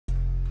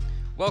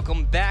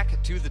Welcome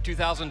back to the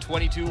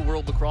 2022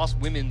 World Lacrosse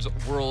Women's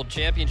World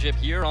Championship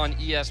here on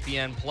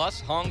ESPN+.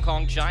 Hong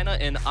Kong, China,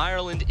 and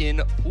Ireland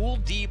in Pool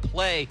D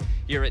play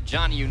here at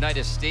Johnny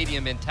Unitas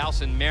Stadium in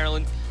Towson,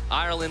 Maryland.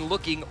 Ireland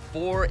looking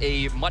for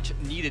a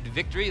much-needed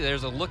victory.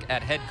 There's a look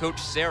at head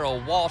coach Sarah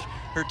Walsh.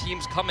 Her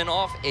team's coming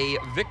off a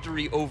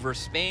victory over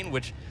Spain,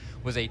 which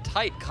was a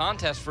tight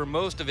contest for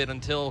most of it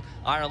until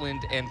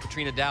Ireland and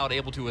Katrina Dowd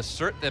able to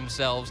assert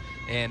themselves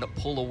and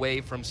pull away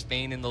from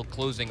Spain in the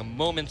closing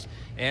moments.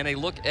 And a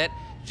look at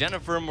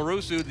Jennifer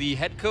Marusu, the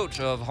head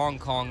coach of Hong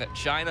Kong,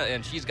 China,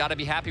 and she's got to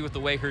be happy with the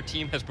way her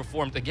team has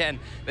performed.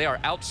 Again, they are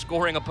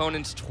outscoring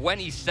opponents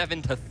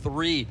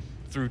 27-3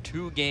 through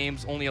 2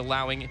 games, only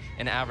allowing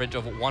an average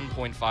of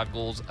 1.5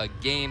 goals a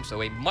game.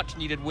 So a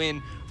much-needed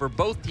win for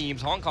both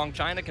teams. Hong Kong,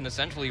 China can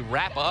essentially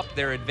wrap up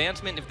their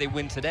advancement if they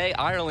win today.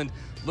 Ireland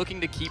looking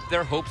to keep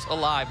their hopes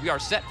alive. We are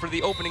set for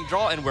the opening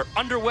draw, and we're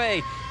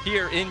underway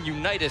here in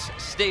Unitas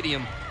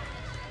Stadium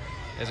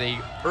as a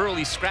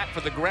early scrap for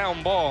the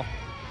ground ball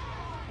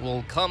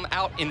will come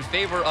out in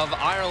favor of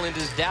Ireland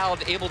as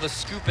Dowd able to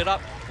scoop it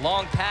up.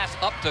 Long pass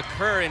up to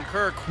Kerr, and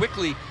Kerr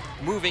quickly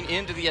moving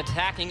into the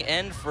attacking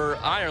end for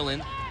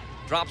Ireland.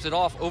 Drops it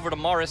off over to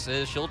Morris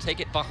as she'll take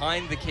it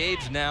behind the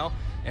cage now.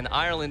 And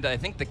Ireland, I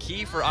think the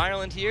key for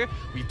Ireland here,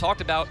 we've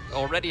talked about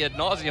already ad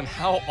nauseum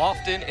how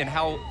often and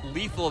how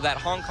lethal that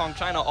Hong Kong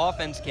China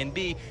offense can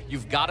be.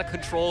 You've got to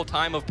control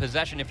time of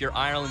possession if you're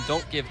Ireland.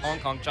 Don't give Hong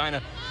Kong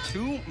China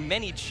too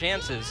many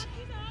chances.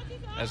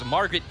 As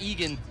Margaret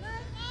Egan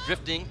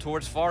drifting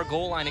towards far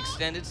goal line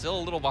extended, still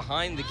a little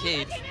behind the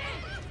cage.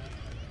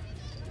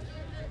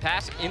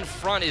 Pass in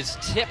front is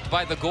tipped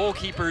by the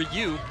goalkeeper,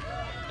 Yu,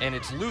 and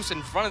it's loose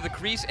in front of the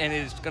crease, and it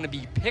is going to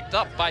be picked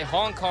up by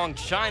Hong Kong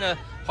China,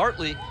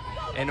 Hartley,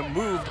 and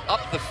moved up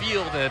the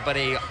field, but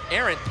a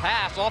errant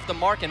pass off the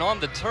mark and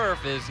on the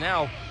turf is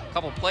now a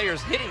couple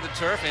players hitting the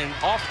turf, and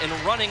off and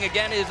running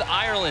again is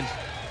Ireland.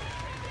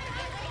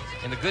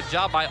 And a good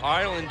job by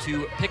Ireland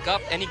to pick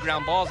up any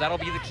ground balls. That'll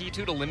be the key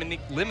to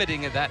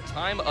limiting that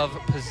time of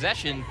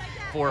possession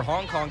for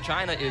Hong Kong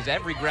China is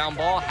every ground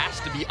ball has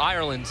to be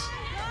Ireland's.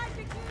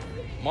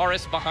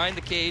 Morris behind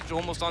the cage,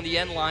 almost on the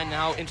end line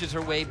now, inches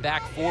her way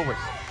back forward.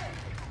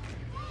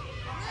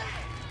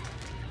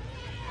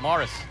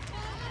 Morris,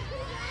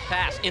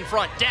 pass in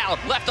front, Dowd,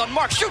 left on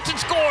mark, shoots and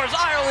scores!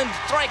 Ireland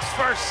strikes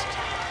first.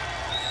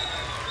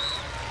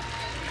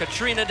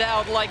 Katrina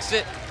Dowd likes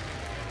it.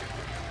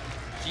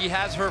 She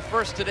has her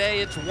first today.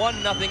 It's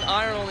 1-0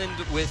 Ireland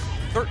with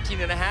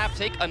 13.5.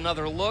 Take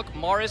another look.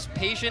 Morris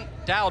patient,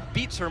 Dowd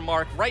beats her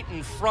mark right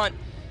in front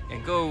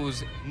and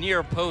goes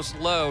near post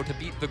low to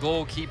beat the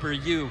goalkeeper,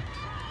 Yu.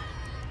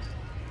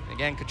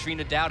 Again,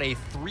 Katrina Dowd, a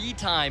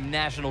 3-time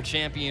national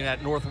champion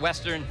at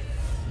Northwestern.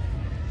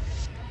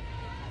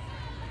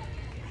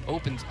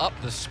 Opens up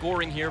the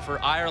scoring here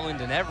for Ireland,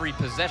 and every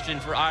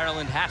possession for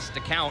Ireland has to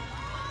count.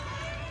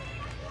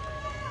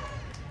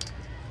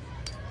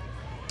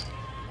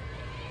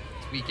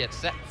 We get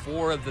set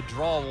for the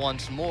draw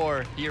once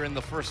more here in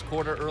the first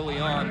quarter early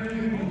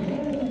on.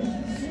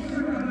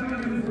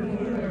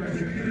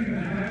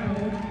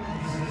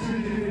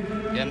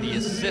 And the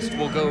assist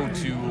will go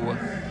to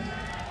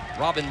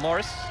Robin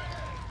Morris.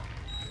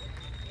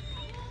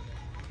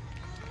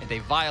 And a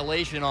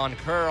violation on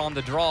Kerr on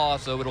the draw,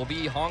 so it'll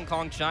be Hong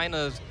Kong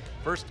China's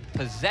first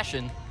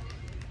possession.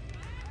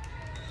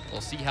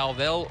 We'll see how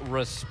they'll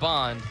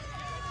respond.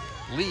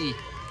 Lee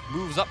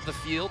moves up the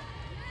field.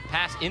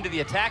 Pass into the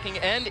attacking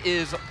end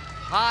is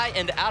high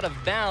and out of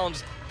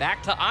bounds.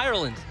 Back to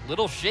Ireland.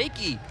 Little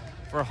shaky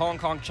for Hong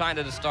Kong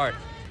China to start.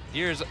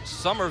 Here's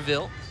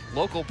Somerville,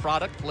 local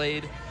product,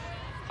 played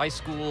high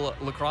school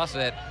lacrosse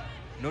at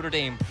Notre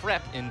Dame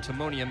Prep in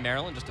Timonium,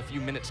 Maryland, just a few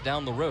minutes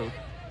down the road.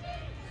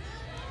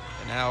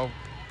 And now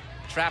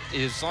trapped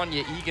is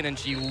Sonia Egan, and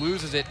she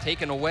loses it,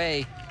 taken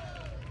away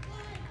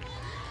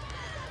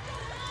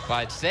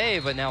by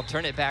save, but now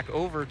turn it back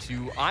over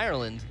to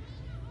Ireland.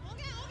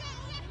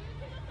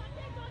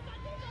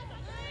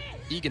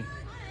 Egan,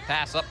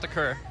 pass up to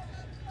Kerr,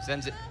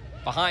 sends it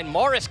behind.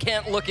 Morris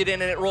can't look it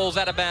in, and it rolls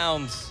out of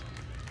bounds.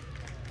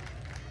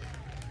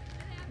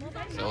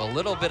 So a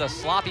little bit of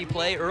sloppy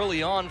play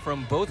early on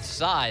from both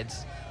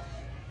sides.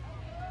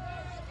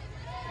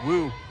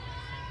 Wu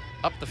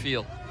up the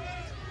field.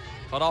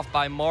 Cut off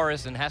by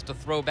Morris and has to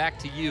throw back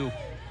to Yu.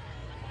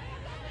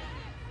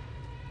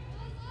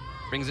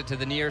 Brings it to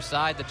the near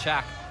side to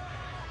Chak.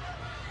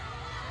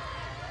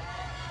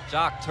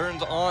 Chak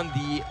turns on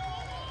the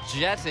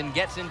jet and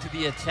gets into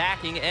the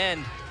attacking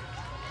end.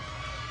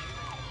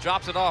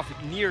 Drops it off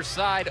near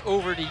side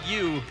over to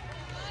Yu.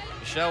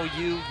 Michelle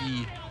Yu,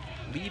 the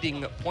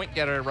leading point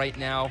getter right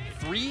now.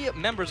 3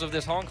 members of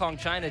this Hong Kong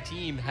China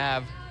team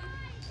have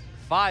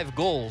 5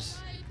 goals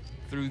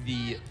through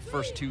the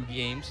first 2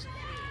 games.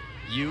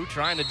 Yu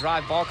trying to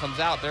drive, ball comes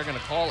out. They're going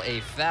to call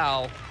a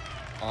foul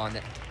on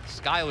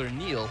Skylar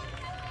Neal.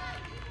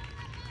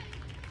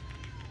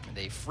 And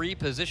a free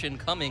position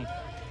coming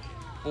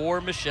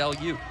for Michelle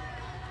Yu.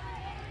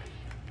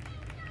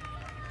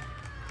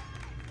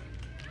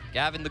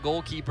 Gavin, the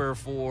goalkeeper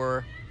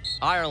for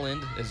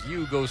Ireland as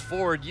Yu goes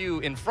forward. Yu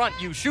in front.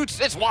 Yu shoots.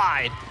 It's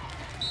wide.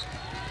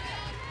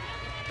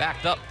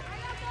 Backed up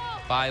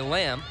by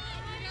Lamb.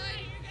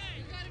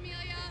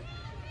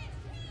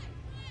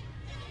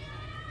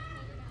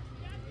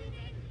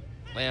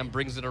 Lamb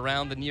brings it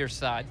around the near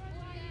side.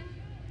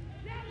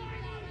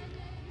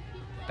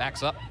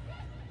 Backs up.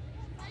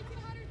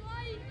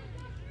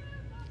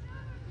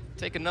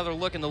 Take another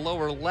look in the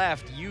lower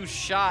left. Yu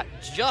shot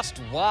just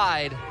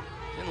wide.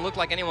 Didn't look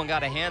like anyone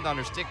got a hand on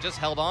her stick, just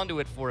held onto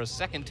it for a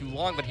second too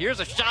long. But here's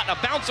a shot, a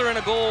bouncer and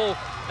a goal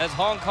as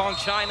Hong Kong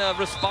China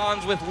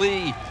responds with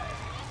Lee.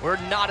 We're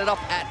knotted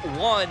up at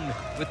 1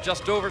 with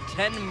just over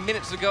 10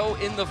 minutes to go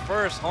in the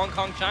first. Hong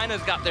Kong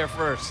China's got there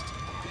first.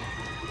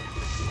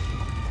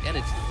 And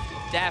it's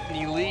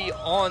Daphne Lee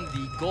on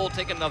the goal.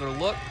 Take another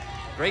look.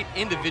 Great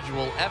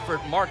individual effort,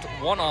 marked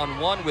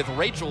one-on-one with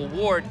Rachel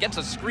Ward, gets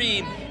a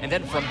screen, and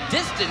then from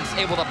distance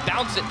able to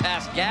bounce it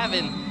past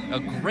Gavin. A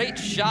great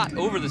shot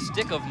over the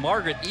stick of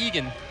Margaret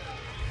Egan.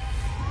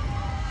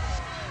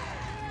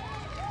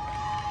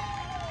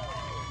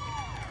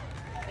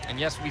 And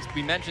yes,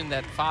 we mentioned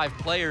that 5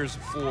 players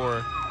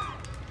for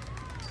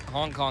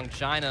Hong Kong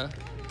China,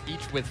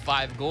 each with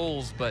 5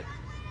 goals, but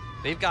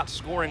they've got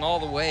scoring all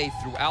the way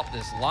throughout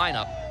this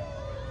lineup.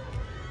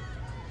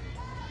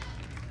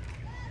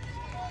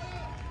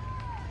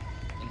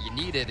 And you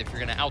need it if you're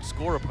gonna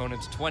outscore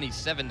opponents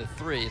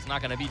 27-3. It's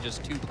not gonna be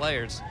just 2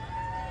 players.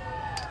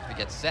 We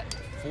get set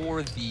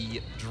for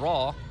the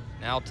draw,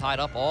 now tied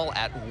up all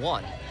at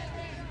 1.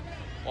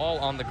 Ball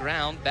on the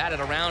ground, batted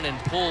around and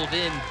pulled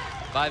in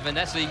by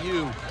Vanessa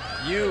Yu.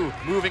 Yu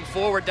moving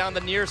forward down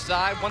the near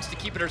side, wants to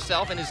keep it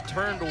herself and is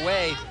turned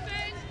away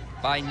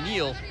by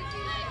Neal.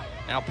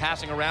 Now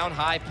passing around,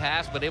 high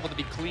pass, but able to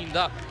be cleaned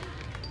up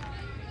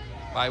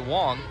by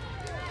Wong.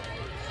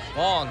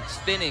 Wong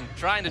spinning,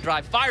 trying to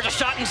drive, fires a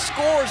shot and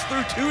scores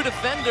through 2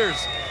 defenders.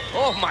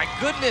 Oh my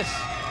goodness.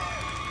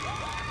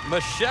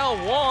 Michelle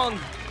Wong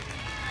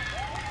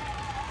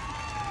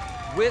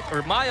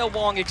Maya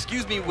Wong,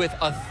 excuse me, with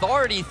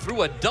authority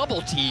through a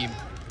double team.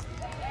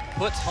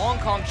 Puts Hong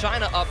Kong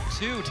China up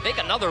 2. Take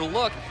another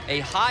look. A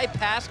high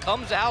pass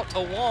comes out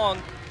to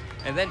Wong,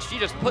 and then she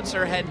just puts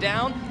her head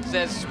down,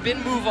 says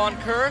spin move on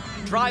Kerr,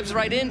 drives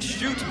right in,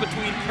 shoots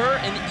between Kerr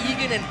and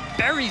Egan and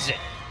buries it.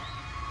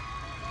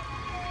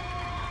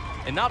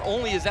 And not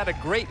only is that a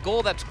great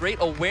goal, that's great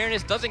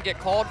awareness, doesn't get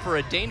called for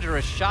a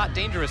dangerous shot,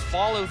 dangerous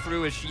follow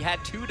through as she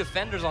had 2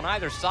 defenders on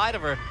either side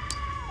of her.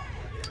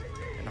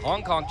 And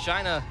Hong Kong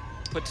China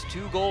puts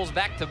 2 goals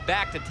back to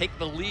back to take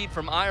the lead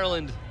from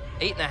Ireland.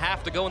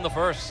 8.5 to go in the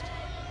first.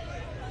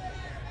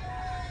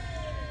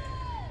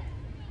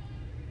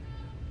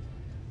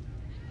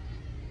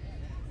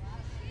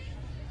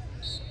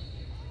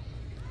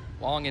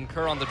 Wong and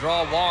Kerr on the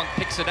draw. Wong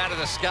picks it out of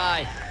the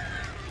sky.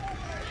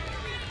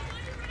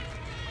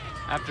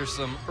 After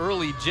some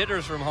early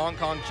jitters from Hong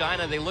Kong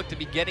China, they look to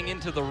be getting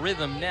into the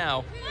rhythm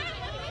now.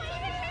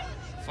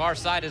 Far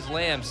side is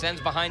Lamb, sends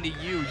behind to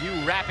Yu.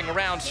 Yu wrapping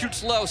around,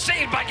 shoots low,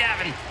 saved by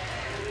Gavin.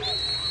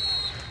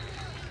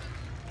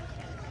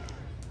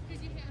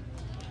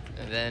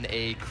 And then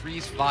a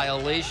crease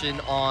violation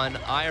on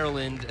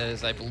Ireland,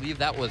 as I believe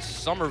that was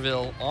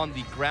Somerville on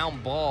the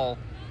ground ball.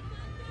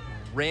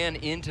 Ran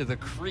into the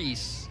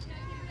crease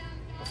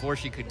before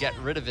she could get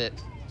rid of it.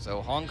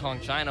 So Hong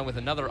Kong China with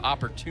another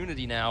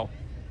opportunity now.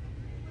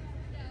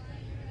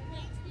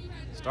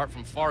 Start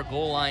from far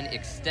goal line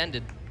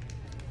extended.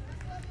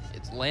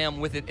 It's Lamb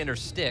with it in her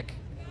stick.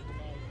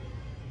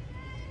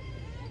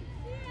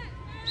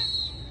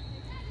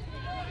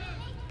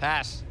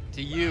 Pass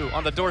to Yu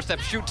on the doorstep,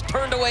 shoots,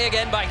 turned away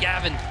again by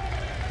Gavin.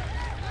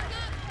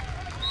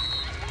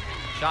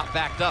 Shot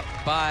backed up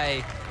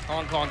by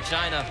Hong Kong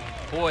China.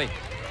 Boy.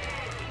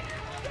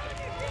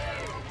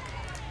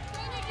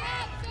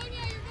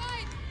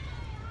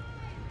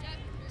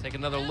 Take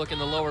another look in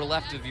the lower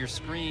left of your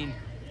screen.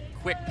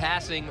 Quick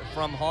passing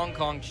from Hong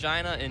Kong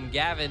China, and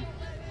Gavin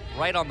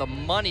right on the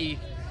money.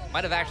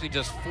 Might have actually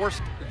just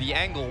forced the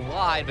angle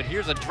wide, but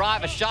here's a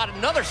drive, a shot,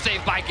 another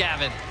save by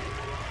Gavin.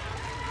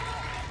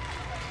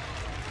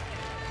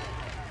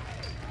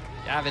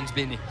 Gavin's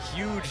been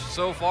huge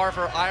so far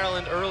for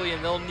Ireland early,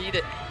 and they'll need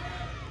it.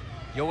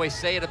 You always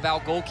say it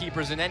about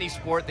goalkeepers in any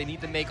sport. They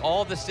need to make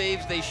all the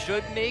saves they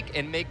should make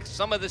and make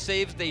some of the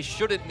saves they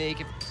shouldn't make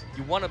if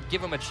you want to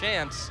give them a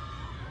chance.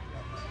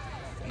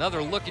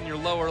 Another look in your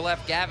lower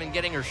left, Gavin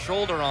getting her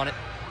shoulder on it.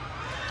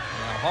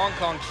 Now Hong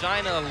Kong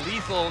China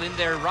lethal in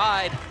their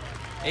ride,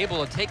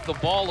 able to take the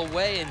ball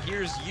away, and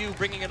here's Yu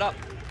bringing it up.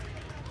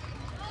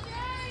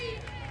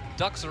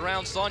 Ducks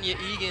around Sonia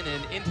Egan,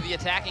 and into the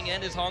attacking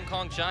end is Hong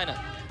Kong China.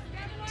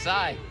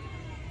 Side,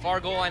 far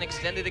goal line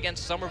extended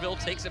against Somerville,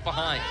 takes it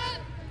behind.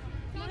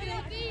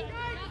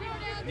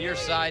 Near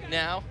side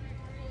now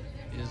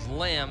is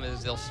Lamb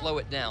as they'll slow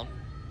it down.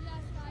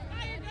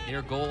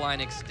 Near goal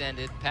line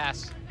extended,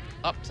 pass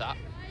up top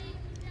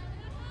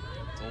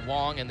to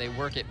Wong, and they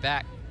work it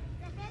back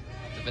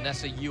to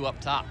Vanessa Yu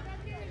up top.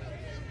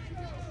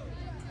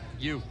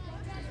 Yu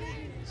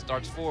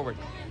starts forward,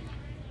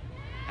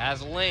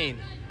 has a lane,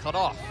 cut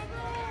off.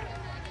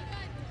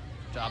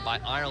 Job by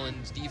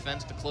Ireland's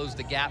defense to close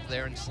the gap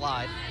there and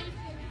slide.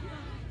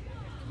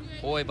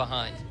 Hoy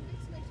behind.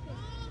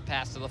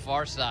 Pass to the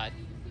far side.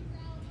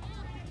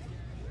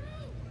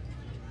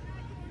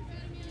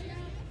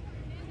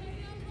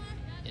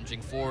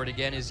 Inching forward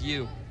again is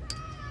Yu.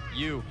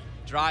 Yu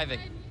driving.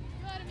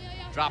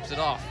 Drops it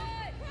off.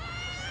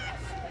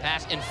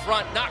 Pass in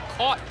front, not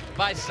caught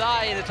by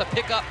Sai, and it's a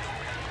pickup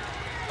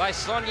by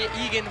Sonia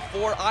Egan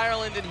for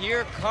Ireland, and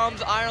here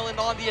comes Ireland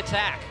on the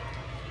attack.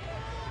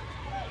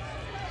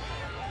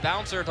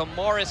 Bouncer to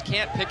Morris,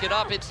 can't pick it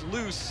up, it's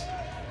loose.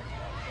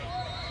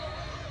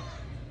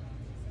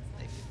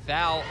 They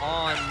foul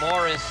on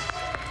Morris,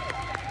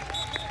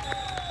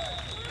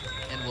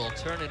 and we'll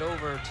turn it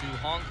over to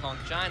Hong Kong,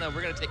 China.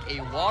 We're gonna take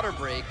a water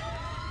break,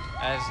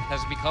 as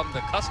has become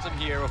the custom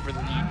here over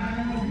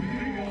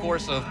the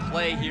course of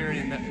play here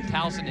in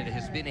Towson. It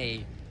has been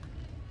a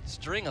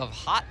string of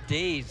hot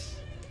days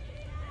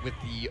with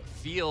the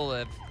feel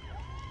of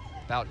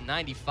about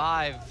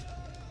 95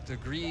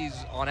 degrees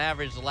on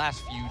average the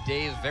last few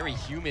days, very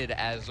humid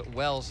as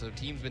well, so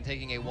teams been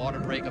taking a water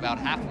break about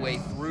halfway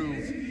through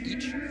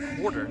each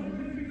quarter.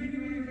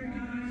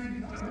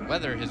 The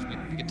weather has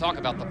been, we can talk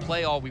about the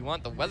play all we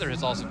want, the weather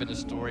has also been a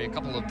story. A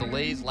couple of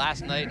delays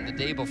last night and the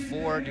day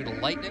before due to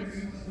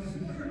lightning,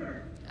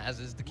 as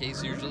is the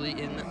case usually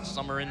in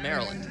summer in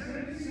Maryland.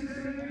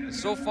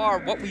 So far,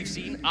 what we've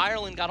seen,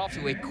 Ireland got off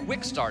to a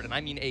quick start, and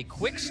I mean a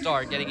quick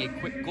start, getting a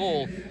quick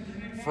goal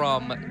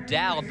from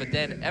Dowd, but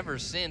then ever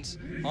since,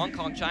 Hong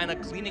Kong, China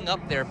cleaning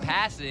up their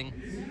passing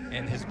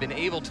and has been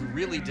able to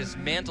really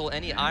dismantle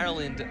any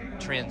Ireland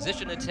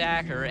transition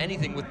attack or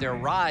anything with their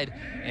ride,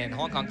 and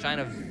Hong Kong,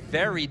 China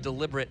very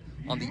deliberate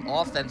on the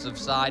offensive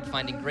side,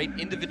 finding great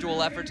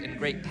individual efforts and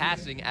great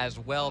passing as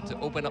well to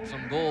open up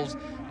some goals,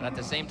 but at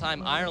the same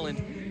time,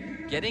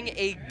 Ireland getting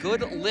a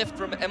good lift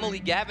from Emily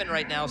Gavin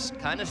right now,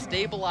 kind of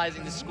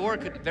stabilizing. The score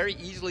could very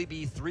easily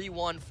be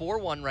 3-1,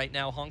 4-1 right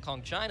now, Hong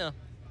Kong, China,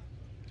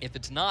 if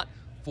it's not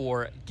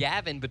for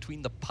Gavin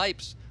between the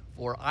pipes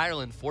for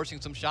Ireland, forcing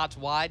some shots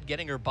wide,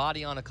 getting her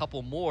body on a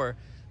couple more.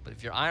 But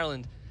if you're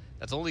Ireland,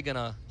 that's only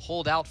gonna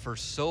hold out for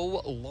so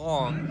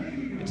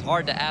long. It's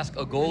hard to ask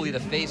a goalie to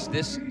face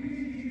this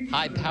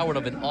high-powered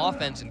of an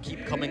offense and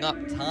keep coming up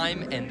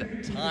time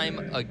and time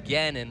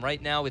again. And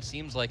right now it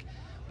seems like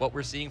what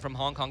we're seeing from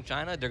Hong Kong,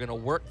 China, they're gonna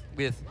work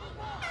with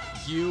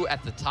Yu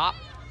at the top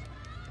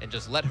and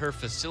just let her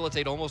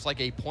facilitate almost like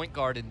a point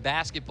guard in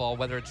basketball,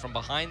 whether it's from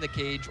behind the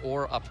cage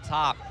or up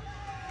top.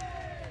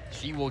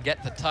 She will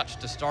get the touch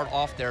to start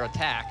off their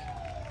attack.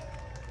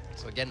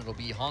 So again, it'll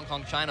be Hong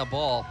Kong, China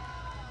ball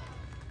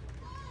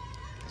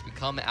as we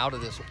come out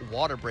of this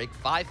water break.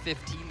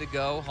 5:15 to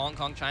go. Hong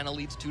Kong, China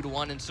leads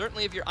 2-1. And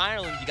certainly if you're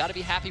Ireland, you gotta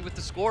be happy with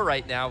the score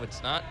right now.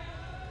 It's not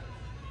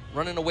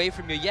running away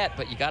from you yet,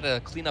 but you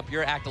gotta clean up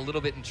your act a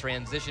little bit in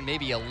transition.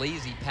 Maybe a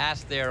lazy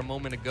pass there a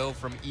moment ago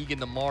from Egan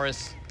to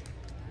Morris.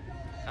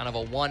 Kind of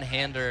a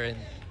one-hander, and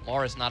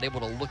Morris not able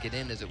to look it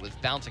in as it was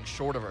bouncing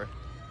short of her.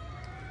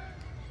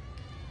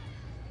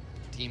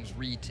 Teams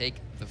retake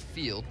the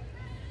field.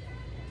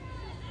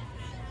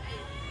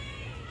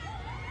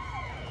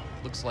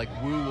 Looks like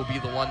Wu will be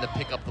the one to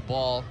pick up the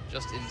ball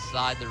just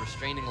inside the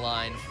restraining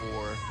line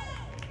for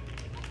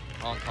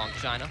Hong Kong,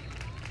 China.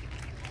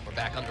 We're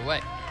back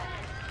underway.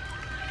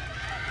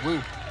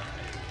 Wu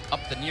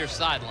up the near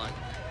sideline.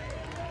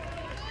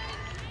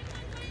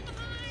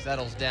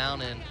 Settles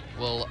down and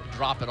will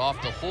drop it off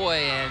to Hoy,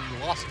 and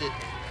lost it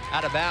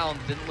out of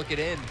bounds, didn't look it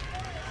in.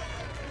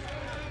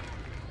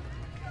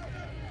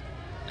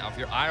 Now, if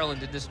you're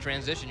Ireland in this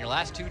transition, your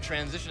last two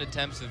transition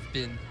attempts have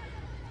been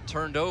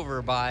turned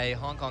over by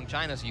Hong Kong,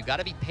 China, so you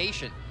gotta be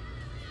patient.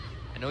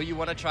 I know you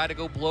wanna try to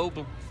go blow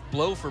for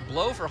blow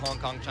for Hong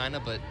Kong, China,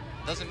 but it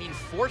doesn't mean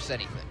force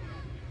anything.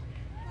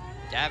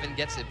 Gavin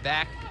gets it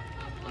back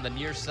on the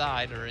near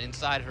side, or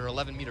inside her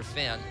 11-meter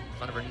fan, in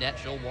front of her net.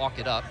 She'll walk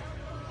it up.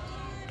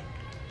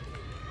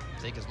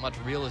 Take as much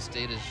real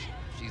estate as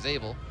she's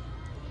able.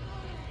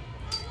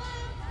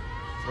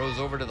 Throws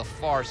over to the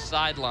far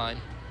sideline.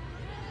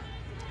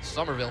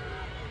 Somerville,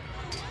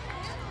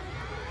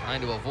 trying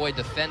to avoid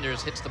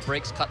defenders, hits the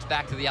brakes, cuts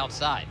back to the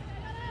outside.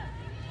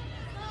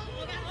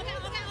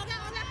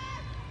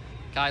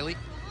 Kylie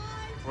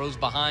throws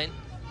behind.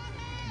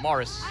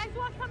 Morris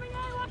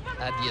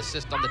had the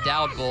assist on the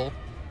Dowd goal.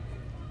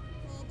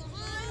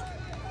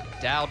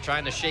 Dowd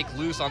trying to shake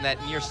loose on that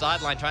near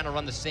sideline, trying to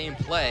run the same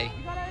play.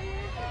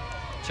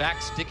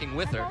 Jack sticking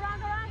with her.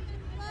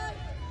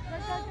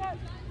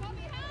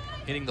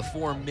 Hitting the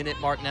 4-minute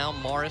mark now.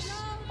 Morris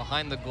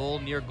behind the goal,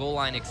 near goal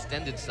line,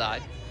 extended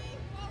side.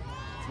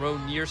 Throw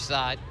near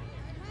side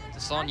to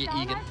Sonia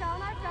Egan.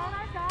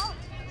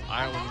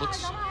 Ireland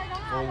looks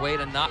for a way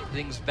to knock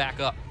things back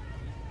up.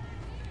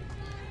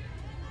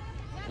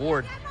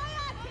 Ward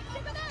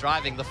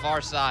driving the far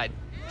side,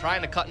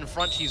 trying to cut in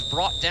front. She's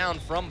brought down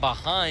from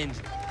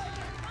behind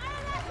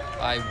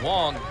by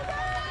Wong.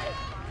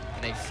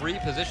 And a free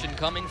position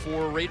coming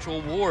for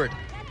Rachel Ward.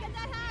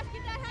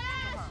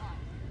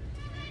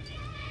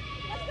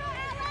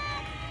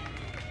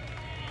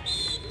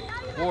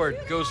 Ward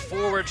goes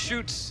forward,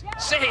 shoots,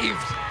 saved.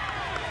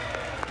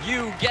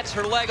 Yu gets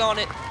her leg on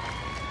it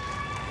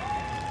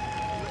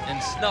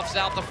and snuffs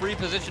out the free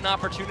position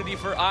opportunity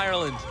for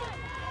Ireland.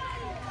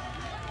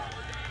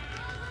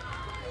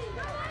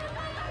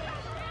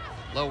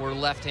 Lower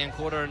left-hand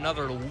corner,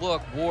 another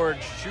look. Ward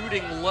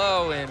shooting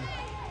low, and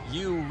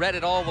Yu read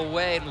it all the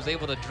way and was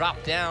able to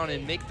drop down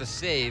and make the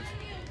save.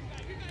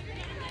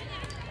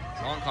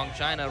 Hong Kong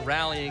China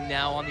rallying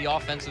now on the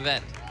offensive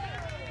end.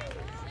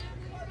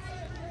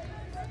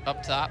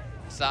 Up top,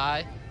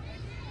 Tsai.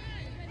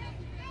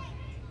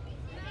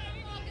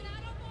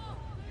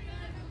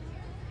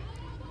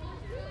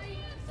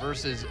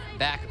 Versus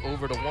back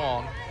over to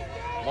Wong.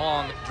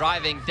 Wong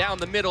driving down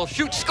the middle,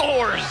 shoots,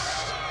 scores!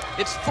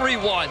 It's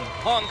 3-1.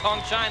 Hong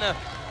Kong China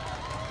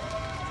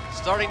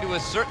starting to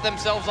assert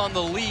themselves on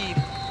the lead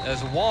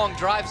as Wong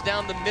drives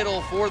down the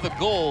middle for the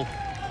goal.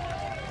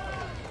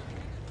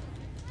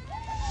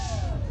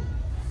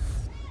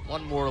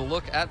 One more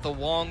look at the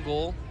Wong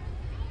goal.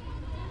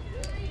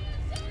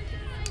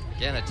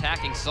 Again,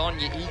 attacking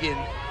Sonia Egan,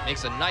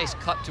 makes a nice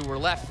cut to her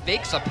left,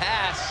 fakes a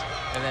pass,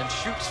 and then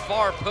shoots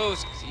far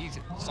post.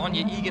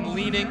 Sonia Egan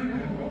leaning,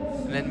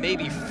 and then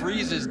maybe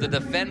freezes the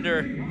defender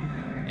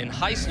in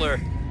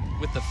Heisler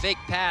with the fake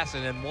pass,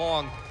 and then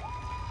Wong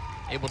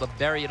able to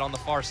bury it on the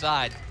far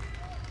side.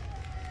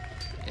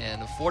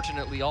 And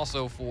unfortunately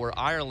also for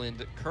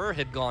Ireland, Kerr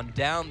had gone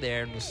down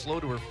there and was slow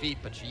to her feet,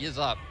 but she is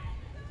up.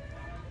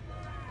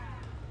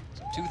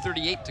 So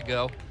 2:38 to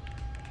go.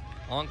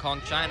 Hong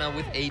Kong China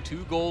with a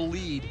 2-goal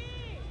lead.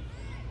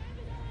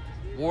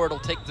 Ward will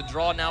take the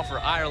draw now for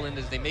Ireland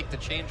as they make the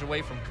change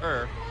away from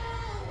Kerr.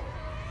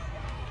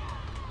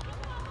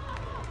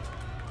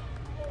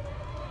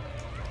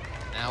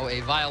 Now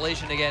a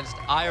violation against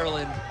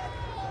Ireland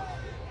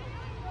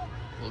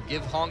will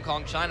give Hong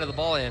Kong China the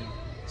ball in.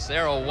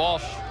 Sarah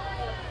Walsh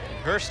and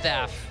her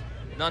staff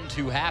none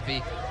too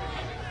happy.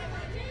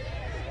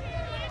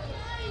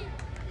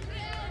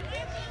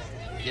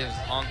 Gives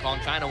Hong Kong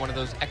China one of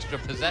those extra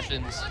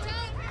possessions.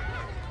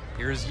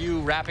 Here's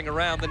Yu wrapping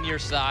around the near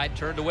side,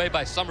 turned away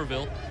by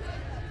Somerville.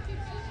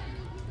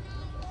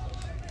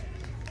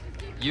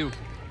 Yu.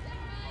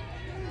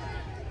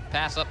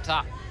 Pass up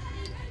top.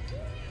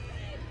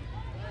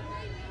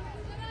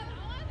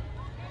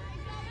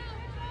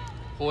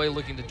 Hoy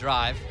looking to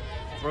drive,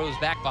 throws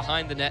back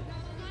behind the net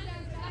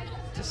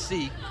to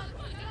C.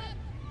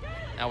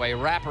 Now a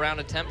wraparound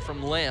attempt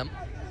from Lamb.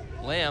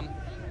 Lamb,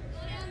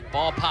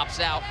 ball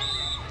pops out,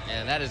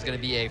 and that is going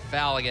to be a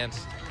foul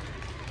against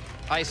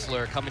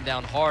Heisler, coming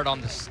down hard on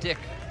the stick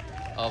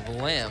of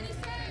Lamb.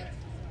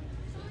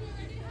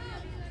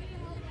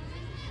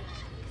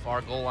 Far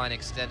goal line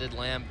extended,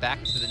 Lamb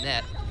back to the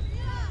net.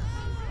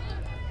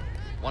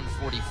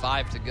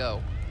 1:45 to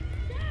go.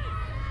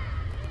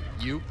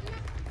 Yu.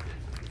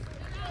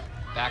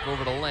 Back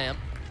over to Lamb.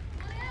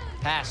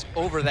 Pass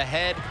over the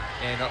head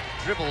and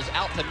dribbles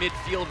out to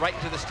midfield right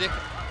into the stick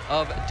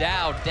of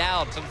Dowd.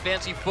 Dowd, some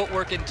fancy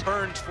footwork and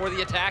turns for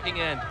the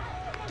attacking end.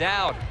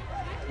 Dowd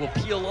will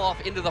peel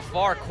off into the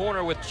far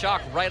corner with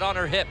Chalk right on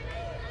her hip.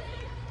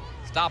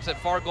 Stops at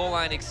far goal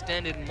line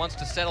extended and wants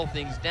to settle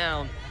things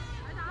down.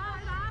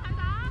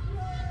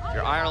 If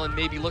you're Ireland,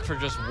 maybe look for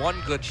just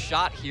one good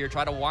shot here.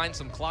 Try to wind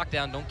some clock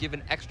down. Don't give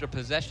an extra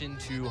possession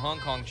to Hong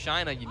Kong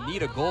China. You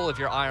need a goal if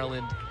you're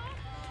Ireland.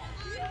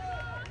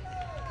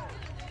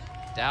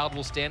 Dowd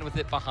will stand with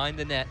it behind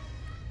the net.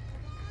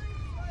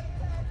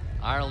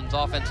 Ireland's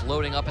offense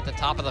loading up at the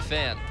top of the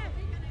fan.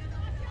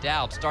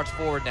 Dowd starts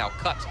forward now,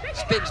 cuts,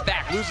 spins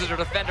back, loses her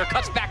defender,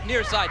 cuts back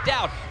near side.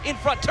 Dowd in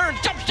front,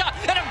 turns, jump shot,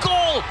 and a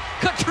goal!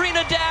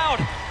 Katrina Dowd,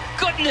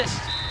 goodness!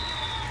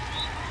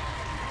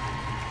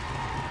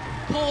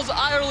 Pulls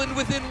Ireland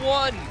within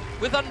one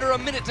with under a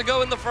minute to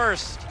go in the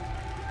first.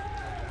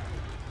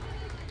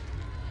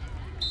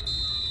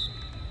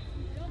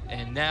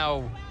 And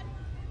now,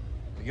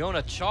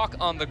 Leona Chalk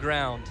on the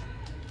ground.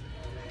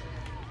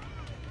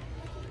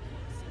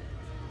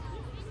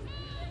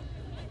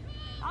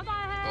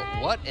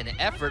 But what an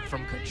effort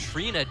from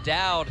Katrina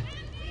Dowd.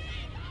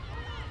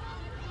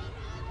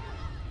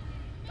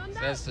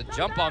 Says to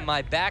jump on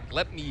my back,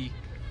 let me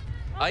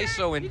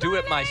ISO and do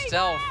it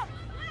myself.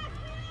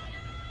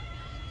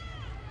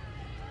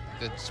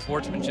 Good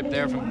sportsmanship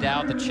there from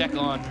Dowd to check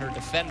on her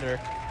defender.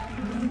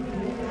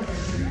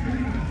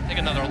 Take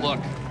another look.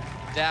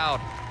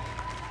 Dowd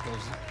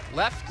goes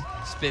left,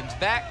 spins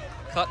back,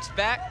 cuts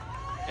back,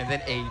 and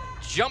then a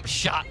jump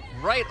shot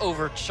right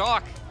over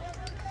Chalk.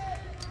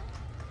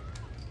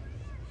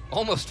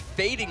 Almost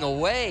fading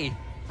away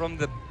from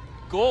the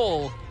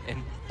goal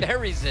and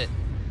buries it.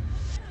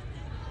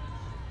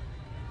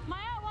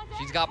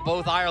 She's got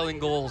both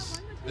Ireland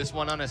goals. This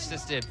one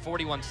unassisted,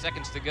 41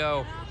 seconds to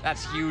go.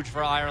 That's huge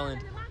for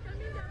Ireland.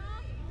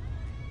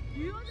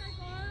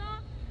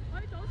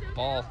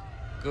 Ball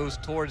goes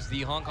towards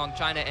the Hong Kong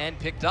China end,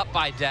 picked up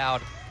by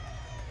Dowd.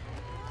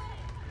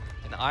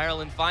 And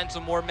Ireland finds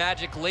some more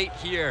magic late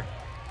here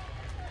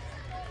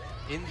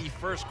in the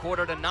first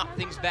quarter to knock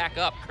things back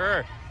up.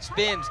 Kerr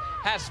spins,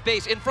 has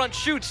space in front,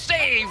 shoots,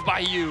 saved by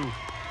Yu.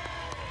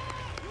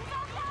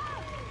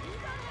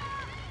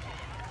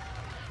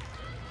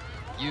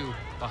 Yu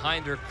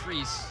behind her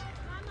crease.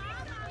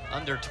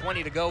 Under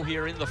 20 to go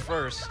here in the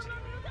first.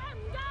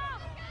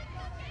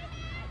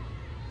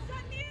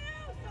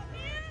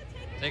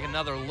 Take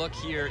another look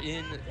here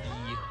in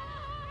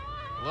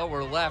the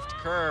lower left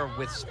curve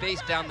with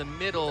space down the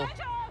middle.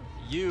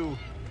 Yu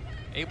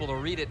able to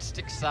read it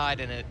stick side,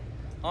 and it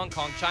Hong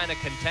Kong China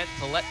content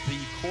to let the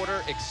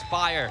quarter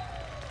expire.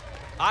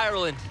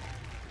 Ireland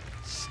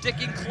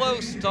sticking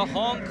close to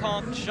Hong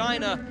Kong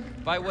China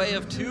by way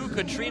of 2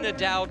 Katrina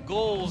Dowd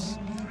goals.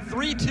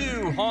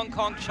 3-2 Hong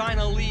Kong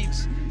China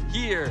leads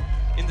here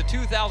in the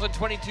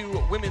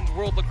 2022 Women's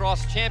World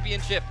Lacrosse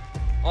Championship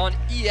on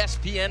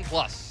ESPN+.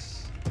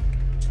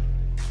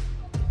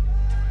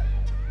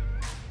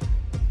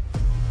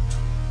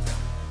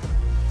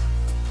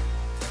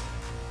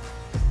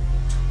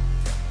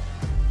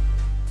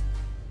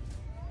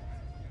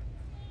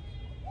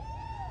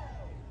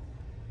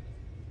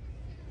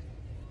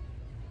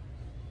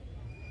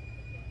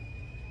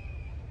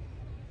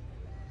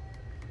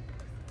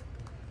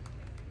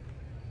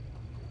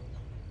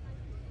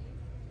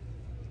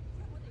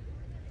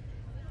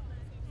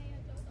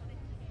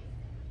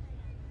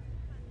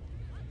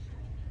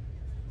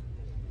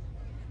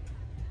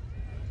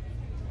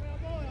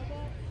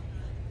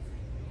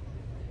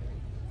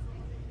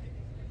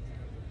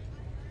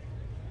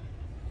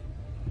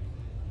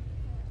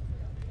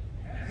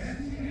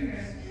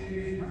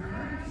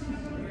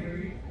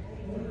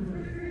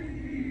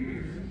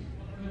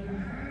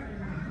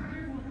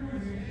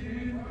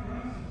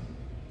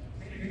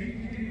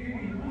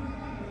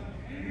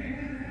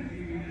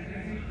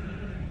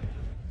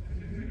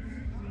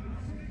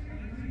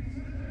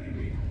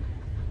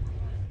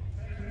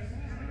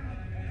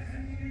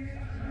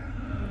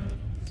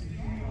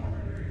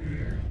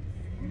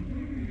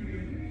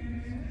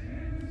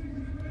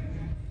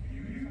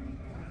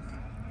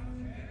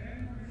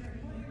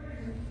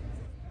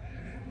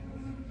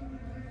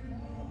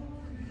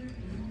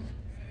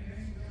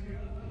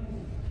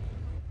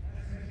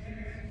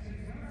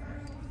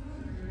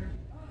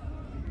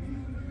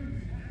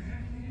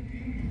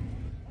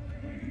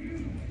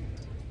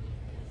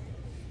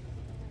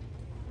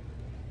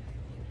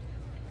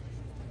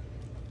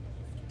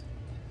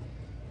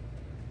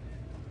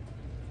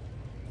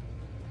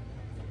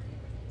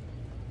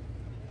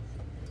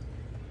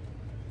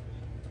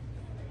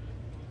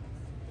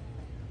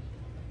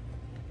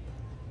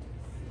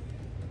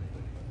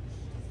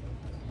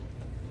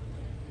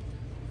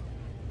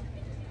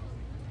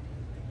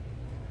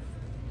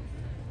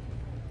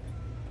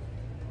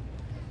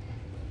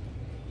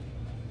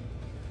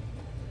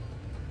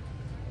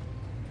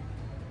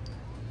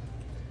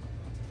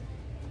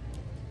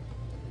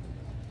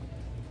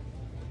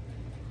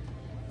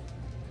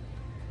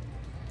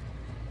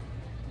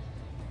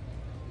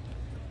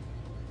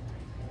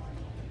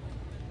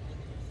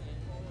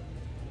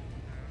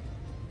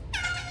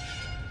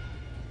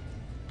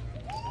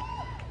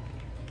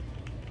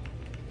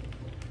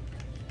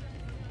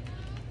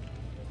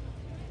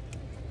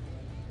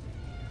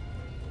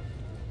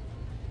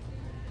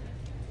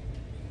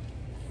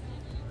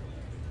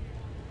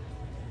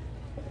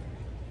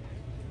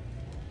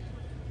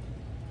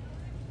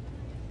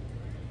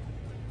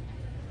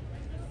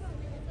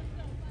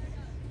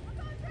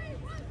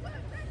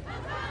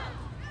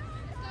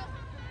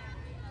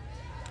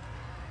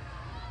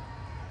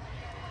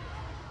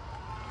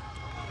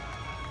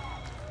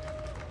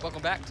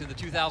 Welcome back to the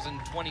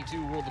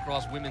 2022 World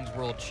Lacrosse Women's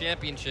World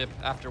Championship.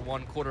 After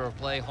 1 quarter of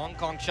play, Hong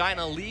Kong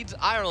China leads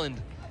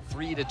Ireland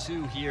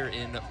 3-2 here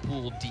in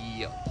Pool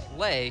D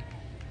play.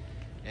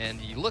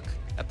 And you look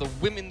at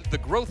the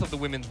growth of the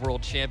Women's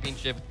World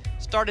Championship.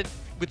 Started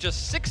with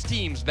just 6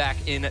 teams back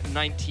in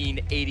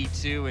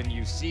 1982, and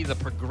you see the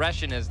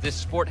progression as this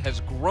sport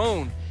has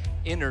grown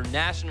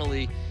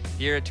internationally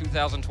here at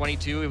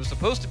 2022. It was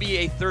supposed to be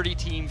a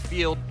 30-team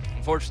field.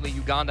 Unfortunately,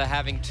 Uganda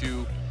having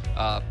to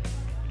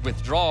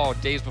withdraw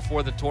days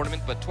before the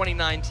tournament, but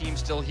 29 teams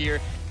still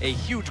here. A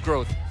huge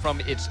growth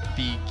from its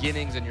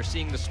beginnings, and you're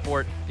seeing the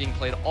sport being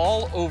played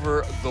all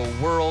over the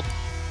world,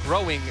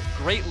 growing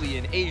greatly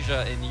in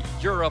Asia and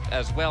Europe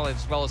as well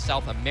as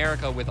South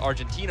America, with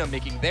Argentina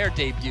making their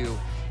debut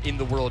in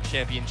the World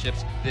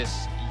Championships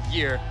this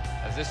year,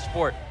 as this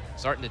sport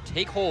starting to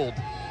take hold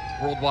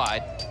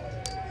worldwide.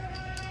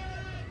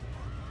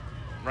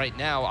 Right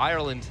now,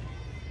 Ireland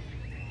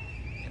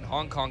and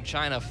Hong Kong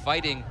China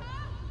fighting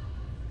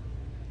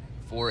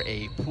for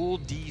a Pool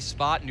D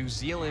spot. New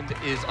Zealand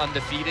is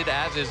undefeated,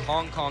 as is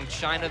Hong Kong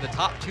China. The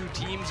top 2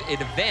 teams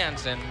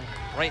advance, and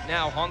right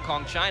now Hong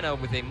Kong China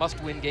with a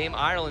must-win game.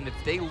 Ireland, if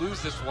they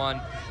lose this one,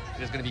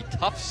 it is going to be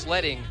tough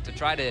sledding to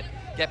try to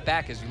get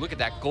back. As you look at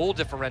that goal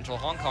differential,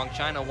 Hong Kong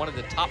China, one of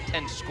the top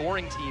 10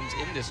 scoring teams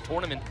in this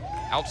tournament,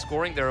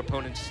 outscoring their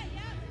opponents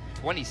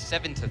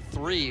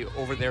 27-3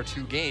 over their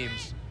 2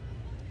 games.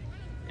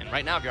 And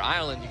right now, if you're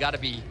Ireland, you got to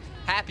be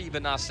happy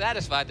but not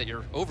satisfied that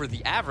you're over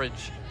the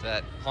average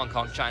that Hong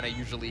Kong China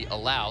usually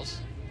allows.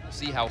 We'll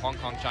see how Hong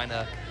Kong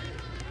China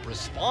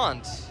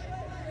responds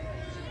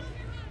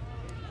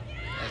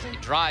as a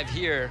drive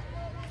here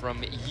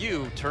from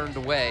Yu turned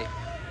away.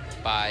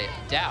 by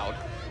Dowd,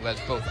 who has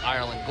both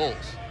Ireland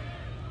goals.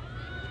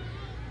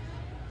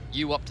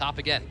 You up top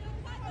again.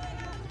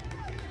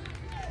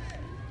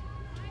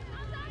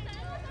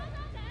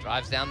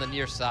 Drives down the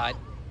near side,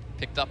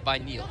 picked up by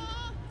Neal.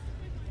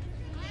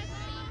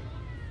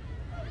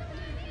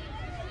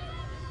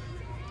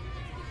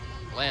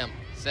 Lamb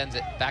sends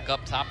it back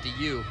up top to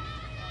Yu.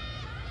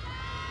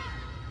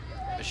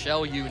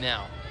 Michelle Yu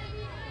now,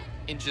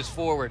 inches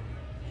forward.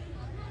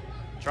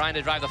 Trying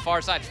to drive the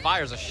far side,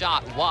 fires a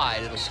shot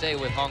wide. It'll stay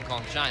with Hong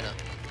Kong China.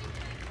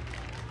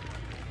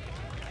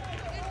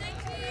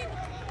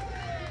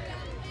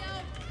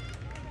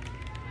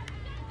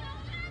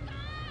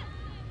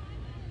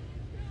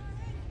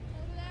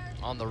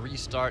 On the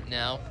restart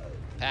now,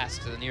 pass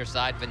to the near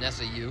side,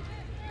 Vanessa Yu.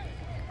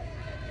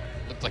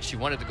 Looked like she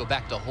wanted to go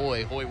back to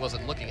Hoy. Hoy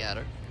wasn't looking at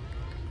her.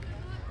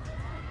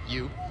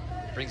 Yu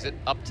brings it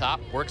up top,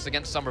 works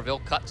against Somerville,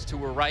 cuts to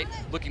her right,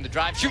 looking to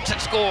drive, shoots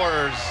and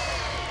scores!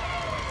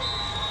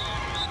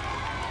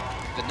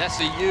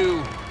 Vanessa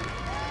Yu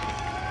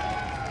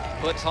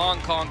puts Hong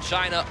Kong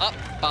China up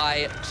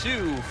by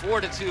 2,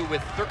 4-2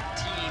 with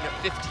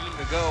 13:15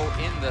 to go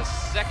in the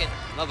second.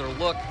 Another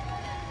look.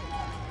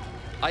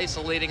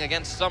 Isolating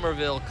against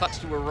Somerville, cuts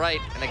to her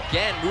right, and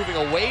again moving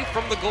away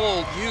from the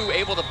goal. Yu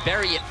able to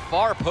bury it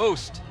far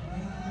post.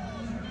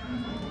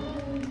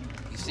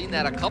 You've seen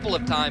that a couple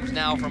of times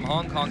now from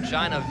Hong Kong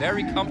China.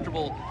 Very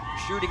comfortable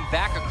shooting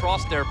back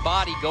across their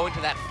body, going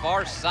to that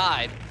far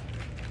side.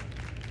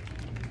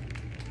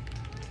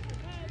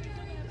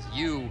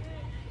 Yu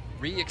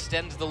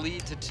re-extends the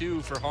lead to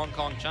 2 for Hong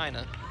Kong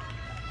China.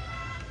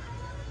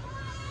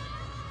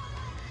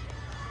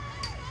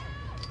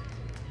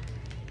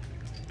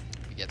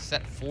 We get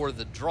set for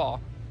the draw.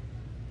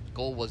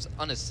 Goal was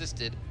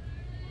unassisted.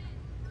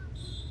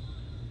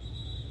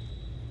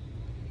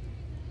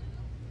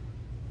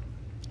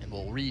 And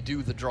we'll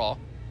redo the draw.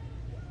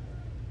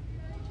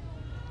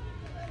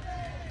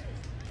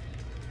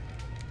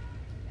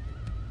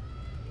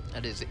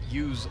 That is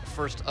Yu's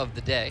first of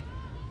the day.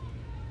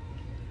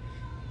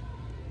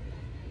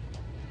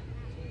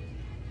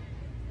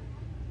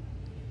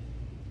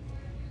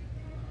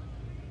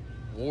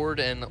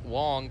 Ward and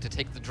Wong to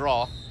take the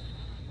draw.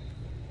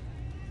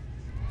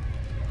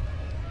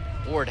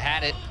 Ward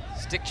had it,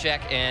 stick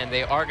check, and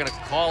they are gonna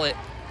call it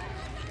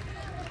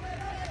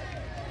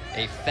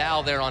a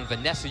foul there on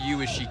Vanessa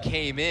Yu as she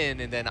came in,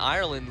 and then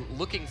Ireland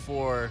looking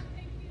for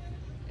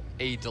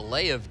a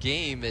delay of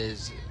game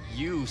as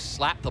Yu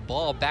slapped the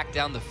ball back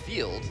down the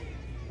field.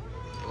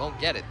 They won't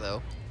get it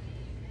though.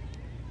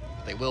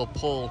 They will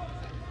pull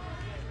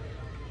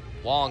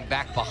Wong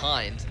back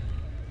behind.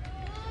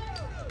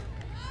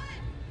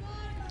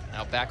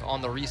 Now back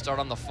on the restart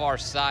on the far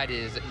side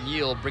is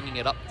Neal bringing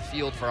it up the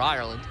field for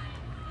Ireland.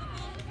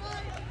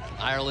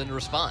 Ireland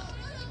respond.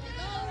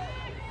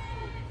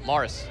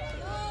 Morris.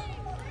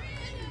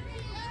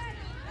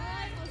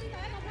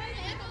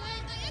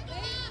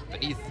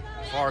 Beneath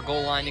far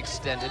goal line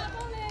extended.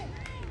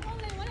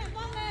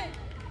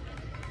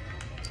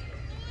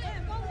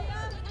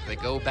 They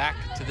go back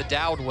to the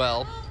Dowd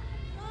well.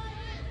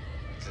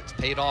 It's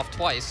paid off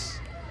twice.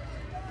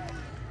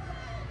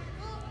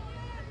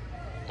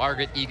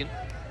 Margaret Egan,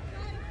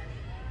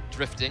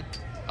 drifting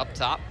up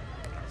top,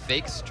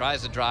 fakes,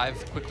 tries to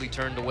drive, quickly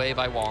turned away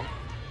by Wong.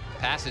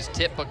 Pass is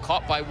tipped, but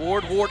caught by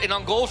Ward. Ward in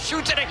on goal,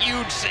 shoots it, a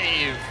huge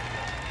save.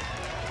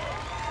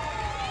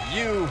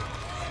 Yu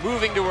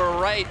moving to her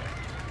right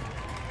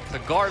to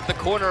guard the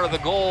corner of the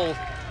goal,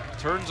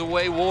 turns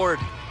away Ward.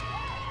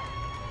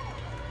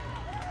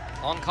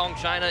 Hong Kong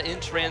China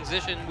in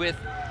transition with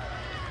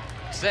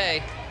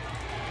Say,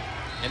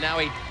 and now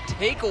a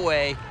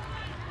takeaway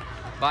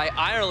by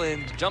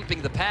Ireland.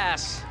 Jumping the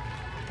pass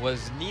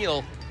was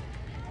Neal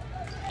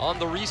on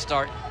the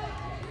restart.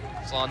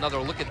 Saw another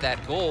look at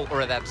that goal,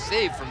 or that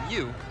save from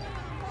Yu.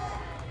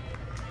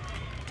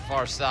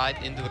 Far side,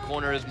 into the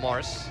corner is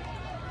Morris.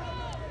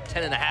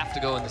 10.5 to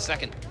go in the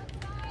second.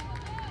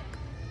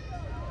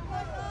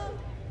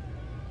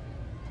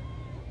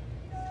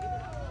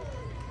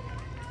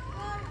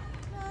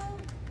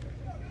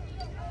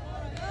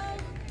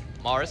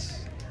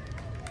 Morris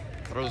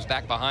throws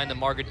back behind the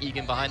Margaret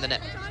Egan behind the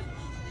net.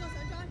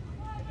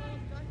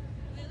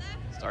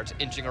 Starts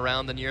inching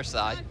around the near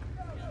side.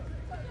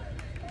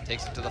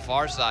 Takes it to the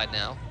far side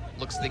now.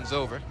 Looks things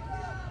over.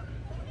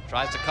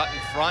 Tries to cut in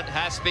front,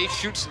 has space,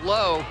 shoots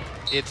low.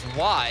 It's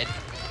wide.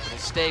 It'll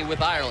stay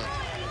with Ireland.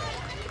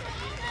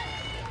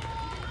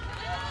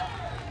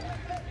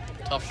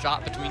 Tough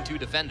shot between two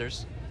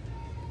defenders.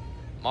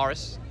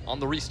 Morris on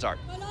the restart.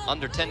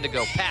 Under 10 to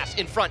go. Pass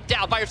in front.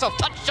 Dowd by herself.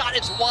 Touch shot.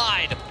 It's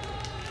wide.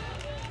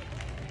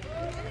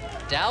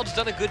 Dowd's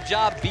done a good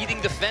job beating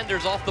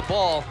defenders off the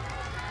ball.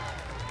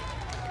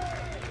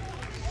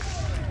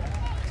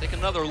 Take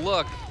another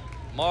look.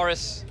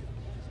 Morris,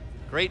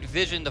 great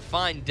vision to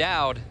find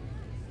Dowd.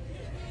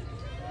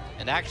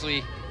 And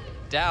actually,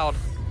 Dowd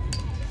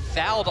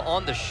fouled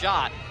on the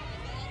shot.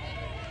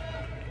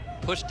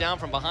 Pushed down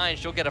from behind.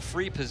 She'll get a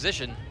free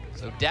position.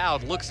 So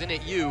Dowd looks in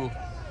at Yu,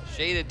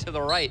 shaded to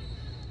the right.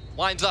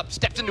 Winds up,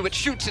 steps into it,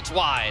 shoots, it's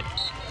wide.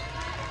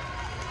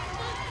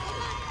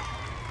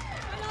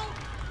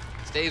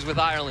 Stays with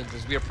Ireland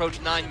as we approach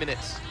 9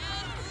 minutes.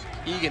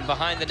 Egan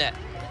behind the net.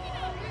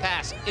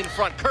 Pass in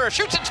front, Kerr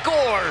shoots and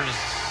scores!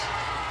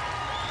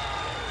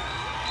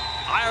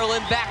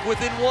 Ireland back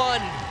within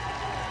 1.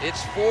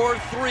 It's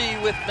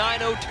 4-3 with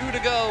 9:02 to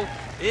go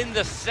in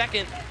the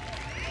second.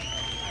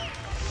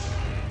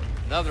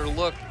 Another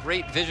look,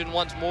 great vision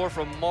once more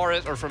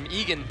from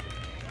Egan.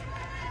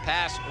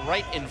 Pass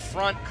right in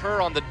front,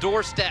 Kerr on the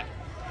doorstep.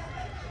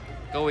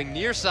 Going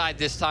near side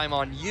this time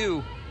on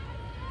Yu.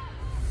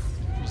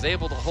 Was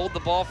able to hold the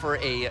ball for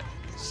a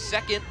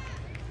second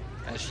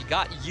as she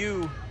got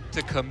Yu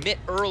to commit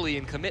early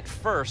and commit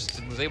first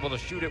and was able to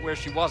shoot it where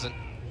she wasn't.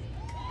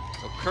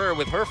 So Kerr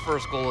with her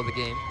first goal of the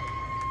game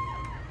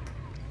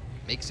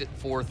makes it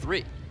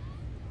 4-3.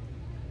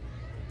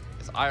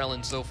 As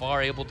Ireland so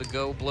far able to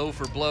go blow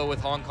for blow with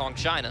Hong Kong,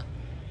 China.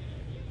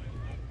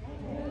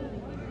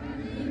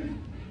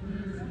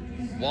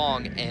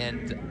 Wong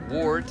and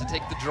Ward to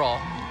take the draw.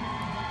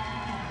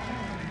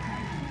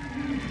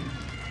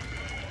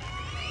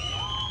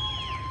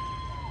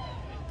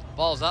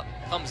 Ball's up,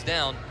 comes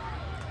down.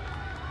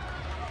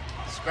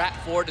 Scrap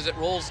forward as it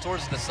rolls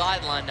towards the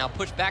sideline, now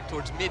pushed back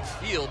towards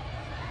midfield.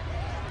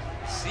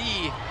 C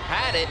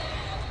had it.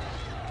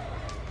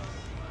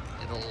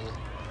 It'll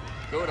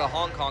go to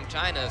Hong Kong,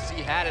 China. C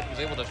had it, was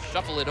able to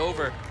shuffle it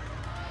over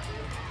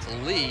to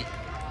Lee.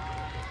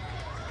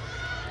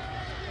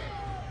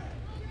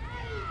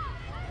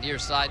 Near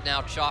side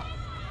now, Chalk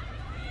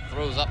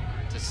throws up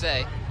to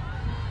Say.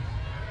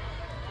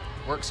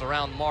 Works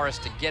around Morris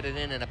to get it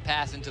in and a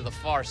pass into the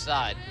far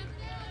side.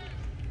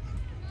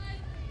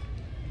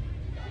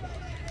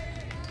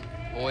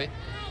 Boy.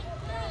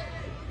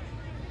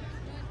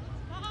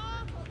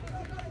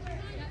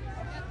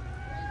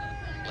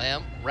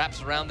 Lamb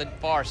wraps around the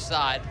far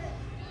side.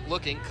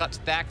 Looking, cuts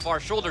back,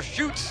 far shoulder,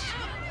 shoots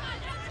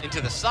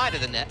into the side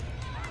of the net.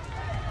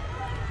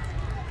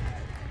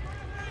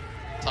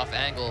 Tough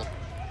angle.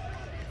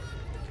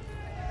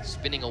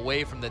 Spinning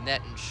away from the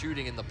net and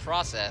shooting in the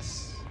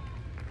process.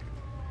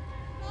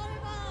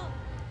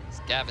 It's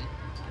Gavin.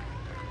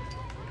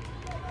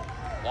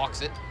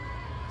 Walks it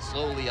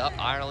slowly up.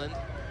 Ireland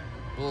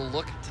will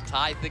look to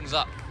tie things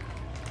up.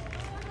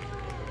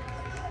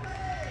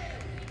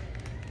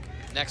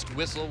 Next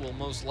whistle will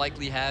most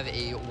likely have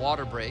a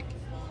water break.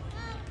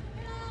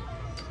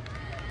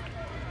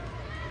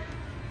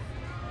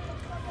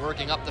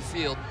 Working up the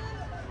field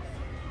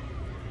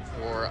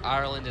for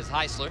Ireland is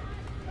Heisler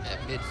at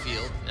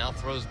midfield. Now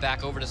throws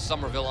back over to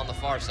Somerville on the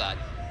far side.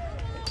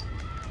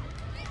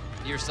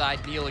 Near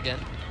side, Neal again.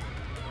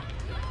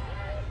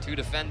 Two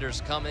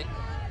defenders coming.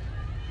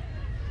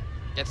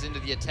 Gets into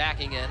the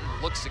attacking end,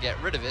 looks to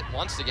get rid of it,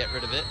 wants to get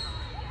rid of it.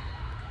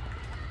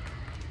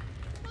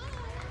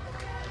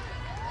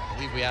 I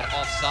believe we had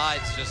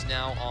offsides just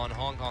now on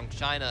Hong Kong,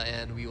 China,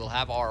 and we will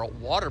have our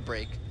water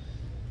break.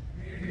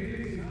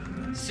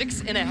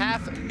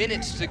 6.5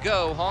 minutes to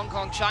go. Hong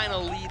Kong, China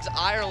leads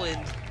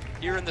Ireland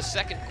here in the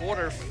second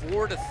quarter,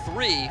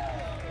 4-3.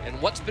 And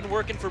what's been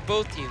working for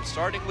both teams,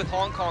 starting with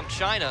Hong Kong,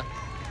 China,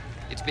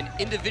 it's been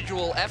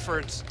individual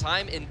efforts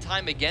time and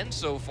time again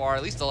so far,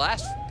 at least the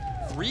last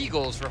 3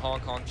 goals for Hong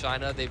Kong,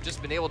 China. They've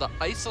just been able to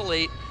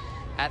isolate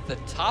at the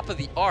top of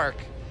the arc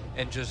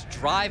and just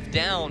drive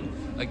down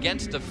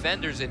against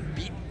defenders and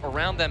beat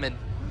around them. And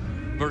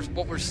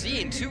what we're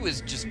seeing too is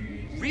just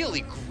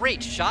really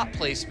great shot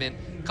placement.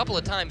 A couple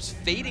of times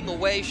fading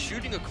away,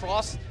 shooting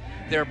across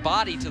their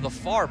body to the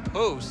far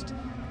post,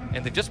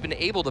 and they've just been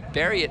able to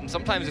bury it. And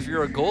sometimes if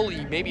you're a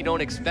goalie, you maybe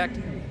don't expect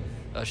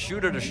a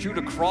shooter to shoot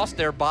across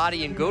their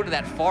body and go to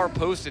that far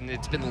post, and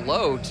it's been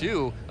low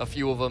too, a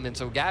few of them. And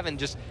so Gavin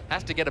just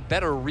has to get a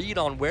better read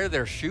on where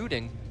they're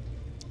shooting.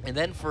 And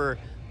then for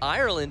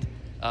Ireland,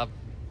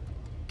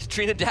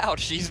 Katrina Dowd,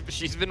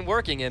 she's been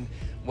working, and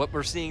what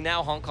we're seeing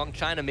now, Hong Kong,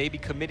 China maybe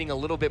committing a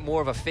little bit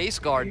more of a face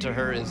guard to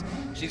her, is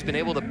she's been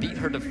able to beat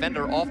her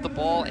defender off the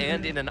ball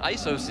and in an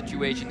ISO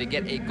situation to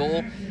get a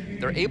goal.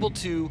 They're able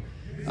to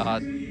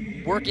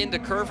work into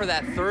Kerr for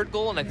that third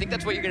goal, and I think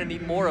that's what you're going to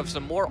need more of,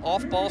 some more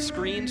off-ball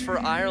screens for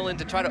Ireland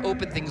to try to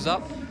open things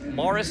up.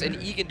 Morris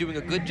and Egan doing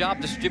a good job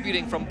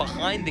distributing from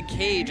behind the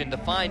cage and to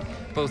find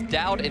both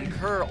Dowd and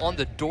Kerr on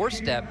the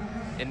doorstep.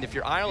 And if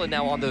you're Ireland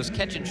now on those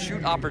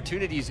catch-and-shoot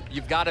opportunities,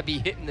 you've got to be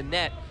hitting the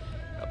net.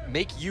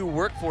 Make you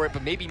work for it,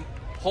 but maybe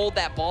hold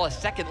that ball a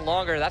second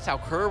longer. That's how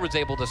Kerr was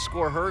able to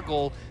score her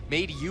goal,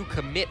 made you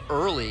commit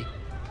early.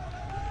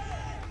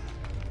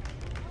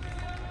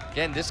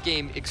 Again, this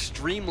game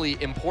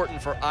extremely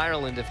important for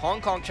Ireland. If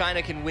Hong Kong,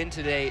 China can win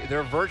today,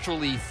 they're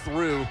virtually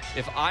through.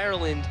 If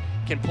Ireland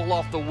can pull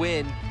off the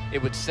win,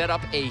 it would set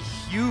up a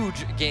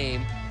huge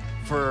game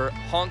for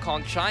Hong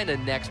Kong, China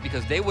next,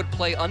 because they would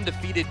play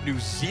undefeated New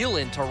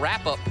Zealand to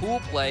wrap up pool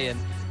play, and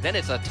then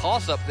it's a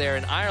toss-up there,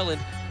 and Ireland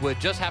would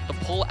just have to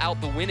pull out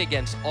the win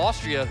against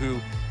Austria, who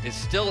is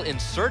still in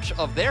search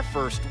of their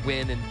first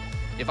win. And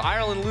if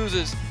Ireland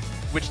loses,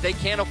 which they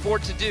can't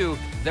afford to do,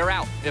 they're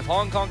out. If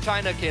Hong Kong,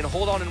 China can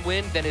hold on and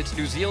win, then it's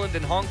New Zealand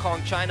and Hong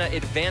Kong, China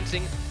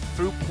advancing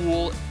through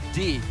Pool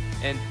D.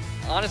 And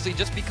honestly,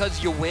 just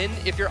because you win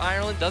if you're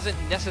Ireland doesn't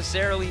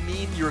necessarily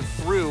mean you're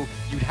through.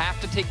 You'd have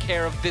to take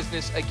care of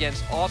business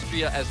against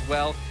Austria as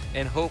well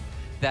and hope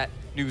that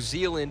New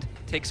Zealand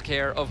takes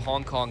care of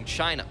Hong Kong,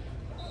 China.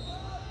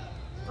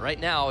 Right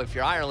now, if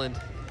you're Ireland,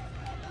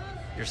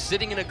 you're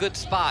sitting in a good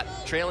spot,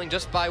 trailing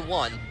just by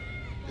 1.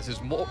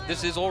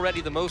 This is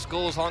already the most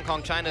goals Hong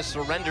Kong, China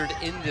surrendered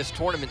in this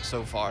tournament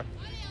so far.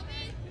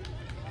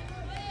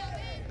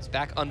 It's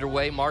back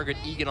underway. Margaret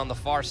Egan on the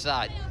far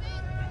side.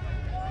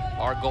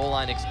 Our goal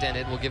line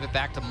extended. We'll give it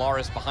back to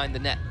Morris behind the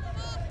net.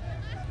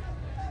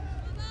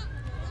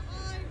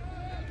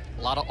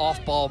 A lot of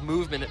off-ball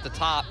movement at the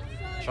top,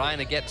 trying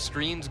to get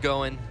screens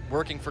going,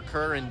 working for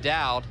Kerr and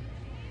Dowd.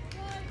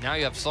 Now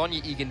you have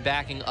Sonia Egan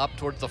backing up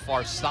towards the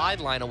far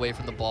sideline away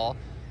from the ball.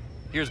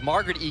 Here's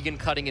Margaret Egan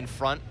cutting in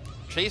front,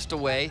 chased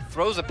away,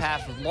 throws a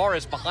pass with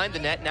Morris behind the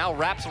net, now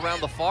wraps around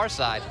the far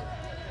side.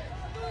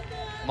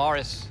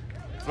 Morris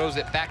throws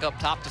it back up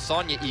top to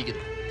Sonia Egan.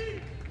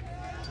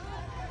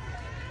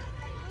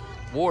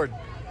 Ward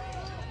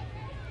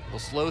will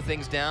slow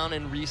things down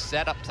and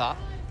reset up top.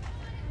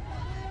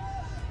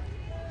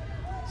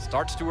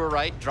 Starts to her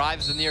right,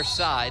 drives the near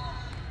side.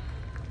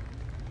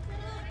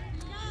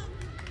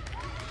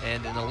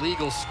 And an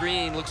illegal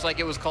screen, looks like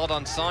it was called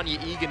on Sonia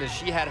Egan as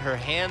she had her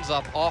hands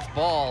up off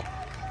ball.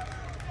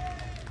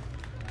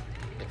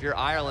 If you're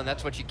Ireland,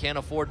 that's what you can't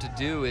afford to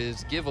do,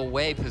 is give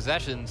away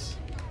possessions.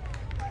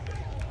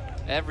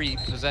 Every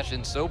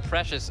possession so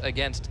precious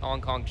against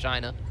Hong Kong,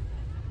 China.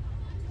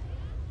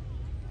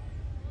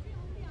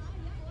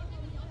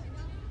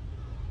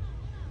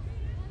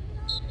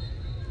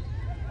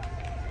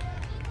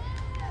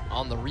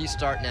 On the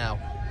restart now.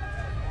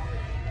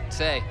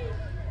 Say.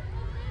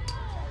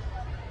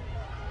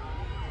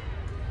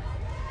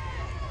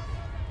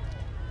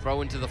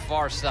 Throw into the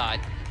far side.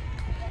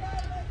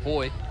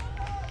 Hoy.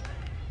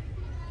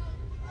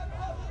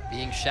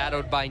 Being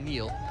shadowed by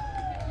Neal.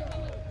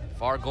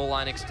 Far goal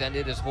line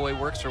extended as Hoy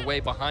works her way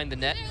behind the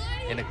net.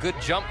 And a good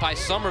jump by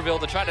Somerville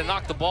to try to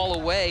knock the ball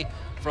away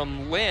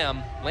from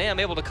Lamb. Lamb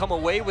able to come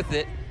away with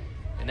it.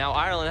 And now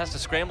Ireland has to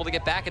scramble to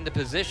get back into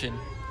position.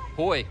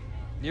 Hoy,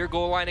 near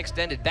goal line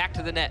extended, back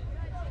to the net.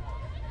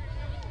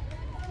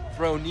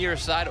 Throw near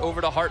side over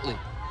to Hartley.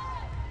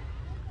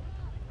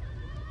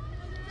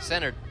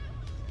 Centered.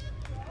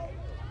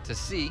 To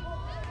C.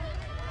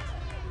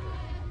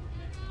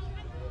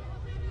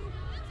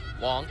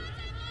 Wong.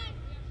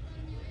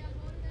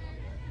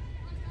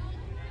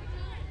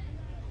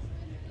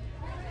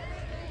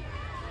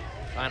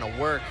 Trying to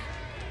work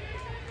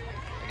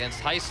against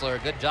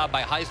Heisler. Good job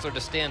by Heisler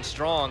to stand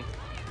strong.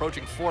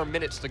 Approaching 4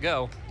 minutes to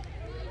go.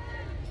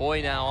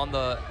 Hoy now on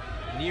the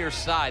near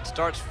side,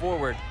 starts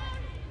forward.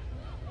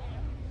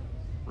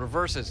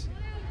 Reverses.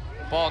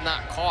 Ball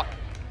not caught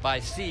by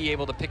C,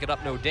 able to pick it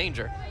up, no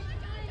danger.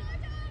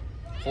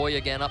 Hoy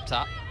again up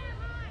top.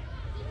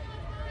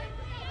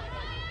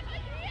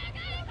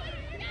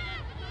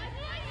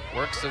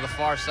 Works to the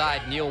far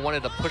side. Neal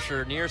wanted to push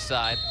her near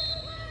side.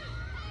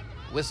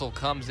 Whistle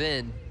comes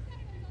in.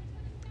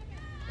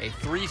 A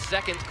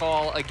 3-second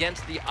call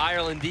against the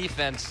Ireland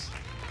defense.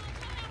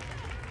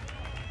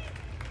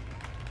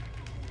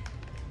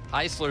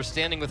 Heisler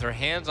standing with her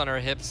hands on her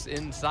hips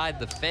inside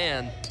the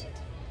fan.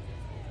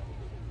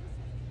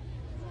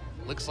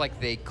 Looks like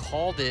they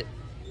called it.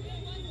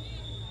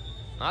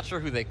 Not sure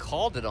who they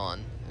called it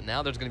on. And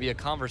now there's going to be a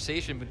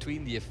conversation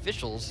between the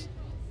officials.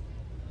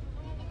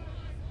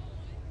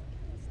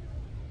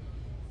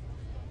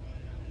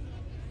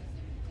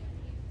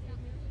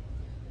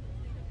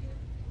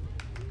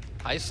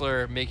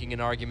 Heisler making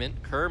an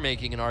argument, Kerr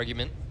making an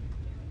argument.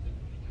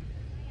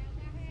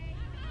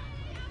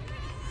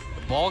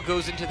 The ball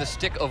goes into the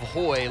stick of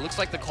Hoy. Looks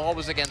like the call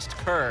was against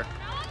Kerr.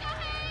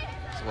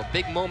 So a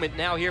big moment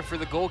now here for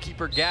the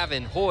goalkeeper,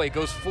 Gavin. Hoy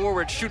goes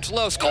forward, shoots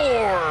low,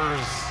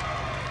 scores!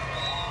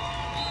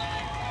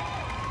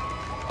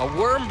 A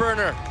worm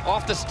burner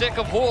off the stick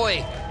of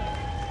Hoy.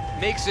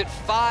 Makes it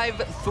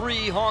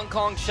 5-3 Hong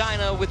Kong,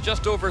 China with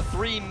just over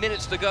 3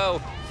 minutes to go.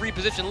 Free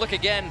position, look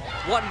again,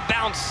 one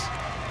bounce.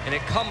 And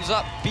it comes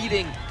up,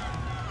 beating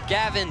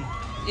Gavin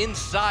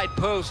inside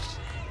post.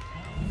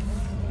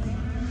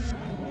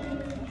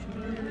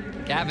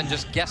 Gavin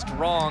just guessed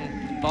wrong.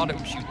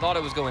 She thought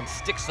it was going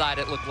stick side,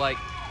 it looked like.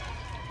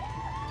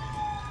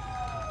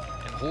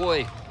 And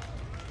Hoy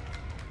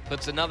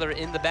puts another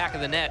in the back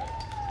of the net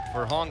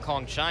for Hong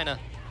Kong, China.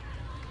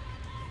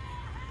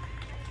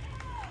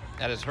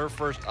 That is her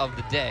first of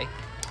the day.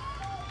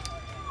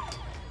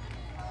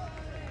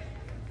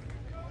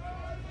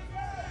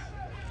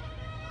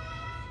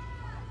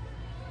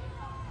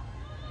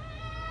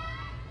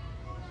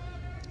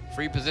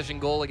 Free position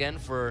goal again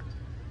for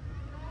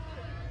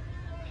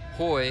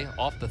Hoy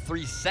off the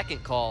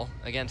 3-second call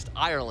against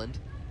Ireland.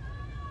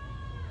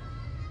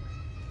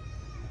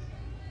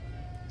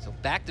 So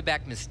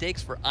back-to-back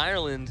mistakes for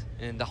Ireland,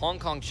 and the Hong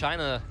Kong,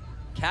 China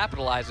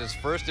capitalizes.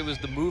 First it was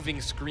the moving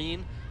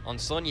screen on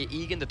Sonia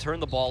Egan to turn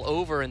the ball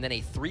over, and then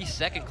a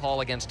 3-second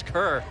call against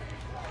Kerr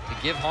to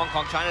give Hong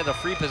Kong China the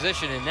free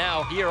position. And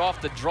now here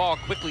off the draw,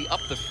 quickly up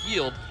the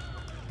field.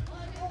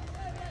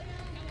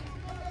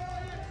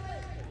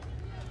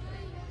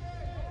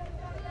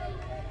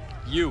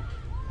 Yu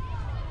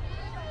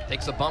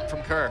takes a bump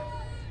from Kerr.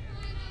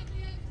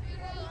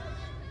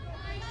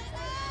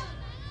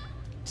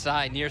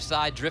 Side, near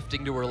side,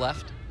 drifting to her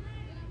left.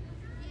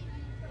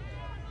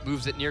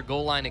 Moves it near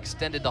goal line,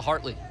 extended to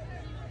Hartley.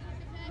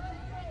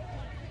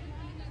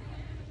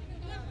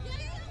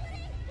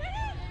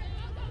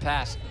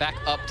 Pass, back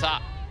up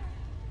top.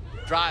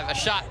 Drive, a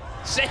shot,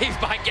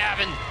 saved by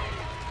Gavin.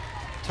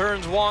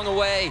 Turns Wong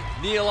away,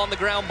 Neal on the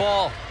ground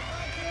ball.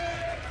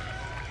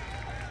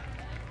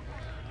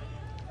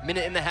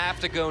 Minute and a half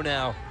to go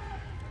now.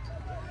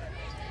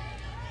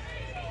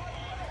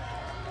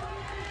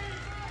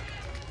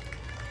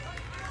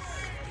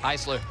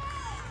 Heisler,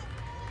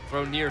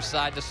 throw near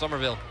side to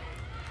Somerville.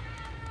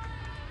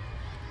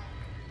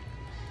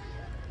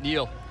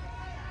 Neal.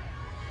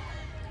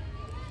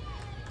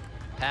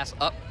 Pass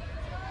up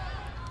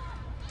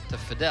to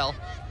Fidel.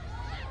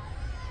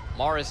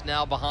 Morris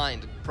now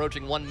behind,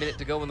 approaching 1 minute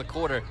to go in the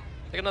quarter.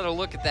 Take another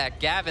look at that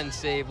Gavin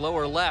save,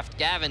 lower left.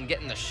 Gavin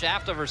getting the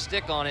shaft of her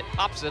stick on it,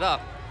 pops it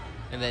up.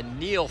 And then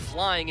Neal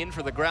flying in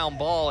for the ground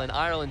ball, and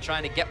Ireland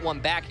trying to get one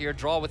back here,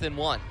 draw within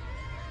one.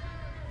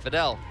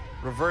 Fidel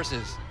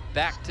reverses,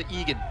 back to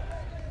Egan.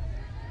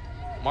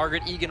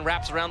 Margaret Egan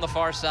wraps around the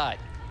far side.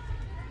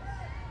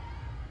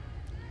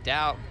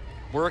 Dow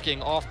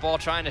working off ball,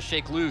 trying to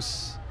shake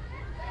loose.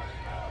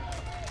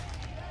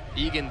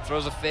 Egan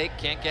throws a fake,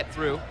 can't get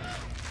through.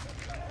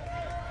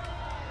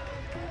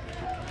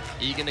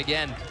 Egan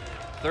again,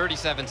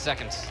 37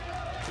 seconds.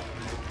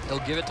 He'll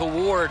give it to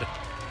Ward.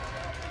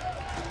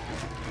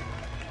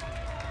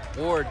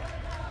 Ward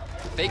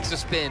fakes a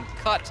spin,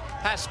 cut,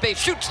 has space,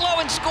 shoots low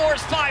and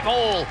scores,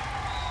 5-hole.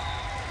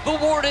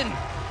 The Warden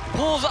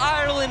pulls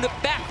Ireland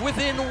back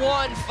within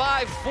one,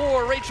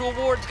 5-4. Rachel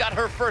Ward's got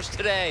her first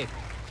today.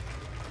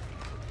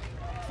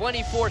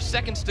 24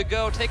 seconds to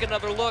go, take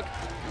another look.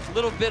 A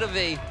little bit of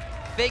a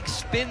fake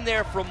spin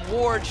there from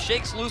Ward,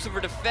 shakes loose of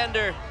her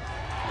defender,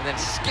 and then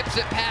skips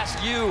it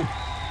past Yu.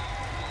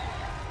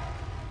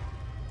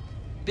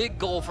 Big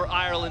goal for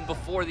Ireland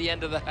before the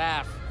end of the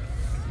half.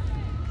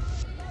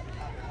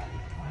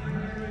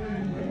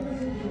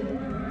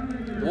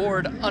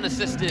 Ward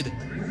unassisted.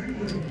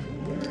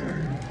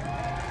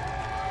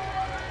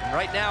 And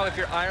right now, if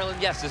you're Ireland,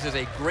 yes, this is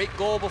a great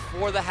goal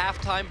before the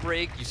halftime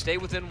break. You stay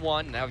within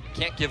one. Now you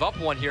can't give up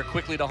one here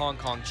quickly to Hong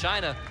Kong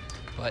China,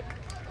 but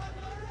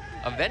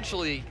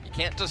eventually you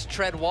can't just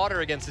tread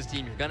water against this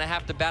team. You're gonna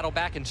have to battle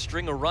back and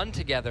string a run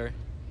together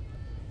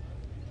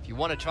if you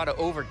want to try to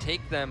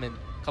overtake them and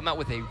come out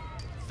with a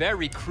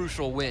very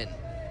crucial win.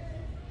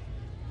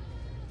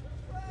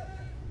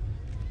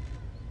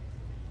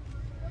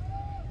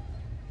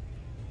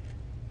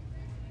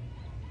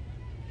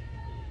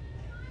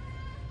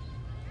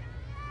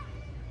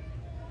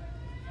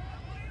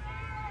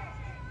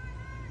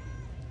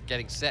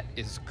 Getting set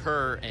is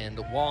Kerr and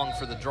Wong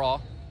for the draw.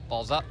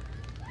 Ball's up.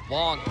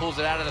 Wong pulls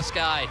it out of the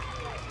sky.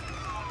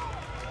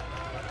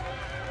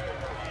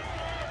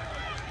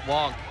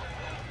 Wong.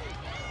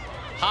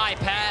 High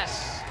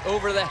pass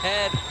over the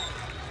head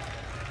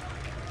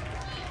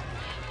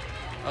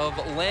of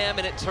Lamb,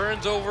 and it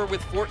turns over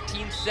with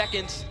 14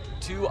 seconds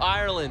to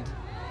Ireland.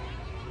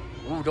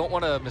 Ooh, don't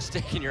want a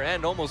mistake in your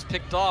end. Almost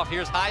picked off.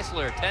 Here's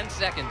Heisler, 10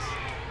 seconds.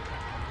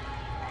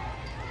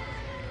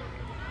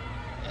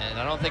 And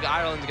I don't think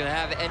Ireland's gonna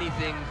have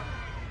anything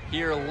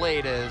here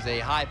late as a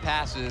high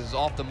pass is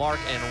off the mark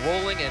and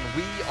rolling, and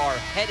we are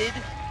headed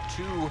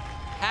to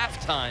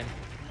halftime.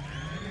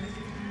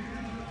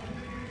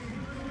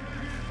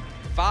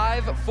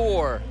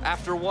 5-4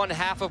 after one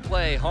half of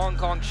play. Hong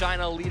Kong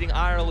China leading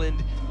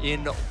Ireland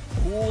in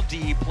Pool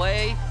D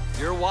play.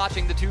 You're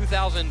watching the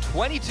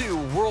 2022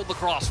 World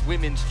Lacrosse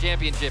Women's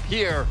Championship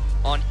here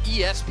on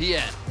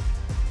ESPN.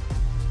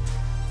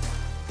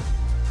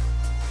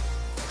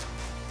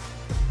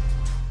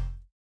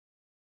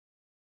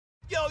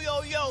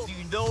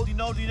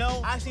 Yo, do you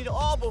know? I've seen it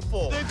all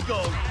before. This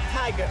goes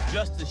Tiger,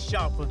 just as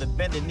sharp from the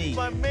bending knee.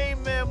 My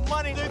main man,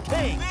 Money the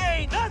King. There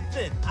ain't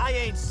nothing I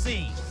ain't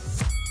seen.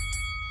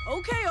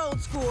 Okay,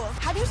 old school.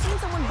 Have you seen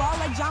someone ball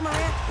like John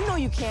Morant? You know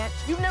you can't.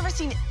 You've never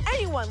seen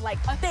anyone like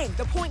a thing.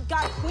 The point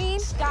guard Queen,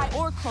 Sky,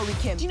 or Chloe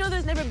Kim. Do you know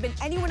there's never been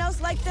anyone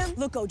else like them?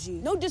 Look, OG,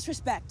 no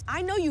disrespect.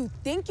 I know you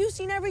think you've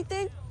seen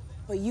everything,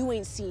 but you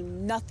ain't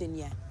seen nothing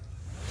yet.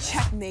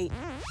 Checkmate.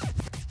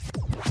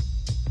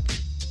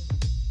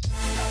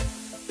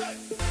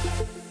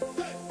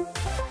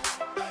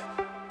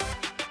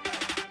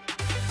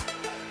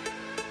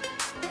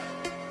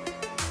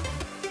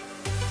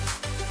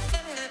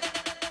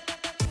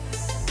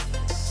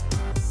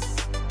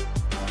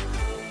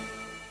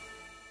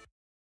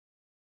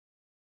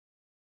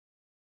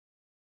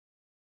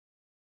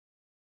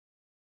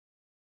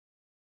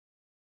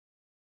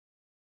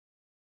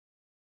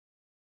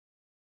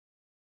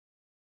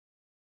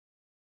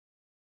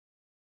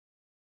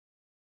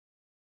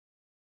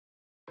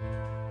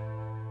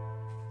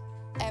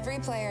 Every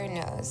player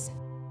knows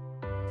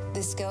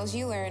the skills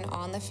you learn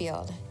on the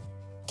field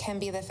can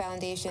be the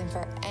foundation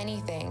for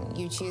anything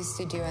you choose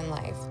to do in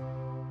life.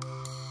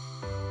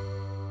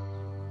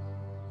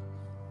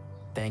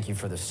 Thank you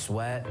for the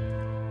sweat,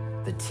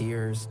 the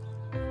tears,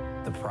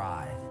 the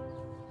pride,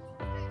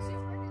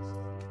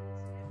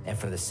 and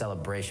for the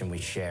celebration we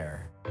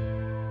share.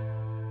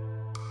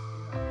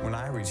 When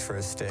I reach for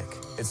a stick,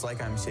 it's like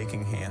I'm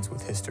shaking hands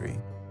with history.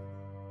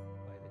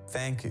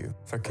 Thank you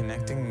for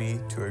connecting me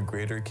to a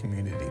greater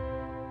community.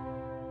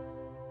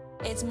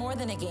 It's more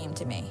than a game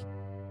to me.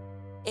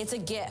 It's a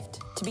gift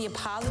to be a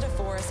positive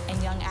force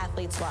in young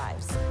athletes'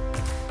 lives.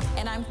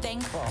 And I'm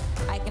thankful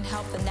I can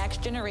help the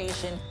next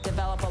generation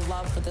develop a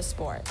love for the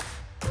sport.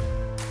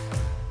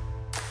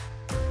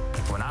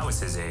 When I was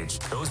his age,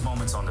 those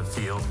moments on the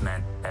field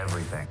meant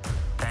everything.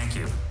 Thank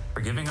you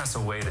for giving us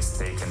a way to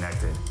stay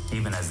connected,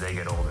 even as they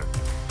get older.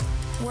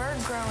 We're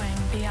growing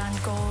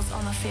beyond goals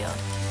on the field.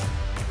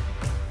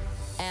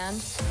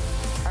 And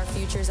our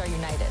futures are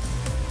united.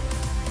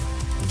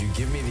 You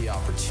give me the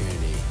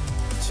opportunity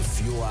to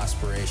fuel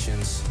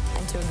aspirations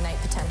And to ignite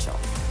potential.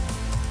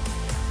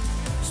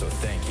 So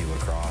thank you,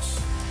 Lacrosse.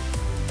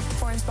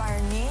 For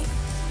inspiring me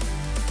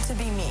to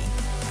be me.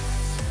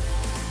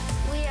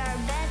 We are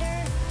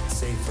better,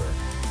 Safer.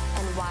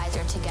 and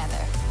wiser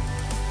together.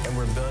 And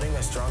we're building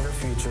a stronger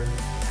future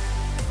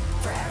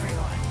For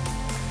everyone.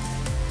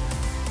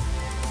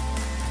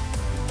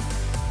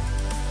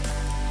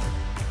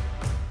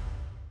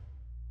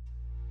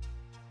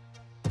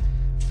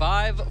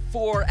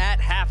 5-4 at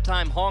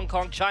halftime. Hong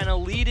Kong, China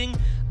leading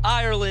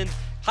Ireland.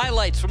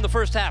 Highlights from the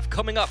first half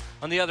coming up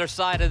on the other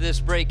side of this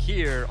break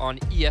here on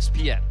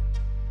ESPN.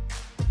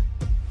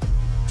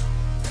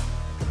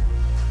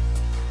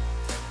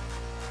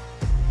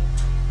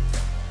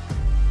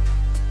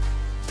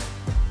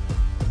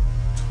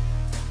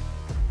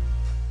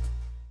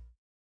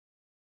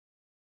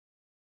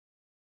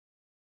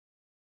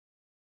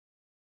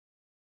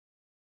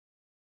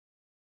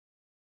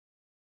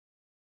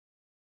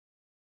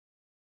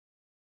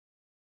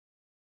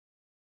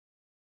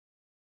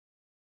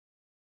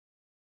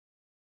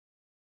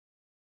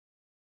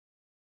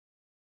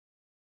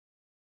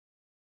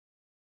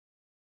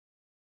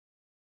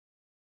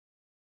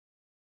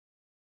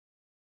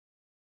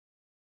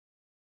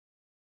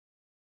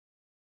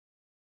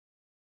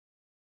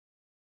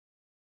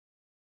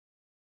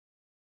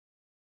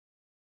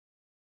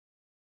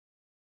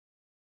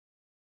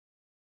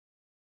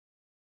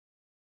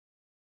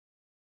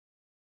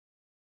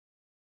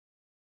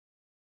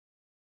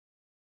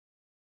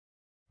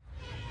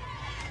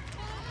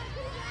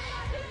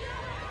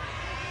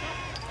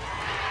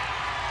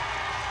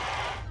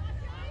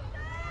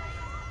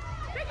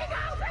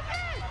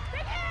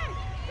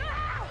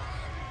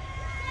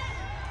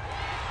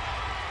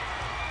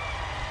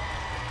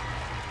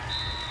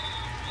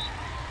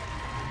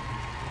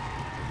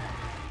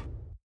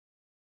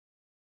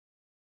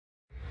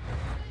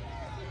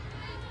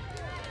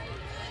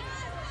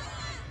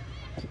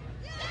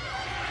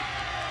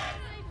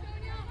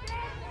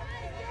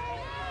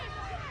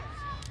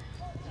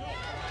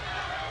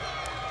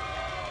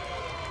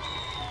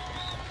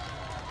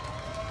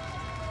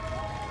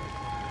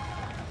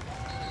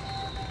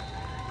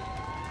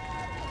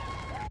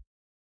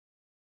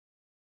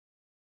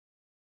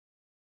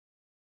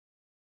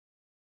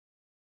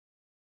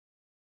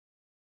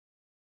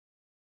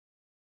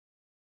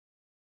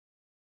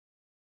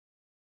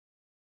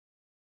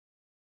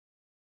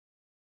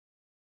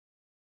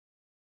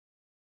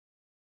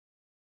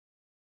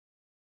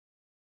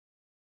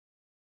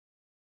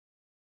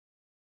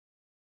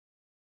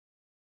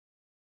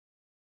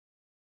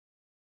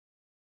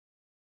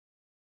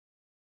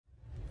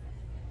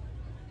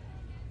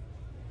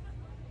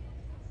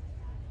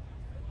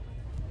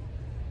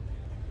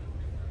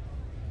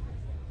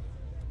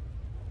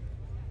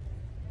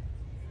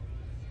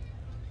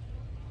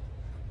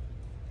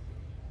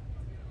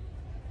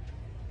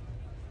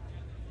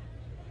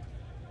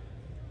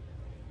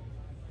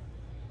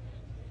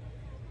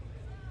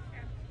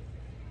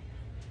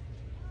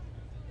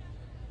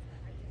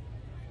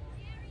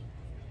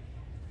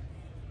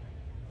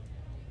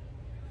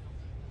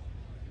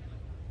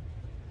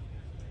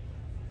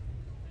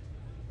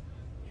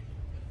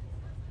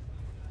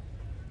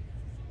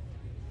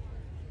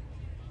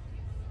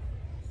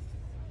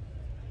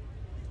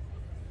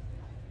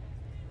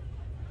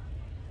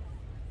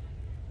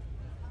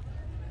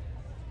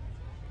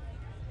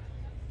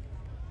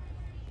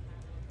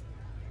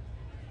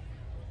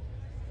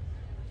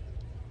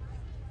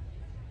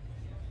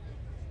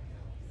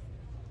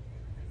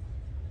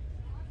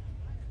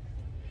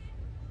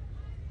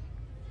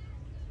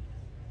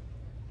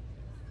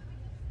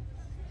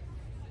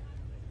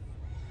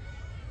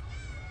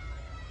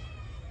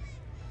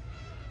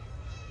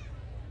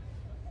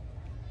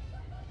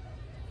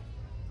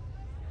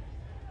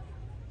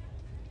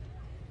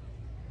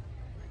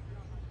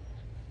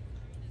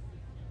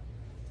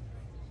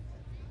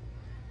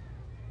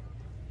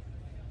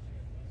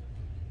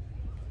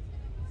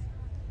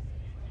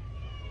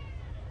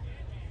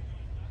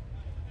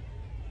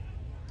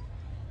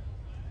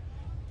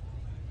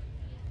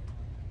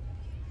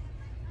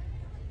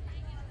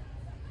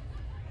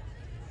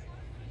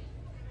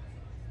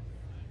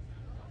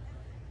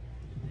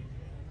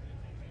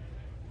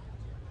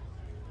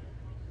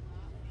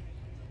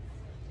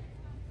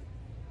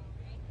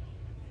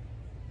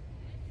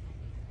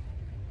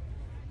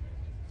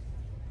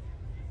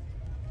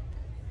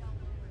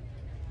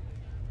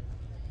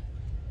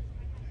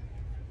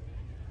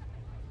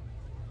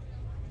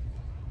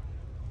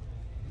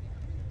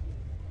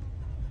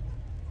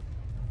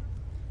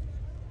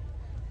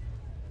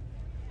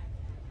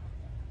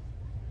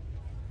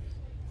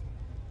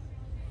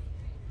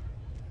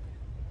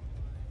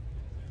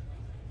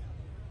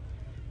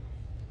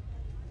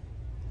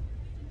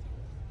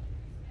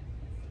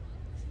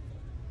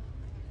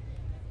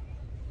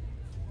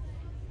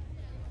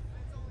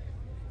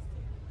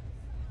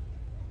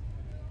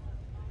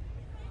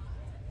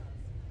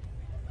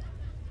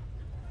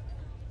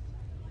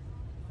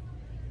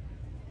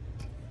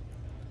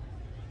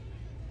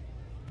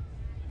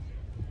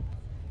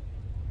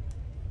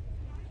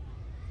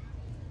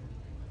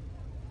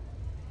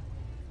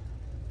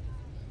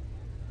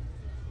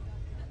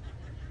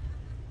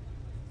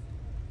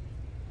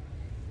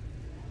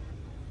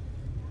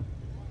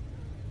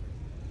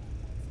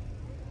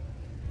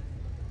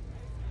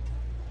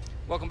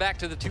 Welcome back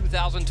to the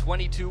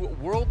 2022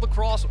 World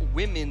Lacrosse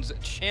Women's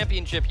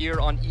Championship here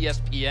on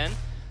ESPN.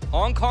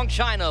 Hong Kong,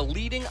 China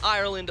leading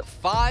Ireland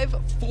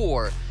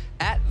 5-4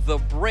 at the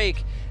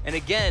break. And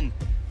again,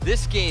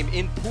 this game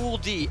in Pool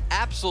D,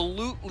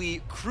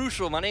 absolutely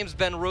crucial. My name's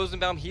Ben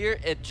Rosenbaum here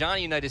at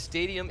Johnny Unitas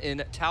Stadium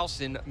in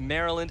Towson,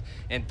 Maryland.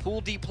 And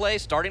Pool D play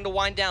starting to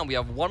wind down. We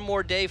have one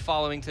more day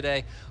following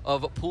today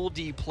of Pool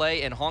D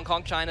play, and Hong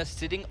Kong, China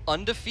sitting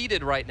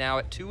undefeated right now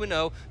at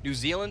 2-0. New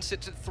Zealand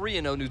sits at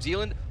 3-0. New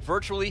Zealand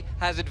virtually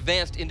has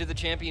advanced into the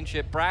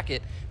championship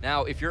bracket.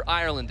 Now, if you're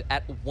Ireland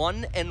at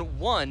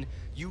 1-1,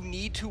 you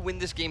need to win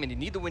this game, and you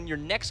need to win your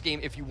next game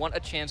if you want a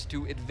chance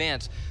to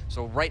advance.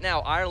 So right now,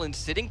 Ireland's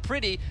sitting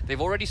pretty.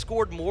 They've already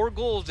scored more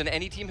goals than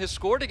any team has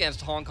scored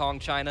against Hong Kong,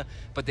 China,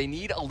 but they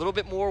need a little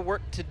bit more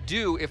work to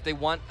do if they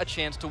want a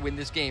chance to win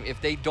this game.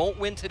 If they don't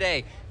win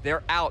today,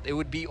 they're out. It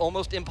would be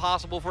almost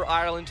impossible for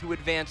Ireland to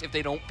advance if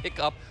they don't pick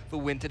up the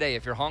win today.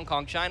 If you're Hong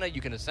Kong, China, you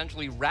can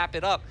essentially wrap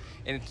it up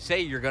and say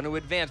you're going to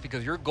advance,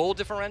 because your goal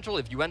differential,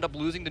 if you end up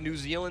losing to New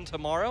Zealand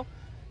tomorrow,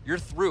 you're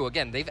through.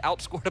 Again, they've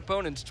outscored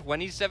opponents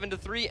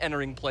 27-3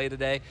 entering play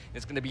today.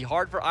 It's going to be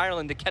hard for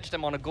Ireland to catch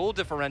them on a goal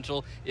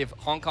differential if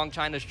Hong Kong,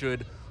 China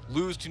should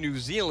lose to New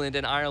Zealand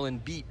and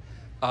Ireland beat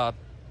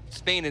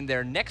Spain in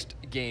their next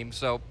game.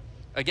 So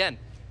again,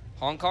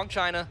 Hong Kong,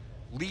 China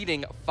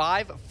leading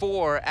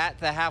 5-4 at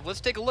the half.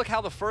 Let's take a look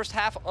how the first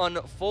half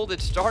unfolded,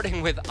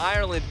 starting with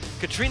Ireland.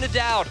 Katrina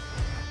Dowd,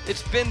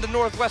 it's been the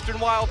Northwestern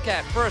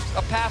Wildcat. First,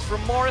 a pass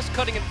from Morris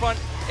cutting in front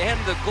and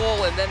the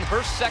goal, and then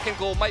her second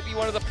goal might be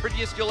one of the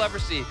prettiest you'll ever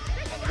see.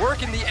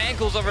 Working the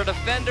ankles of her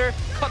defender,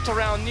 cuts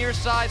around near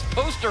sides,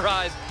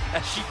 posterized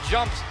as she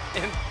jumps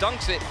and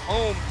dunks it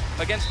home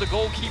against the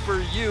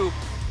goalkeeper Yu.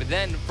 But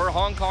then for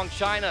Hong Kong,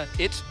 China,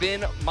 it's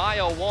been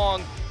Maya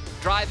Wong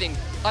driving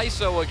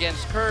ISO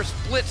against Kerr,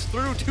 splits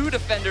through two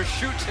defenders,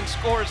 shoots and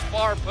scores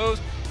far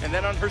post. And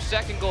then on her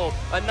second goal,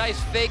 a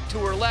nice fake to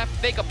her left,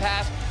 fake a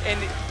pass, and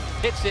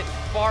hits it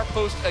far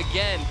post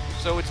again.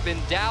 So it's been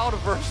Dowd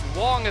versus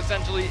Wong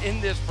essentially in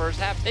this first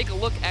half. Take a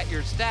look at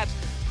your stats.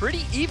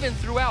 Pretty even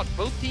throughout.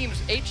 Both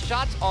teams 8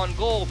 shots on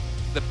goal.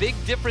 The big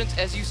difference,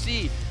 as you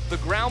see, the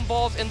ground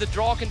balls and the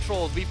draw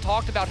controls. We've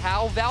talked about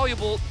how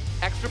valuable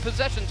extra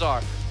possessions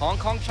are. Hong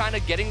Kong,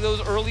 China getting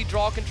those early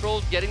draw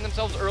controls, getting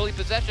themselves early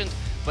possessions.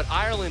 But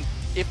Ireland,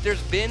 if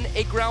there's been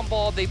a ground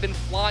ball, they've been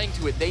flying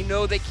to it. They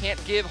know they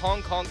can't give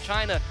Hong Kong,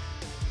 China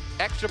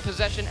extra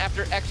possession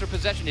after extra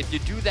possession. If you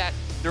do that,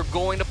 they're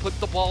going to put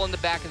the ball in the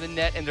back of the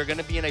net, and they're going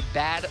to be in a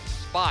bad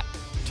spot.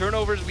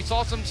 Turnovers, we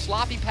saw some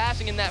sloppy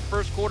passing in that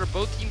first quarter.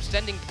 Both teams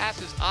sending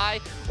passes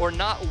high or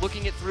not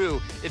looking it through.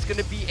 It's going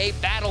to be a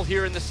battle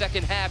here in the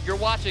second half. You're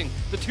watching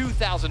the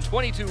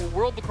 2022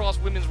 World Lacrosse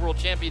Women's World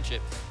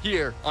Championship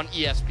here on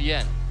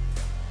ESPN.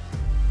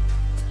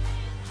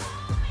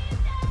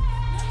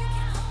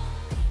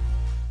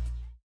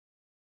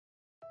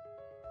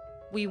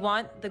 We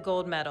want the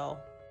gold medal.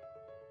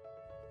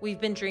 We've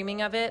been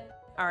dreaming of it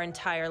our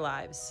entire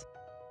lives.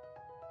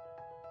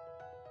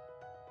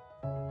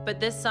 But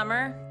this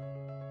summer,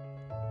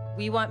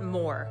 we want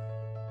more.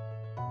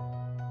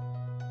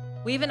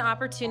 We have an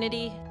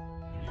opportunity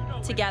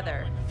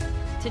together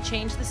to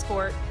change the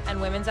sport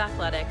and women's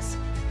athletics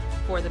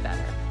for the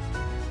better.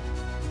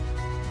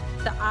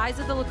 The eyes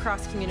of the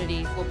lacrosse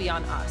community will be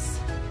on us.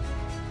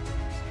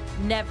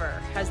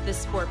 Never has this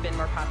sport been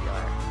more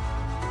popular.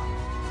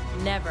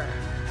 Never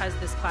has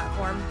this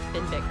platform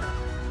been bigger.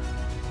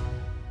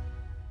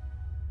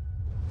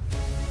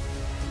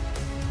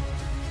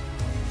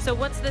 So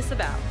what's this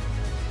about?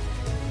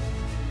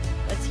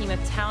 A team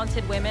of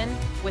talented women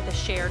with a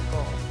shared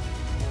goal.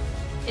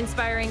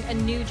 Inspiring a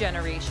new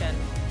generation,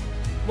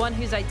 one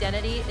whose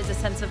identity is a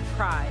sense of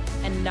pride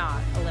and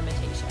not a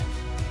limitation.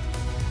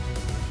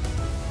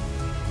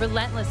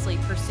 Relentlessly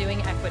pursuing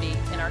equity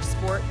in our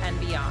sport and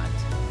beyond,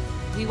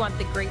 we want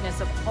the greatness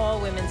of all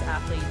women's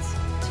athletes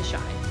to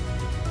shine.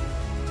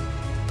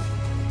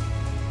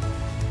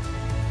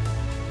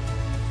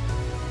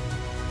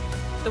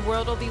 The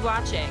world will be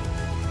watching.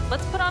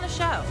 Let's put on a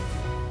show.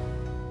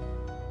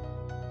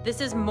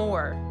 This is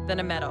more than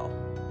a medal.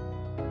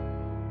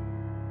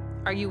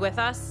 Are you with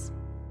us?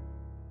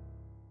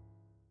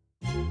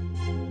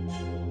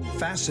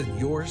 Fasten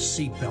your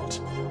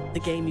seatbelt.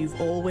 The game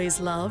you've always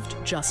loved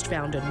just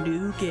found a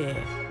new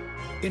gear.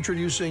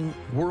 Introducing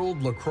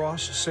World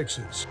Lacrosse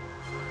Sixes.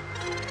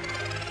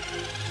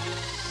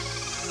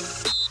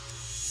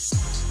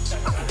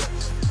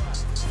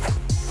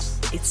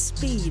 It's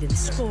speed and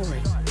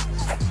scoring.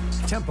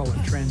 Tempo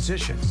and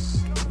transition.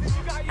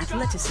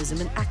 Athleticism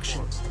and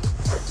action.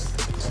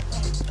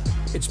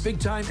 It's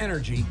big-time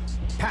energy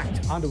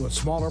packed onto a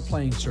smaller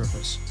playing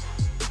surface.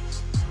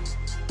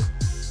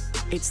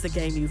 It's the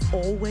game you've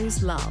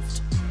always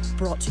loved,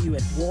 brought to you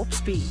at warp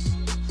speed.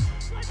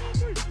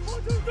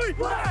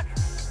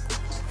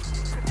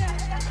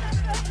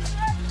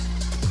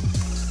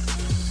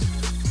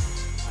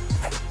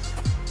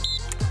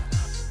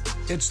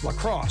 It's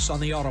lacrosse on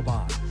the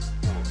Autobahn.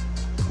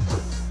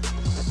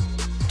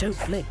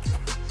 Don't blink.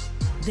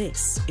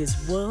 This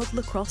is World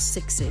Lacrosse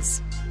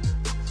Sixes.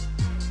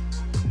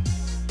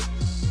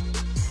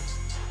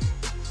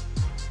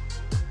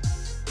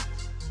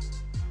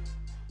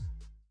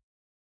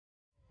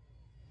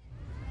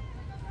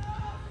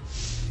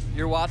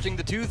 You're watching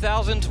the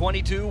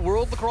 2022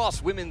 World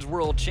Lacrosse Women's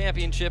World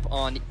Championship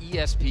on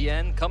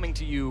ESPN, coming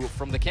to you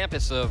from the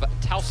campus of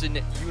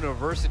Towson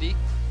University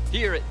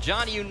here at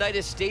Johnny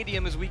Unitas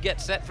Stadium as we get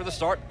set for the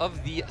start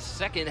of the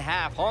second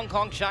half. Hong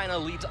Kong China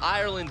leads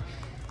Ireland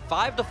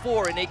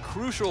 5-4 in a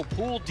crucial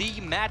Pool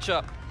D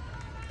matchup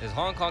as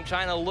Hong Kong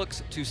China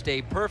looks to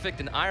stay perfect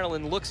and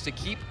Ireland looks to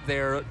keep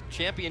their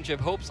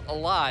championship hopes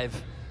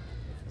alive.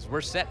 As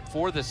we're set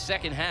for the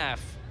second half,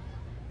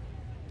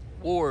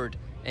 Ward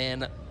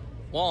and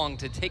Wong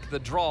to take the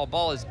draw.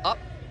 Ball is up,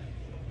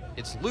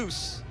 it's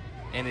loose,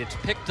 and it's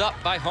picked up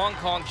by Hong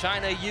Kong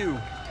China Yu.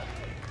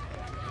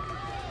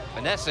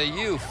 Vanessa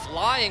Yu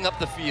flying up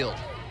the field.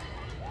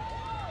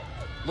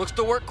 Looks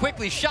to work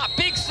quickly, shot,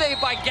 big save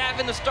by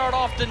Gavin to start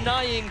off,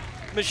 denying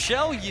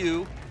Michelle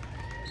Yu.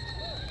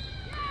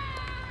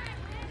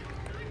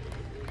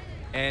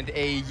 And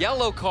a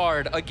yellow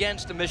card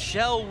against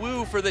Michelle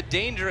Wu for the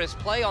dangerous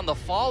play on the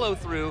follow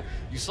through.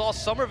 You saw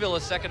Somerville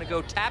a second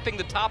ago tapping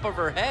the top of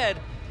her head.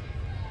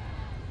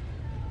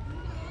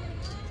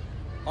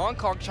 Hong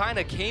Kong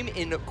China came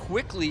in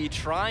quickly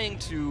trying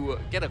to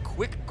get a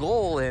quick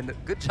goal, and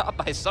good job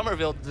by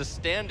Somerville to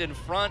stand in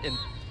front and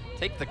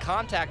take the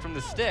contact from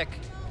the stick.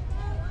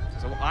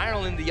 So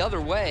Ireland the other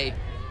way,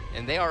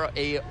 and they are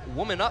a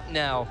woman up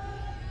now.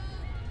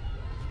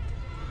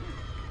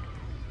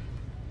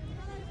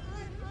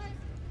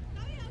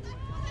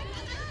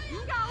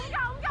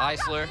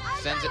 Eisler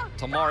sends it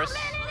to Morris.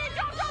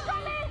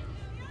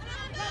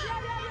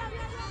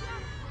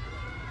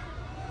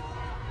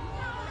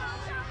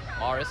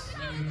 Morris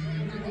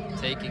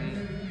taking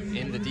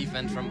in the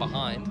defense from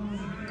behind.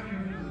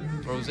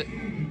 Throws it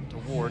to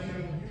Ward.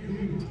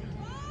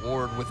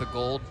 Ward with a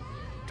goal.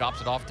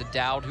 Drops it off to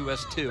Dowd, who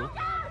has two.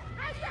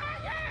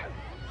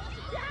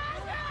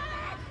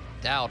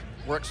 Dowd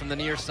works from the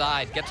near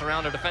side. Gets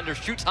around a defender.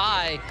 Shoots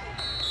high.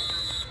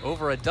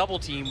 Over a double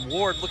team.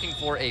 Ward looking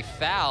for a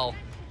foul.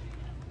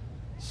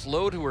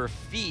 Slow to her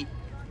feet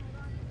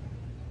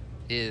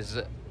is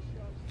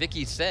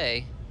Vicky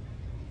Say,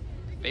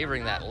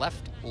 favoring that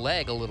left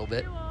leg a little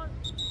bit.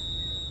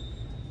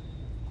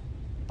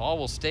 Ball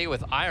will stay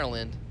with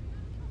Ireland.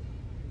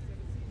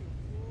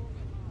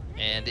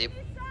 And it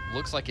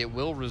looks like it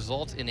will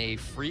result in a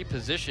free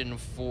position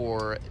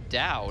for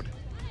Dowd.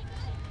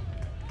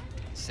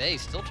 Say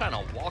still trying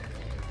to walk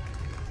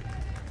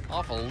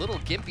off a little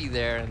gimpy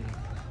there, and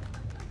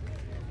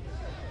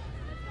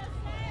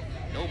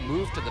no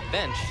move to the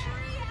bench.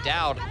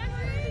 Dowd,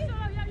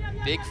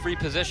 big free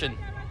position.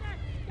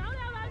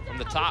 From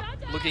the top,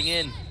 looking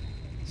in.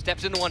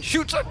 Steps into one,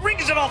 shoots it,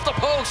 rings it off the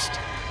post.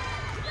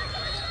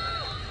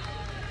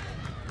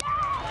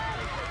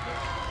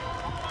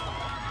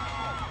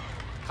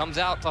 Comes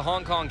out to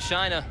Hong Kong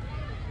China.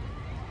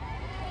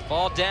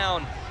 Ball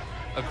down.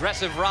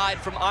 Aggressive ride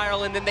from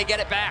Ireland, and they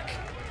get it back.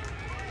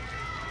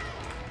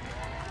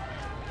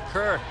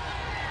 Kerr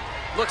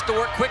looks to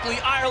work quickly.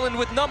 Ireland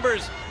with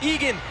numbers.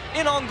 Egan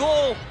in on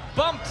goal.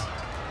 Bumped.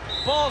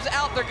 Ball's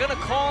out. They're going to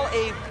call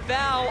a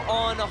foul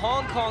on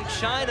Hong Kong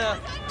China.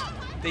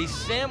 They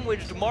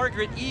sandwiched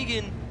Margaret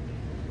Egan.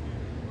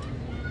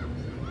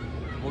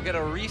 We'll get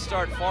a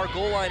restart. Far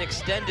goal line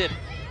extended.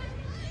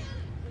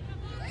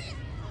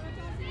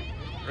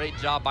 Great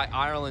job by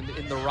Ireland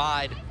in the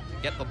ride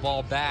to get the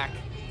ball back.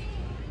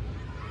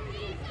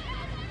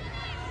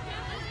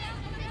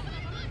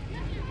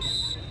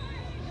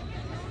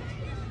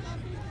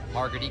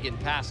 Margaret Egan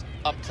pass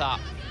up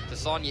top to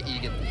Sonia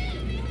Egan.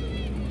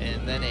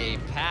 And then a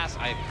pass,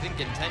 I think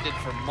intended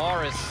for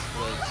Morris,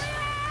 was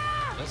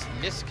just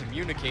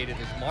miscommunicated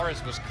as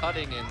Morris was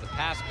cutting and the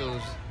pass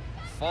goes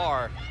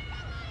far.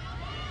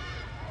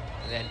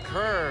 And then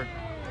Kerr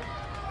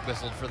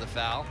whistled for the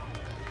foul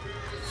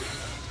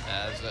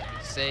as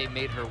Say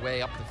made her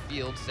way up the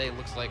field. Say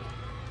looks like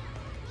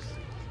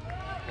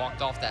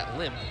walked off that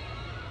limb.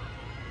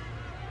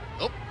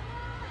 Oh.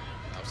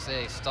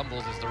 Say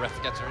stumbles as the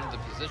ref gets her into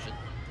position.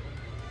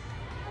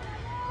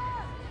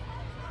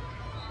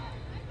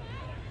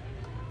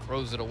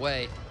 Throws it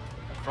away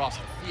across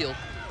the field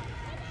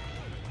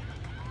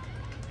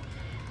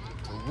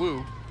to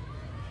Wu.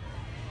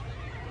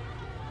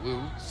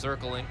 Wu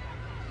circling,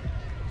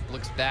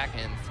 looks back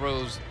and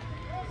throws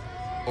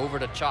over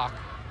to Chalk,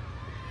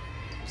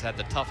 who's had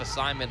the tough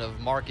assignment of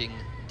marking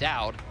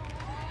Dowd.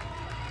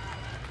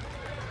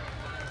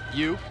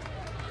 Yu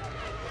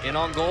in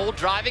on goal,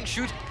 driving,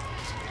 shoots.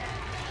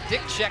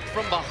 Dick checked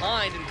from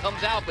behind and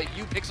comes out, but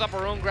Yu picks up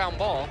her own ground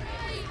ball.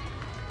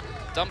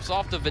 Dumps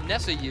off to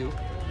Vanessa Yu.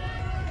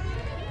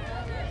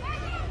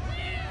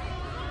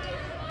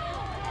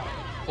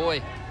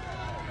 Hoy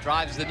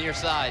drives the near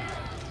side.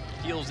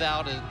 Heels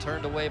out and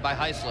turned away by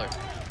Heisler.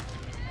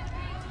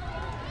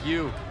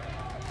 Yu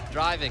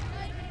driving,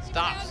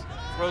 stops,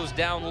 throws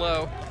down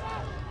low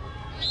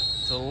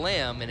to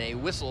Lamb, and a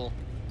whistle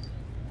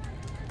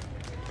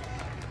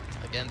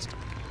against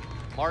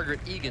Margaret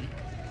Egan.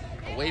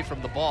 Away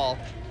from the ball,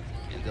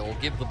 and they'll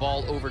give the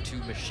ball over to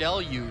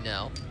Michelle Yu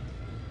now.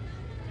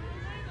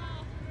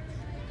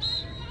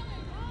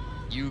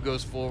 Yu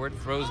goes forward,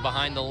 throws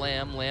behind the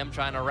Lamb. Lamb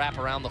trying to wrap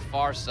around the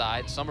far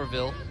side.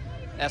 Somerville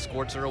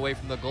escorts her away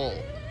from the goal.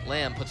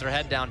 Lamb puts her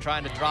head down,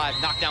 trying to drive,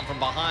 knocked down from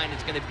behind.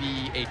 It's gonna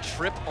be a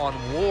trip on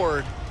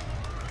Ward.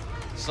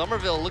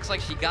 Somerville looks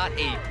like she got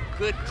a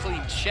good,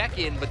 clean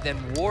check-in, but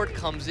then Ward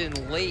comes in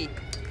late.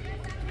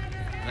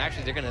 And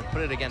actually, they're gonna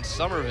put it against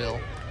Somerville.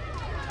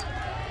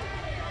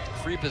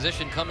 Free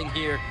position coming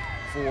here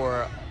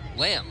for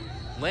Lamb.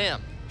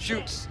 Lamb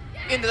shoots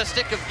into the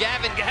stick of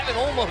Gavin. Gavin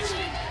almost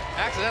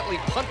accidentally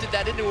punted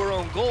that into her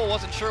own goal.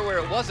 Wasn't sure where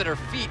it was at her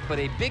feet, but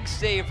a big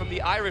save from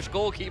the Irish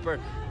goalkeeper.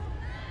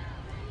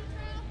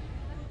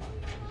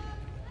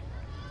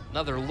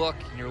 Another look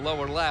in your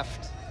lower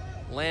left.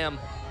 Lamb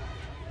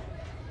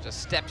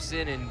just steps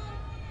in and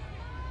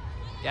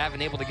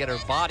Gavin able to get her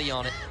body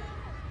on it.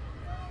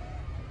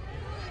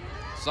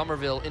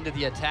 Somerville into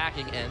the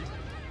attacking end.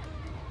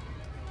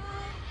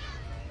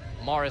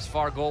 Morris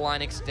far goal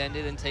line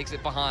extended and takes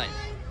it behind.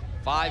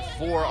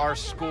 5-4 our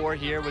score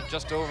here with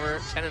just over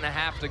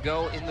 10.5 to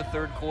go in the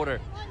third quarter.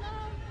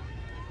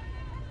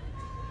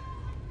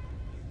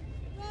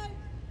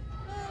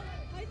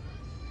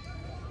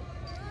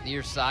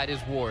 Near side is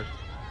Ward.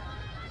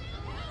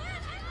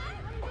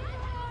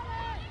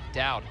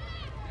 Dowd.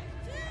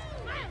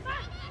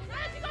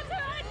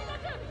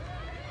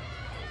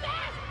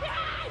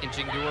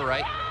 Inching to her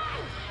right.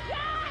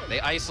 They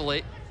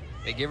isolate.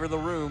 They give her the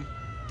room.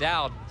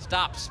 Dowd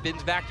stops,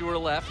 spins back to her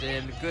left,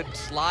 and good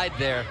slide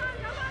there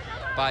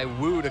by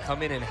Wu to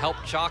come in and help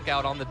Chalk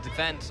out on the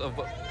defense of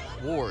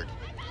Ward.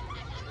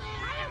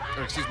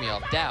 Or excuse me,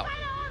 of Dowd.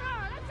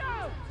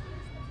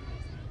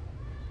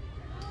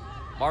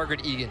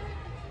 Margaret Egan.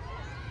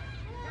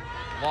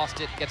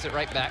 Lost it, gets it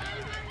right back.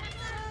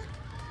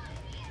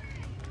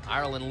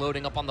 Ireland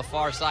loading up on the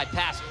far side,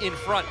 pass in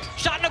front,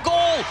 shot and a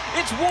goal!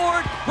 It's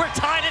Ward, we're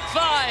tied at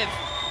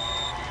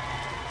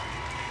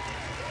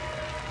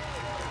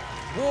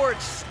 5.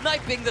 Ward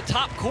sniping the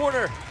top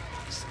corner,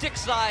 stick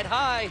side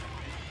high.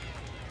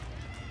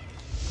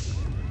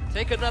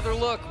 Take another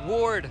look,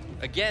 Ward.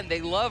 Again,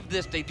 they love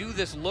this. They do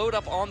this load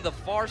up on the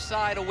far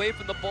side away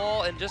from the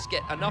ball and just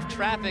get enough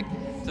traffic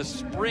to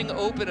spring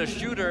open a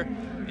shooter.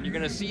 And you're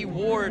gonna see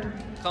Ward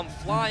come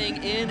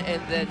flying in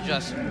and then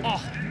just,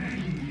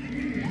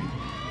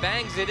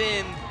 bangs it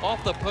in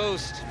off the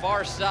post,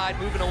 far side,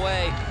 moving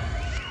away.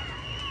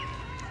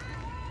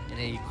 And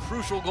a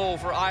crucial goal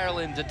for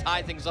Ireland to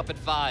tie things up at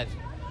 5.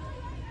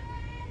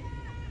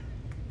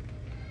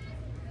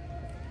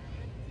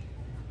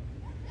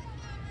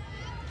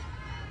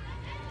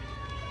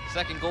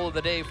 Second goal of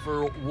the day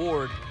for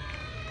Ward.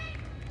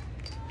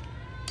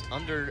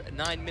 Under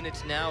 9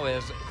 minutes now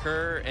as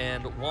Kerr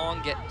and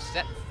Wong get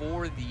set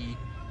for the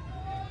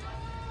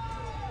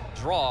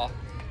draw.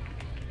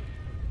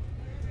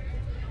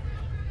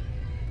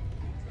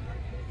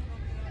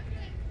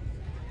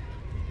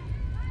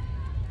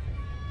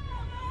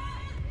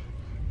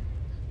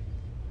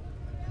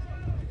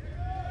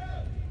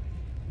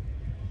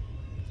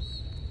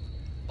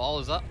 Ball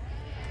is up.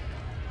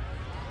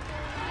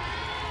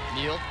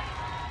 Neal.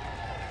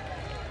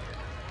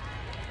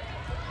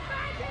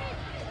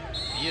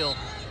 Neal.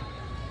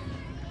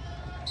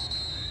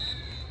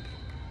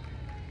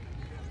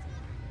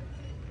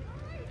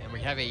 And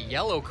we have a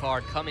yellow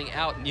card coming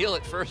out. Neal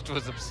at first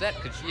was upset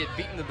because she had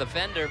beaten the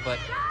defender, but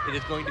it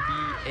is going to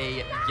be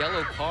a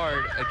yellow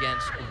card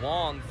against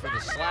Wong for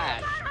the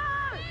slash.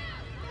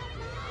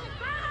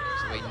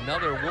 So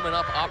another woman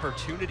up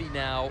opportunity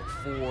now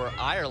for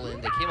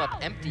Ireland. They came up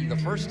empty the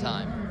first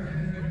time.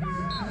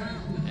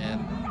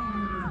 And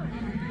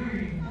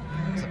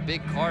it's a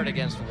big card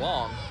against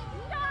Wong.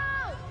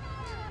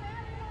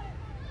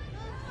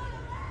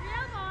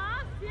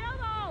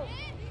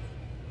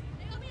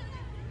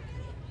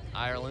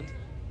 Ireland,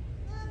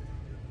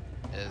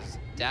 as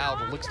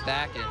Dowd looks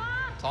back and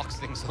talks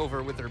things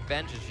over with her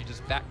bench as she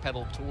just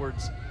backpedaled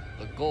towards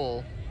the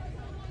goal.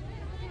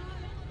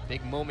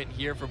 Big moment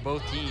here for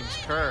both teams.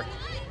 Kerr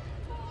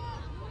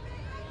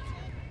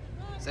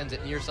sends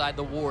it near side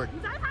to Ward.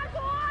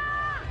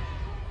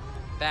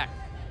 Back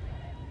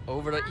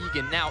over to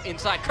Egan, now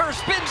inside. Kerr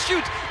spins,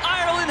 shoots.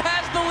 Ireland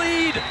has the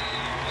lead.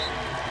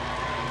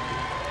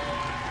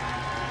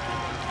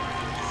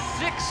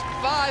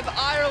 6-5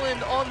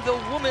 Ireland on the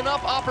woman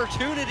up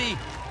opportunity.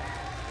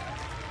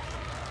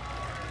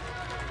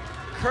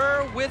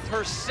 Kerr with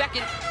her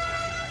second.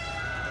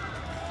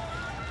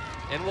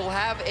 And we'll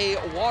have a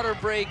water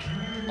break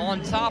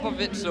on top of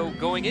it. So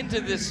going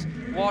into this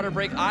water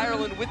break,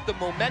 Ireland with the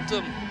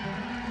momentum.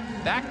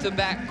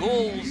 Back-to-back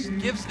goals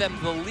gives them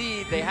the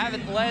lead. They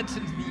haven't led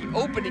since the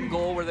opening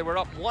goal where they were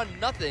up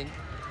 1-0.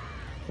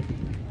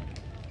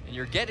 And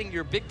you're getting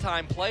your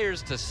big-time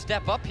players to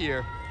step up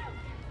here.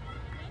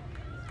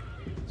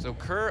 So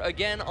Kerr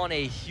again on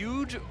a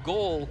huge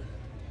goal,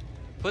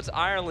 puts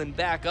Ireland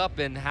back up,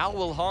 and how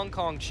will Hong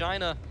Kong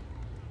China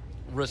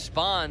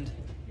respond?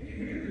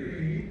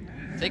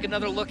 Take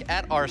another look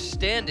at our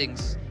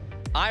standings.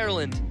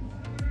 Ireland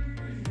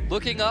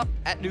looking up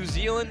at New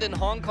Zealand and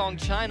Hong Kong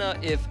China.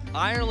 If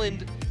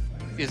Ireland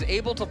is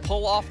able to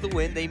pull off the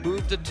win. They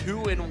move to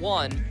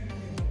 2-1.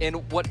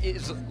 And what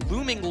is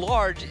looming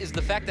large is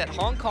the fact that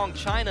Hong Kong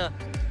China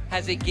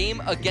has a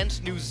game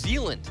against New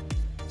Zealand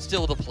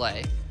still to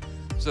play.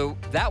 So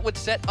that would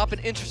set up an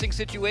interesting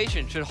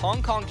situation. Should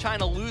Hong Kong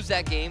China lose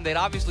that game, they'd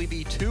obviously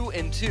be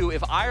 2-2.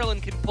 If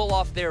Ireland can pull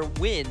off their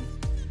win,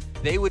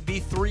 they would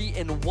be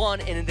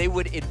 3-1 and they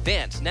would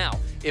advance. Now,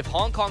 if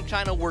Hong Kong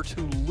China were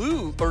to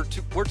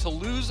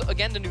lose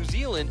again to New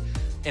Zealand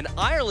and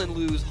Ireland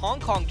lose, Hong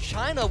Kong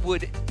China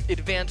would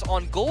advance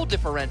on goal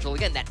differential.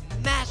 Again, that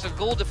massive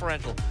goal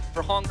differential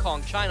for Hong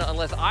Kong China,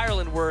 unless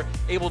Ireland were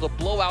able to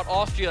blow out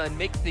Austria and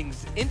make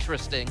things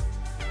interesting.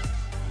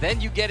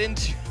 Then you get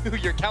into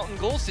your count and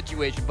goal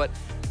situation. But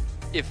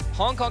if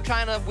Hong Kong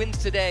China wins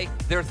today,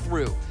 they're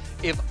through.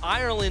 If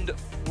Ireland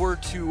were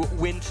to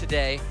win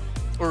today,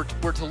 or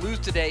were to lose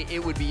today,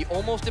 it would be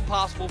almost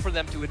impossible for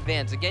them to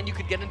advance. Again, you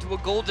could get into a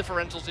goal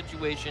differential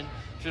situation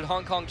should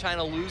Hong Kong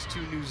China lose to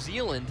New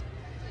Zealand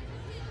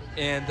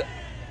and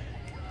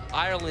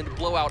Ireland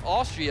blow out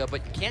Austria,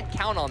 but you can't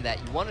count on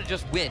that. You want to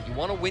just win. You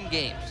want to win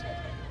games.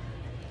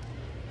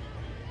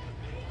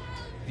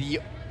 The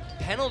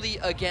penalty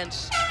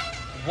against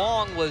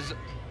Wong was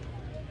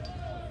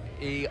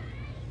a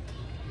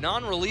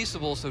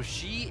non-releasable, so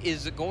she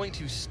is going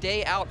to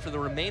stay out for the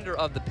remainder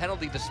of the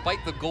penalty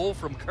despite the goal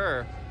from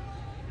Kerr.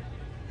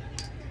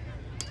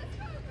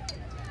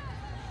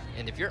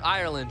 And if you're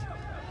Ireland,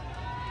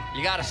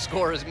 you got to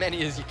score as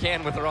many as you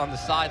can with her on the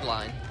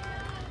sideline.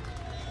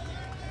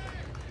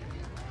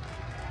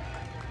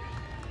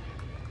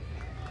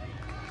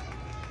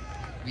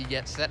 We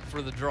get set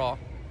for the draw.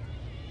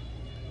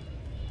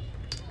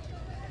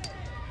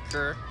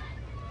 Kerr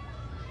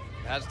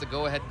has the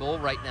go-ahead goal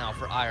right now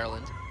for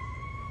Ireland.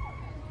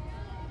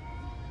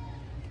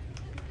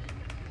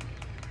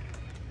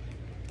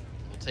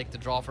 We'll take the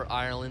draw for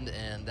Ireland,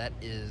 and that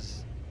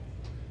is,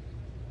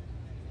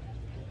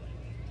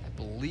 I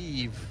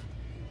believe,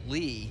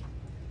 Lee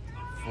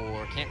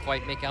for, can't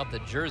quite make out the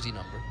jersey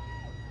number.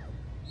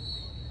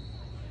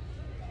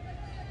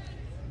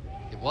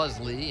 It was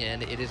Lee,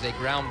 and it is a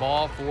ground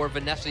ball for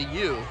Vanessa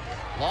Yu.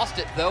 Lost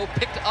it though,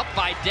 picked up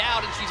by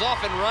Dowd, and she's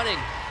off and running.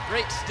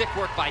 Great stick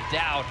work by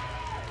Dowd.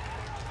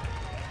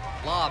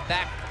 Lob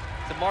back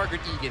to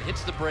Margaret Egan,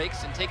 hits the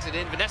brakes and takes it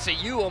in. Vanessa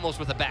Yu almost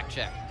with a back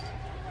check.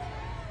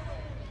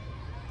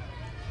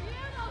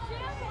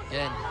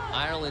 Again,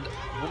 Ireland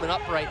woman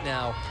up right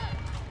now.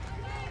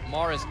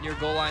 Morris near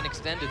goal line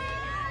extended.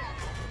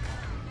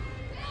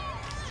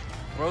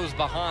 Throws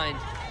behind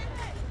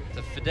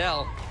to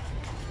Fidel.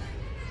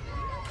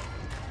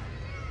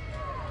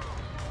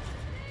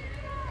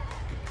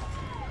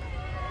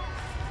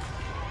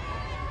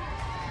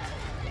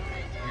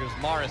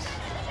 Here's Morris.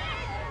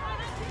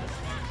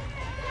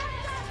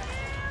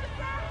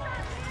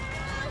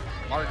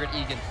 Margaret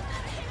Egan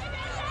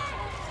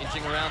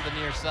inching around the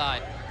near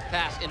side.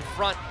 Pass in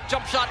front,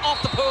 jump shot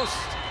off the post,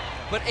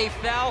 but a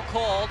foul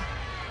called.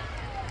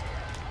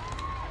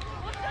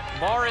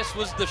 Morris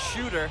was the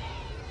shooter.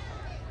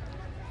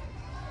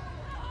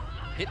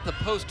 Hit the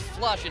post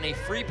flush, in a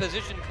free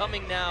position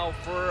coming now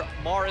for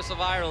Morris of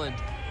Ireland.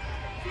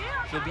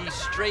 She'll be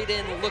straight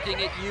in looking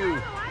at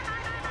you.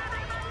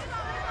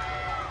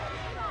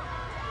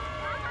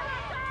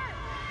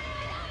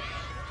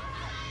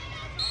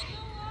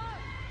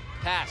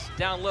 Pass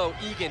down low,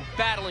 Egan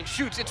battling,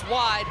 shoots, it's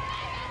wide.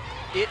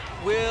 It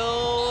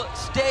will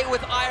stay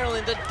with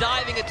Ireland, a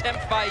diving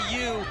attempt by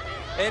Yu,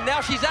 and now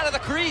she's out of the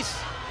crease.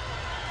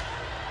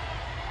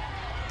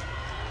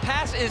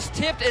 Pass is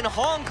tipped, and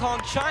Hong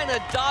Kong China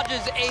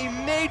dodges a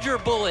major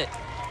bullet.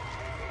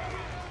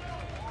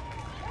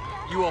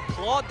 You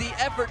applaud the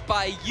effort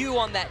by Yu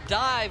on that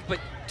dive, but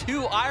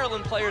two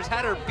Ireland players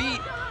had her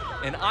beat,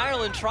 and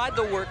Ireland tried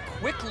to work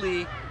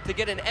quickly to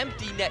get an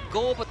empty net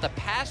goal, but the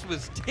pass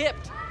was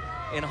tipped.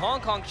 And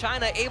Hong Kong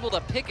China able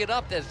to pick it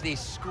up as they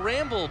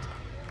scrambled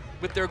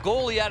with their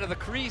goalie out of the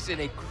crease, and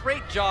a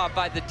great job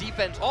by the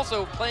defense,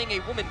 also playing a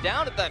woman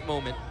down at that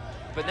moment.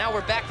 But now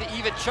we're back to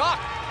even. Chalk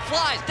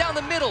flies down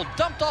the middle,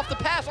 dumped off the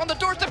pass, on the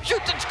doorstep,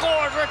 shoots and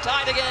scores. We're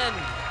tied again.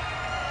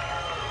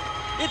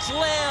 It's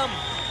Lamb,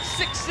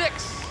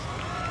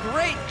 6-6.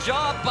 Great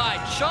job by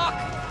Chalk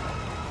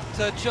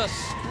to just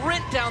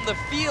sprint down the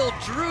field,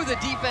 drew the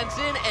defense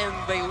in, and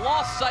they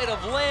lost sight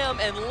of Lamb,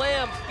 and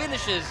Lamb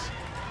finishes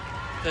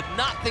to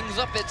knock things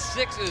up at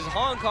 6 as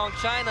Hong Kong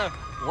China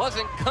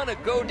wasn't gonna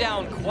go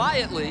down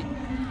quietly.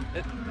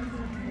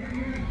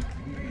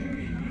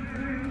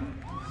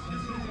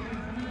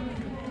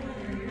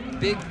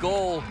 Big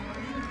goal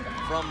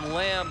from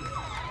Lam,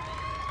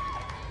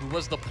 who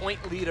was the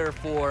point leader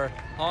for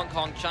Hong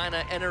Kong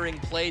China entering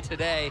play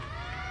today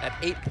at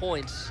 8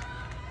 points.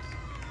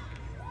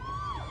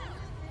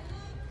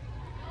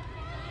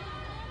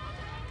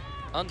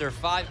 Under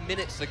 5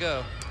 minutes to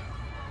go.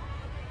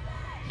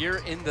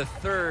 Here in the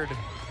third,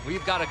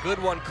 we've got a good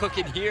one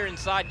cooking here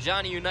inside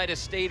Johnny Unitas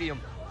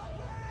Stadium.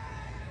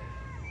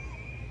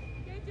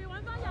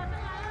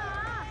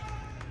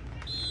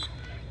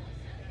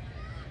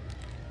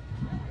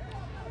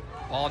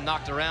 Ball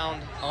knocked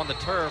around on the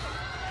turf.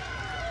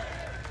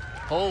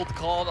 Hold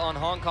called on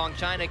Hong Kong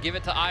China, give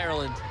it to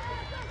Ireland.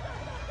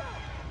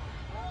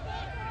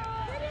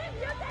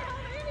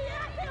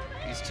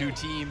 These two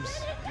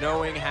teams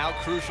knowing how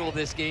crucial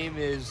this game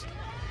is,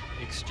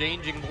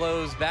 exchanging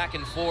blows back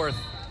and forth.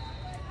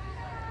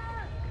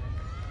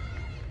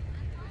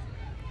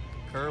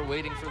 Kerr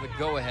waiting for the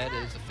go-ahead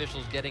as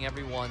officials getting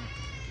everyone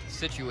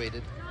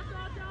situated.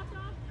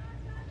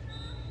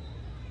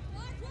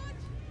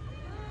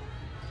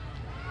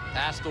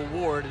 Pass to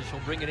Ward, and she'll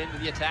bring it into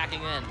the attacking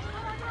end.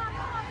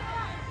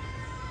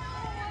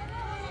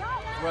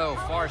 Throw,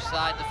 far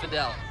side to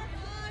Fidel.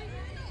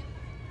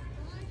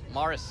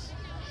 Morris.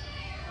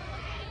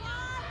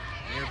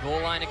 Near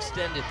goal line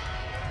extended.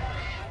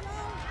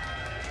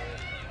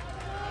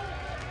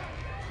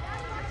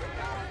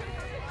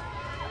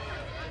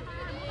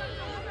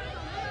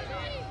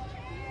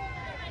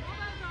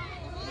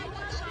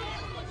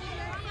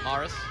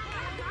 Morris,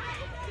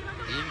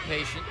 being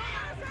patient.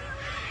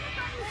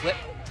 Flip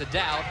to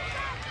Dowd.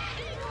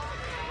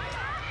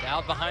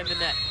 Dowd behind the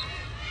net.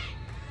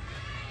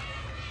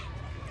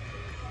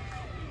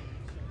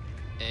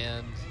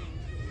 And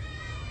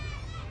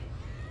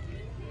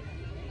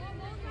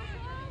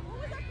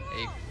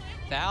a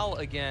foul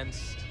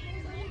against,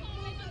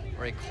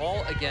 or a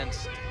call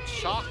against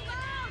Chalk.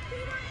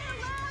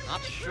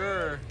 Not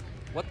sure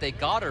what they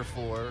got her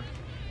for.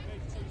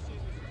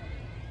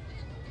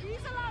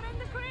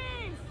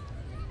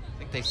 I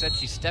think they said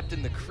she stepped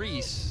in the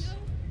crease.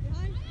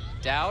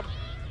 Dowd.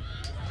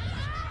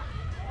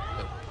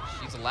 But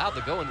she's allowed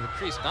to go into the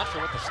crease. Not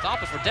sure what the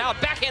stop is for Dowd.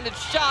 Backhanded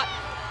shot.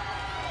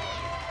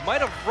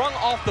 Might have rung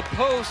off the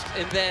post,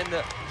 and then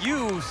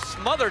Yu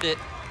smothered it.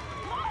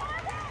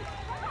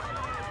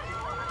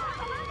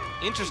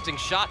 Interesting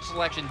shot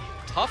selection.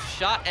 Tough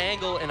shot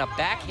angle and a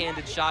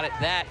backhanded shot at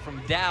that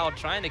from Dowd,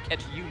 trying to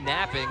catch Yu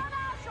napping.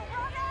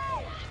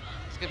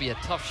 It's gonna be a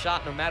tough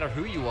shot no matter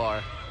who you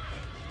are.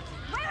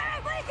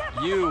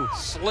 Yu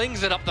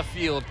slings it up the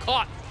field,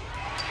 caught,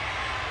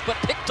 but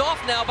picked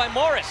off now by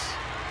Morris.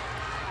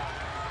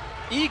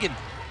 Egan.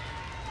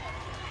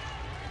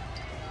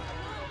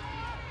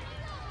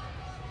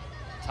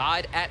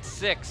 Tied at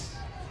 6,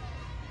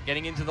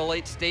 getting into the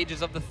late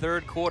stages of the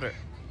third quarter.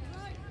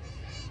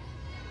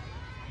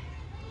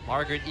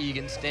 Margaret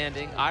Egan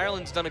standing.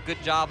 Ireland's done a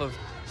good job of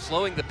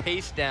slowing the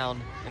pace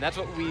down, and that's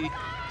what we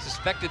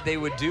suspected they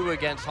would do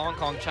against Hong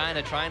Kong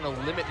China, trying to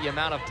limit the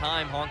amount of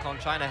time Hong Kong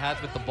China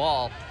has with the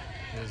ball,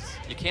 because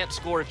you can't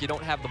score if you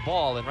don't have the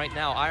ball, and right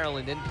now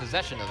Ireland in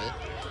possession of it.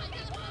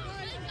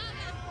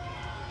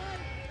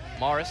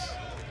 Morris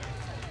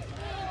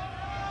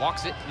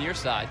walks it near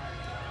side.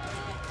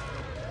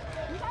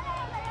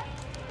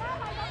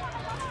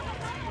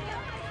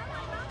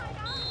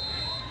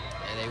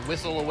 And a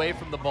whistle away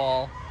from the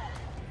ball.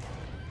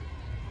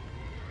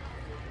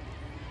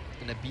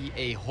 Gonna be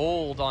a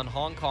hold on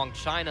Hong Kong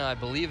China. I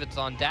believe it's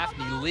on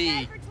Daphne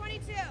Lee.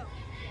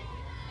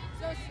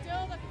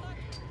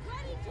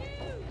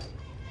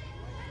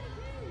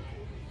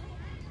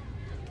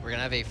 We're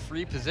gonna have a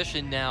free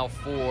position now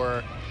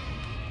for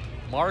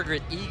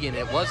Margaret Egan.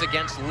 It was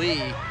against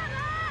Lee.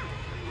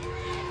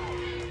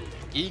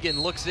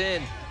 Egan looks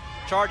in,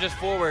 charges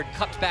forward,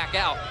 cuts back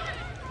out.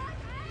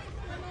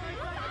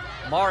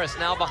 Morris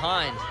now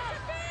behind.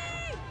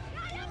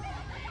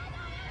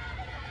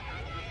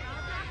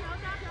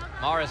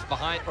 Morris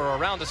behind, or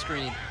around the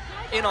screen.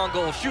 In on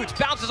goal, shoots,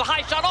 bounces a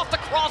high shot off the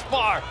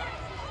crossbar.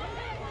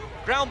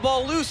 Ground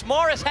ball loose,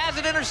 Morris has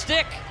it in her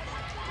stick.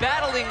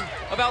 Battling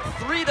about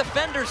 3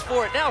 defenders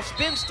for it. Now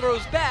spins,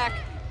 throws back.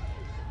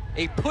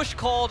 A push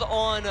called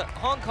on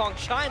Hong Kong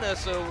China,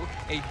 so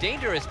a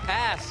dangerous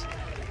pass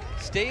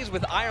stays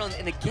with Ireland.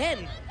 And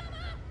again,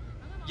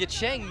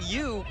 Yacheng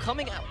Yu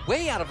coming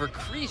way out of her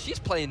crease. She's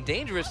playing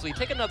dangerously.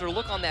 Take another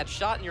look on that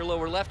shot in your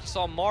lower left. You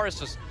saw Morris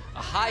just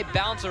a high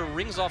bouncer,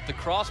 rings off the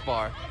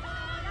crossbar.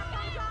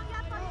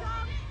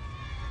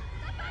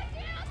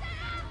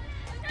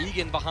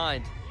 Egan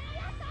behind.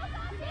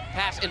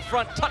 Pass in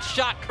front, touch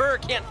shot, Kerr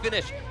can't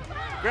finish.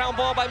 Ground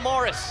ball by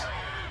Morris.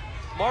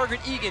 Margaret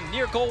Egan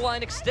near goal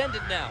line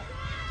extended now.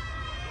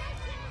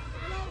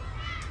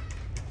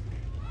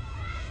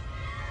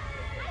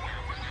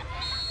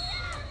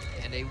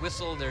 And a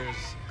whistle, there's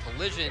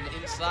collision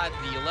inside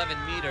the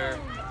 11-meter.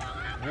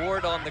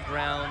 Ward on the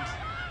ground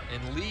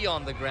and Lee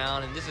on the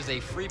ground, and this is a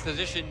free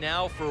position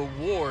now for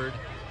Ward.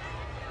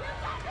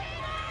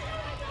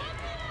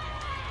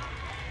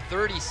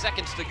 30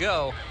 seconds to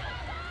go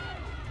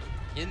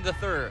in the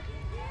third.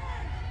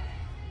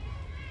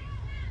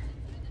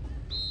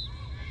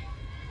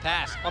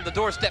 Pass on the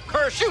doorstep,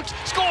 Kerr shoots,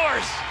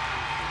 scores!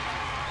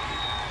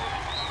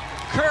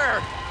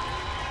 Kerr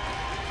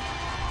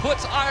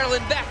puts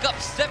Ireland back up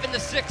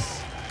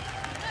 7-6.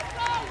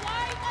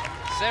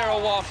 Sarah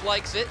Walsh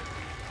likes it.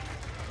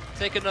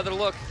 Take another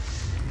look.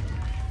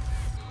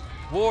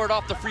 Ward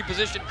off the free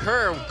position,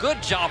 Kerr,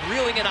 good job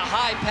reeling in a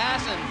high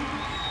pass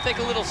and take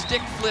a little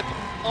stick flip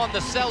on the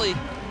celly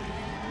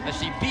as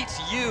she beats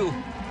Yu.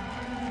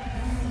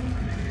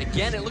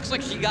 Again, it looks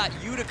like she got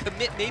Yu to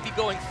commit, maybe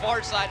going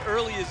far side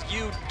early as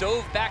Yu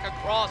dove back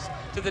across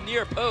to the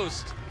near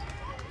post.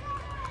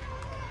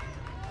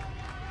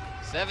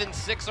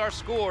 7-6 our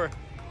score.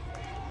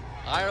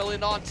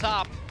 Ireland on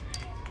top.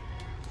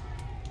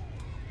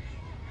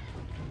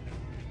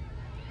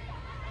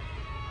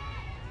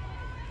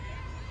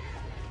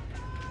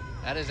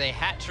 That is a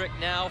hat trick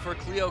now for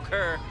Cleo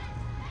Kerr.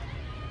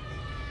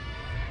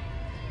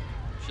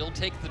 She'll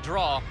take the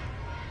draw.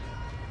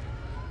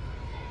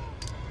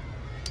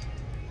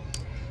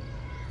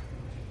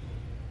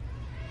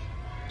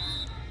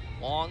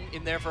 Long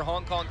in there for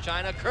Hong Kong,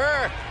 China.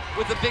 Kerr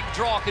with the big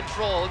draw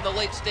control in the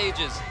late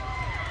stages.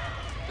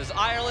 Does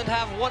Ireland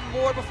have one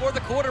more before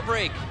the quarter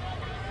break?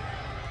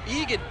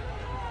 Egan.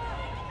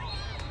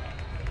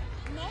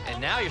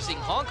 And now you're seeing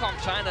Hong Kong,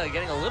 China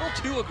getting a little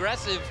too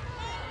aggressive.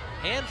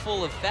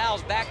 Handful of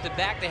fouls back to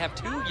back. They have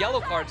 2 yellow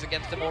cards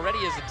against them already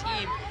as a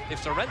team. They've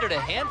surrendered a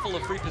handful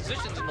of free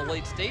positions in the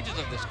late stages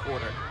of this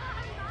quarter.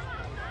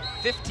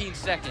 15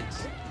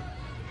 seconds.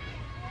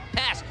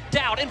 Pass,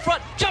 down, in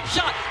front, jump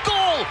shot,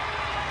 goal!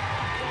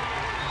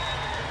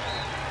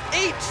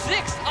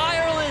 8-6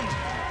 Ireland.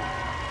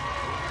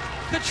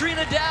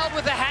 Katrina Dowd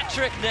with a hat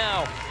trick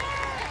now.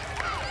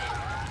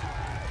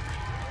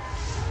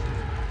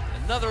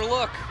 Another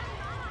look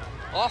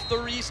off the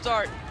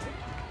restart.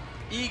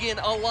 Egan,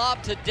 a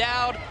lob to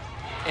Dowd,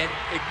 and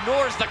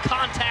ignores the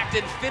contact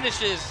and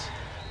finishes.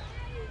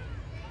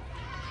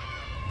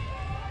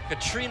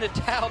 Katrina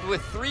Dowd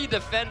with 3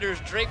 defenders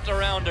draped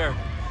around her.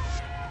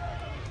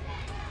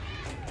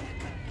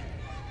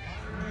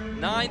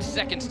 9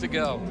 seconds to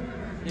go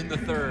in the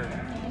third.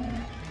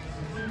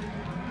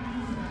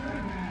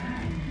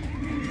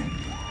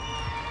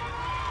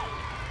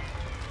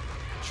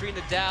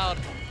 Katrina Dowd,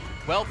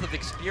 wealth of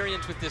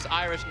experience with this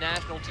Irish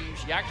national team.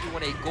 She actually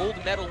won a gold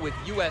medal with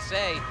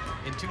USA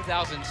in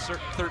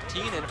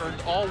 2013 and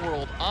earned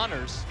all-world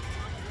honors.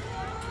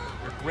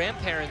 Her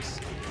grandparents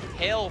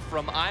hail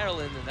from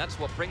Ireland, and that's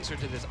what brings her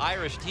to this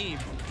Irish team.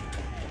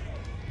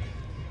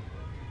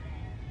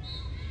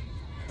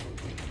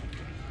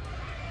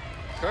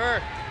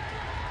 Kerr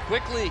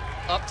quickly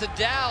up to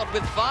Dowd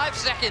with 5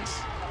 seconds.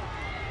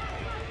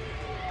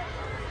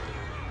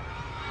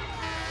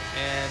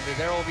 And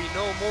there will be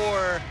no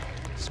more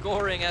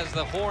scoring as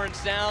the horn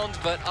sounds,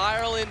 but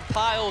Ireland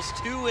piles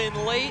 2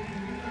 in late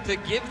to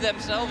give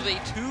themselves a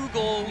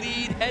 2-goal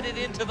lead headed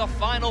into the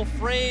final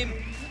frame.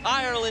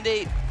 Ireland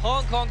 8,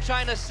 Hong Kong,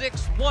 China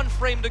 6, 1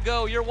 frame to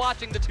go. You're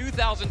watching the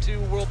 2002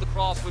 World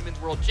Lacrosse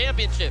Women's World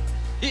Championship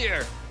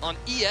here on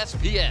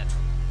ESPN.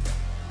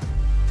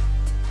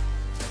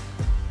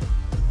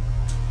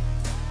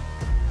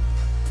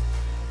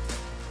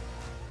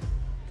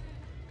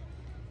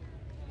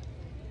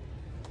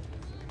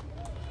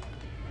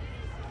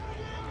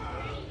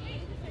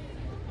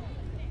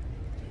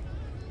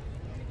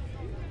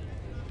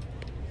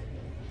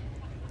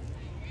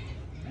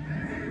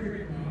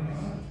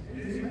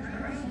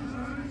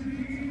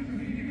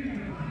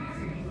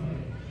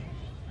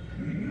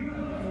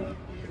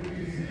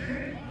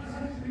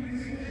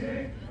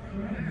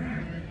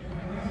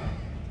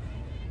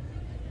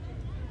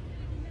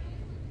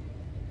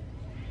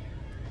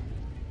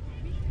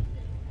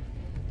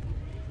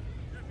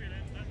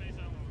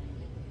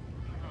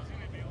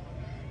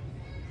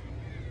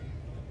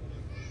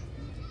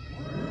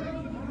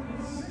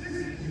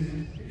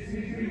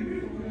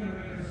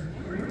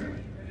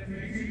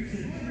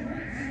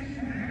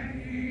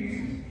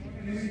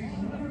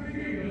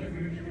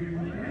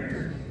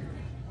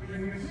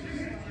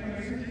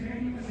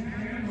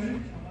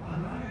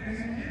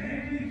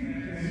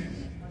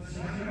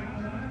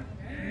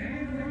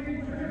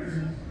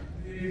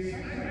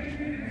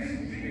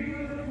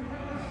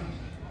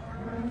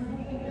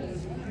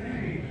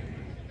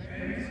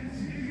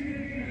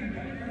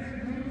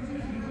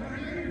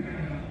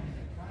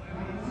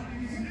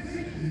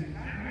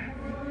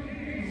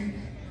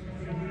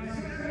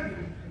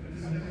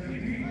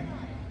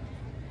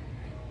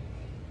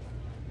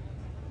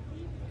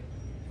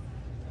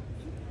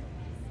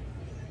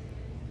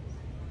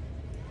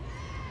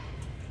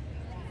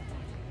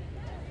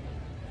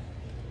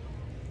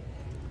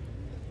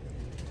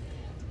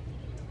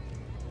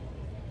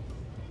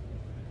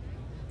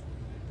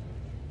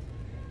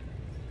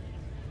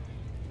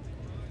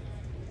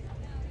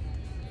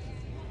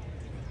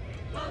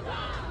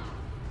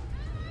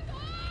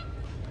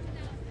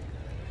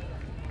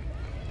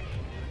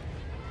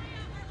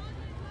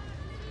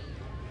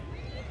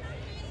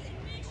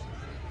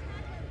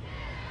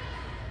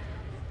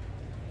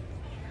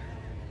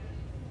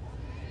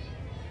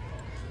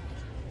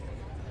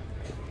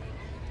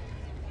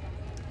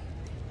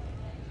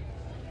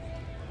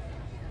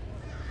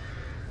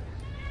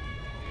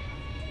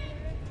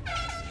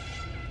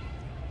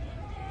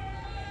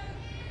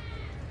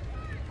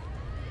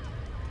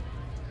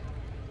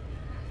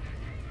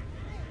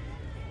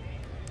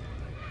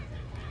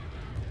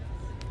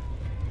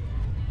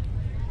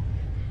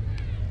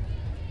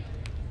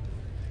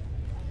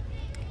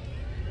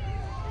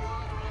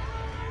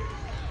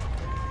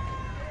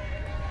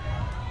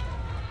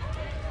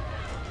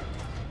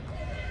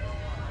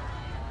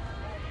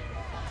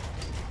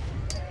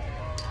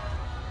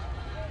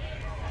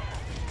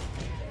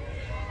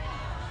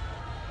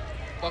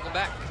 Welcome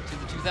back to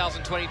the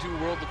 2022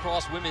 World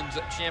Lacrosse Women's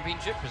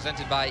Championship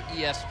presented by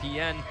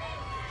ESPN.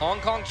 Hong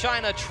Kong,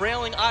 China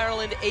trailing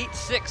Ireland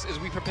 8-6 as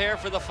we prepare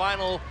for the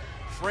final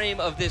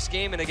frame of this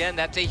game. And again,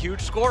 that's a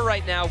huge score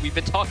right now. We've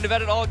been talking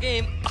about it all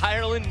game.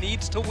 Ireland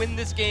needs to win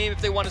this game if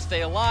they want to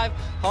stay alive.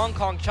 Hong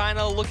Kong,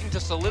 China looking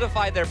to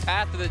solidify their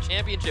path to the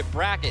championship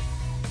bracket.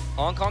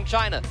 Hong Kong,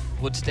 China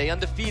would stay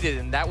undefeated,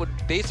 and that would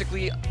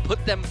basically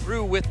put them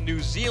through with New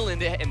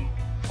Zealand. And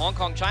Hong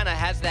Kong, China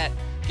has that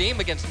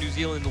game against New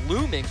Zealand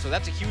looming, so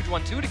that's a huge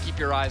one too to keep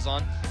your eyes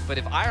on. But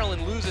if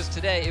Ireland loses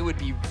today, it would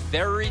be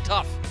very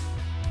tough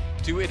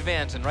to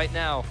advance. And right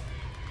now,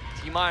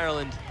 Team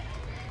Ireland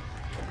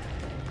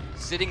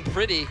sitting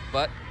pretty,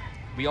 but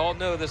we all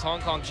know this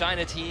Hong Kong,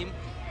 China team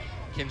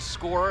can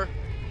score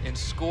and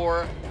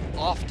score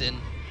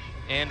often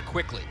and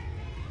quickly.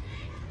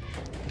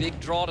 Big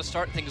draw to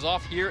start things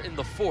off here in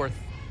the fourth.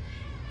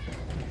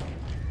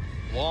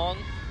 Wong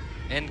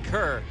and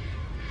Kerr.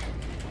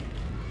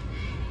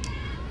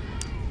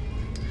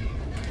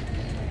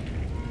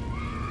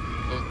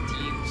 Both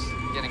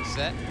teams getting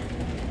set.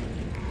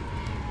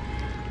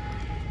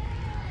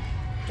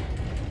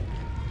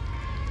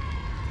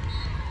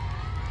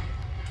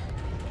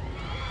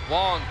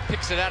 Wong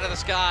picks it out of the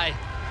sky.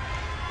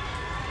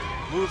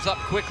 Moves up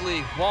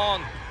quickly.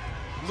 Wong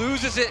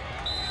loses it.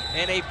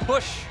 And a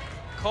push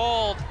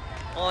called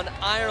on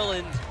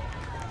Ireland.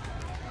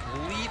 I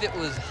believe it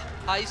was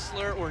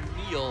Heisler or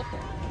Neal.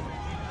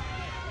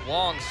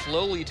 Wong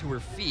slowly to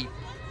her feet.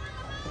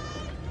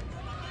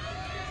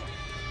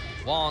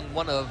 Wong,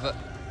 one of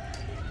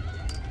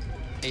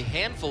a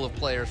handful of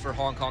players for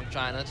Hong Kong,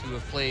 China to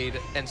have played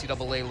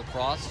NCAA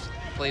lacrosse,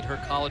 played her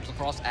college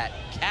lacrosse at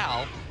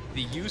Cal.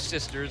 The Yu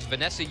sisters,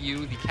 Vanessa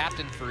Yu, the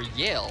captain for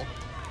Yale.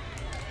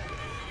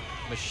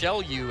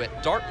 Michelle Yu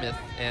at Dartmouth,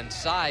 and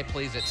Tsai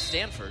plays at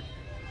Stanford.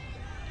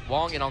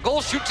 Wong in on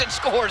goal, shoots and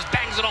scores,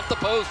 bangs it off the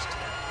post.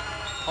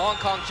 Hong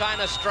Kong,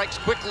 China strikes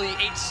quickly,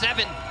 8-7.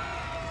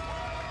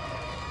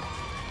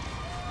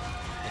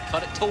 They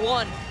cut it to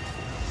 1.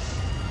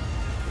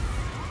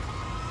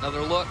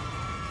 Another look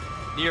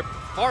near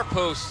far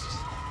post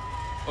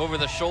over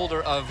the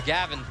shoulder of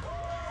Gavin.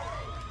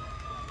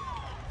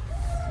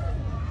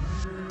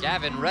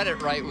 Gavin read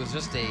it right, was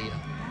just a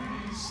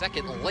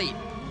second late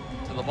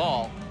to the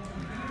ball.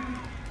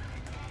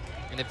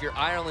 And if you're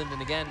Ireland,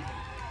 and again,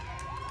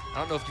 I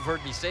don't know if you've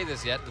heard me say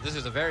this yet, but this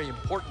is a very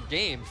important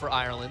game for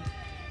Ireland.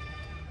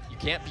 You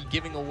can't be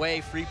giving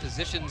away free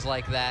positions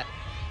like that.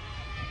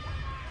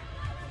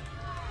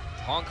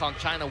 Hong Kong,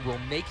 China will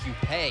make you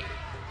pay.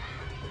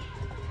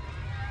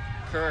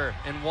 Kerr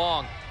and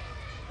Wong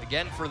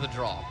again for the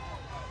draw.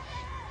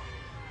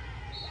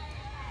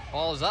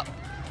 Ball is up.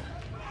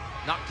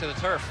 Knocked to the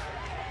turf.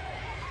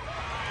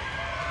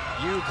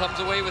 Yu comes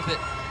away with it.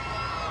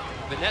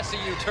 Vanessa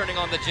Yu turning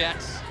on the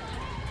Jets.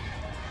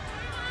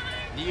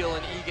 Neal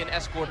and Egan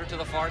escort her to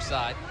the far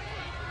side.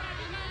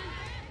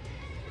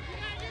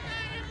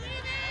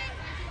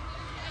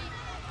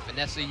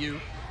 Vanessa Yu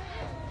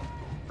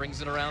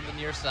brings it around the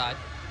near side.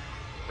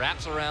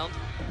 Wraps around.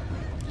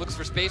 Looks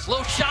for space.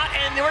 Low shot,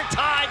 and we're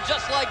tied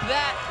just like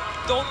that.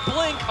 Don't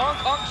blink. Hong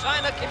Kong,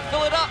 China can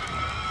fill it up.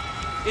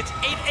 It's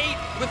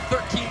 8-8 with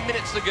 13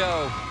 minutes to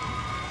go.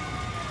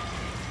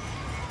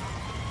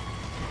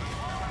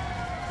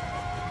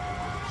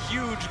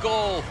 Huge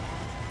goal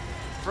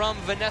from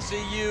Vanessa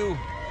Yu.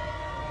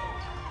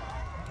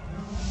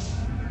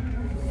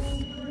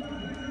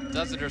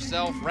 Does it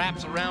herself,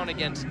 wraps around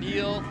against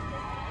Neal.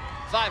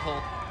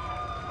 5-hole,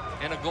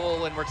 and a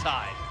goal, and we're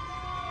tied.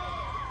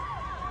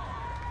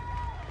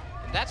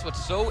 And that's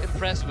what's so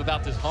impressive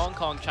about this Hong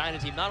Kong China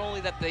team. Not only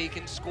that they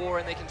can score,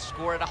 and they can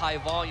score at a high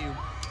volume,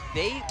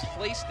 they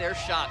place their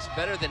shots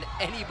better than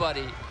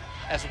anybody,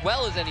 as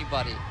well as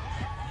anybody.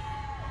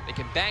 They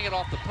can bang it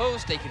off the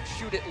post, they can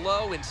shoot it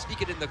low and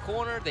sneak it in the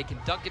corner, they can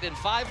dunk it in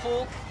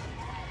 5-hole.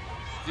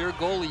 If you're a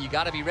goalie, you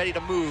gotta be ready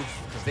to move,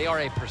 because they are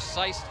a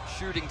precise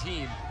shooting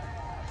team.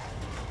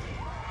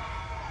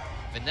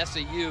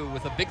 Vanessa Yu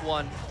with a big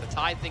one to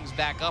tie things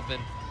back up,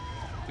 and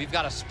we've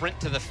got a sprint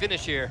to the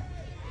finish here.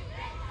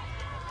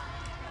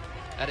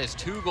 That is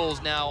 2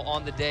 goals now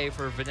on the day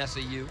for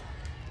Vanessa Yu.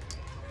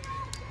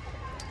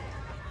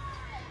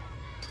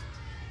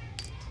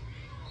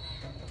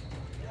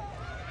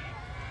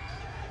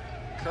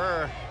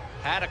 Kerr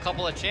had a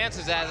couple of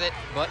chances at it,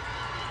 but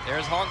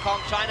there's Hong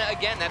Kong, China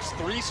again. That's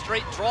 3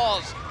 straight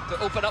draws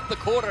to open up the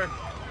quarter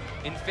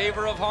in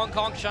favor of Hong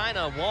Kong,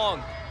 China.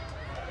 Wong.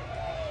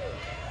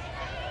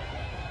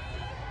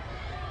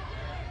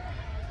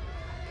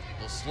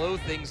 Will slow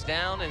things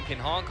down, and can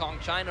Hong Kong,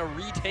 China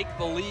retake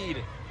the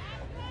lead?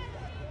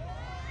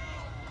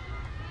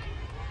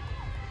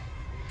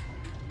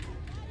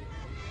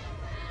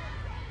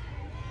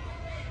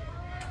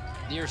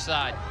 Near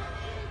side.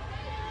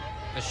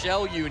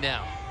 Michelle Yu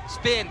now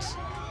spins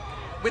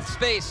with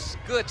space.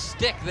 Good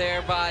stick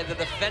there by the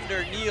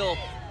defender Neal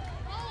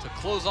to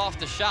close off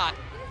the shot.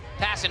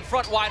 Pass in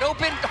front, wide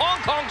open.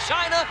 Hong Kong,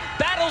 China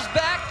battles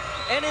back,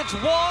 and it's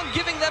Wong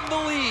giving them the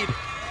lead.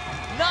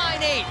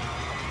 9-8.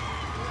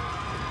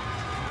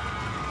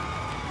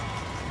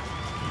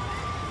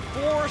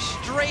 4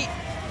 straight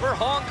for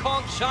Hong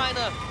Kong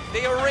China.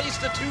 They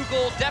erased a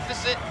 2-goal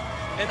deficit,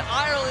 and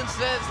Ireland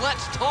says,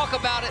 let's talk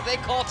about it. They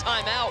call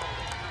timeout.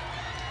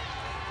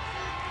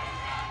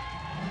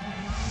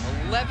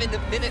 11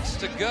 minutes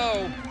to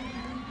go.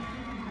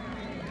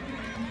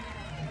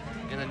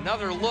 And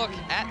another look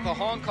at the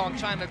Hong Kong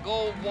China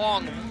goal.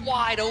 Wong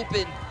wide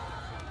open.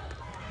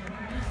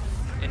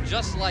 And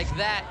just like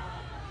that,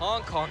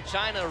 Hong Kong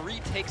China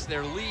retakes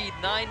their lead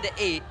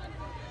 9-8.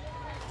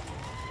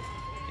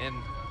 And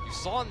you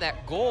saw in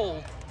that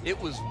goal, it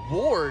was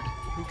Ward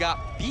who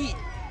got beat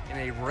in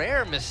a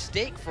rare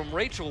mistake from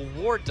Rachel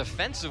Ward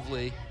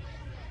defensively,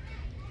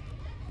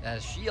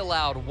 as she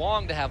allowed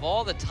Wong to have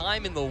all the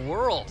time in the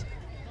world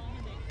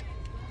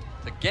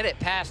to get it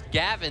past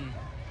Gavin.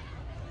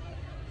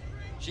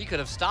 She could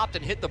have stopped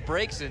and hit the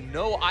brakes, and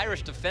no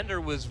Irish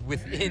defender was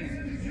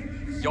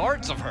within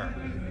yards of her.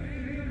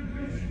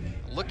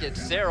 Look at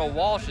Sarah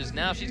Walsh, as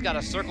now she's got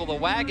to circle the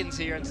wagons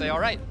here and say, all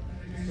right,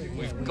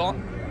 we've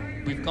gone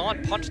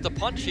punch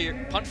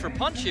for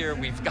punch here.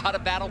 We've got to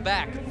battle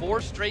back.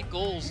 4 straight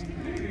goals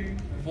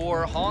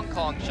for Hong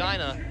Kong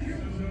China.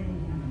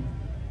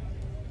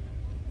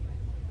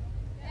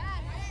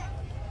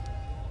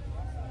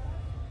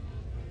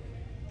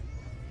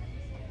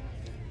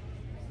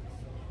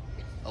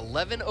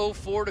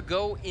 .11:04 to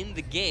go in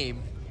the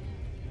game.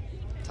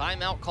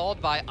 Timeout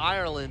called by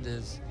Ireland,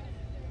 as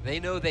they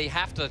know they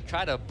have to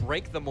try to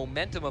break the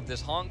momentum of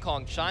this Hong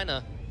Kong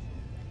China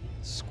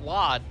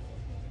squad.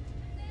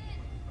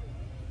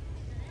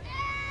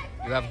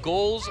 You have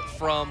goals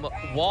from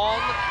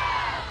Wong,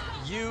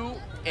 Yu,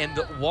 and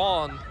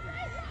Wong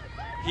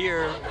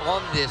here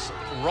on this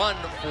run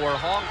for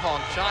Hong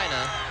Kong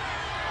China.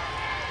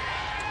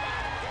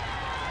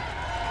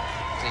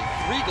 It's a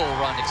 3-goal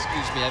run,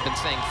 excuse me, I've been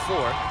saying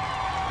 4.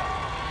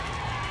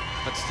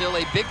 But still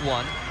a big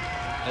one,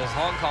 as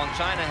Hong Kong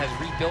China has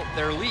rebuilt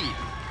their lead.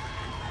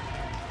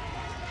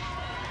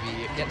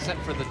 We get set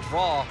for the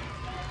draw,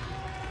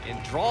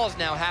 and draws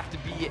now have to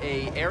be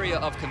an area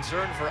of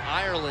concern for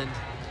Ireland,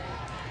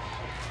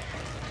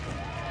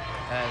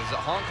 as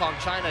Hong Kong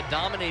China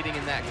dominating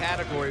in that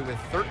category with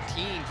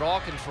 13 draw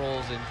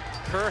controls, and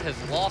Kerr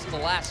has lost the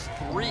last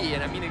 3.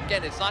 And I mean,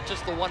 again, it's not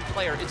just the one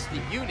player, it's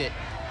the unit.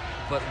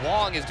 But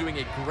Wong is doing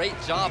a great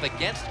job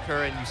against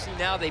Kerr, and you see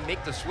now they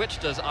make the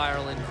switch, does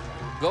Ireland,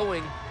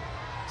 going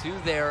to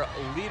their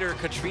leader,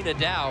 Katrina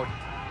Dowd.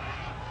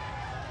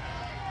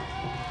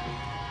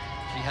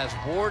 She has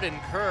Ward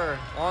and Kerr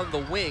on the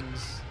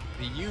wings,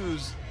 the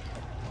U's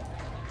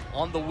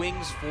on the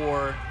wings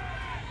for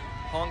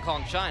Hong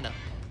Kong China.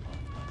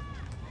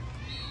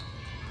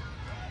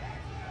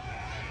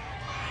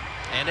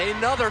 And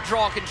another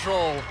draw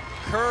control.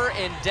 Kerr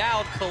and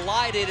Dowd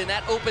collided, and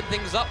that opened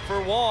things up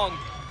for Wong.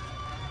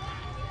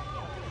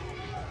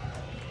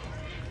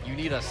 You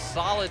need a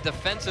solid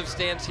defensive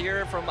stance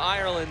here from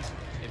Ireland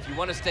if you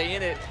want to stay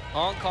in it.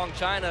 Hong Kong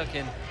China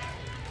can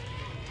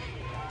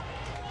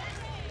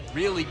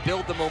really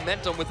build the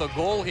momentum with a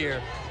goal here.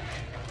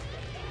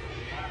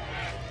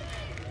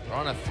 They're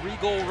on a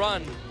 3-goal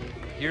run.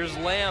 Here's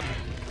Lamb.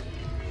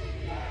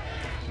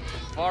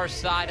 Far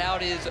side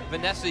out is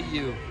Vanessa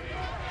Yu.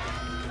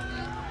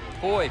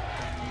 Boy.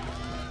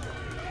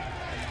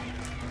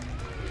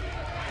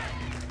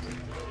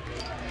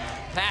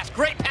 Pass,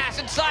 great pass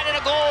inside and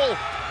a goal.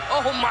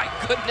 Oh my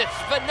goodness,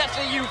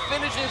 Vanessa Yu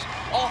finishes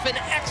off an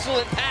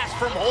excellent pass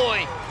from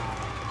Hoy.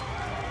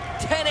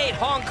 10-8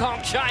 Hong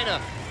Kong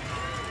China.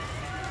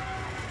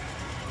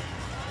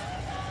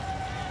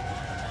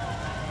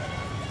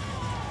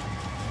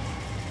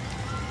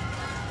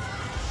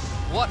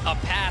 What a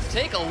pass,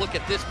 take a look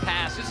at this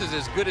pass. This is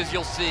as good as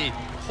you'll see.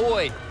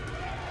 Hoy.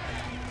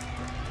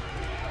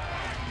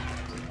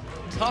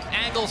 Tough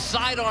angle,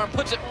 sidearm,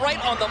 puts it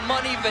right on the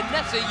money.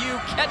 Vanessa Yu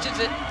catches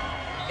it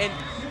and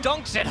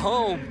dunks it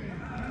home.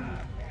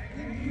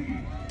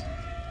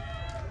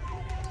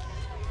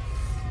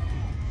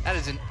 That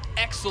is an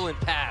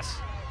excellent pass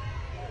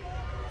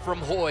from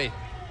Hoy.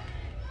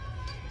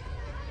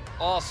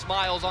 All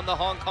smiles on the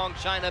Hong Kong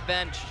China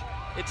bench.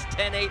 It's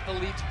 10-8, the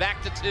lead's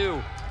back to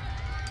 2.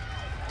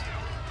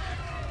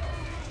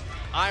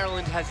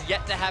 Ireland has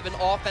yet to have an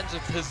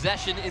offensive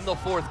possession in the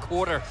 4th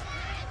quarter.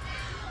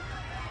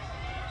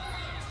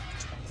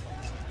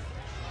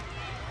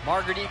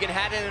 Margaret Egan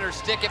had it in her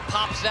stick, it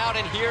pops out,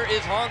 and here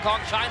is Hong Kong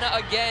China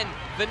again.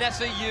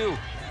 Vanessa Yu.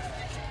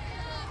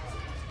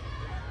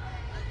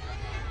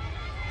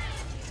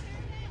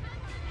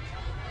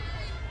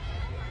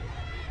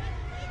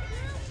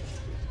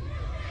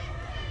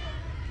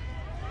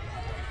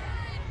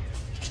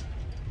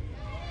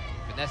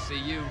 Vanessa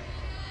Yu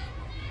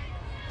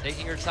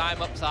taking her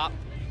time up top.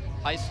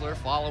 Heisler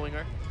following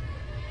her.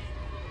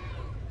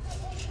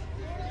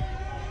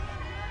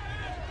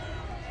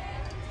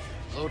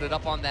 Loaded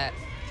up on that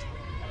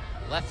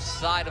left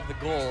side of the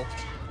goal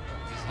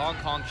is Hong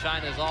Kong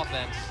China's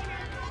offense.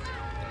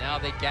 And now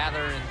they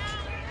gather and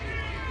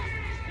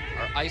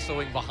are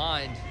isoing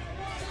behind.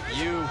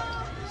 Yu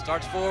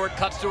starts forward,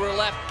 cuts to her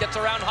left, gets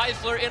around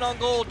Heisler, in on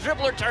goal,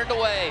 dribbler turned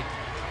away.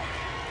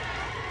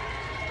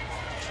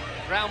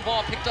 Ground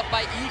ball picked up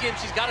by Egan.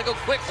 She's got to go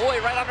quick. Hoy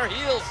right on her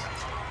heels.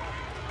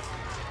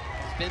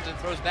 Spins and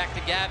throws back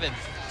to Gavin.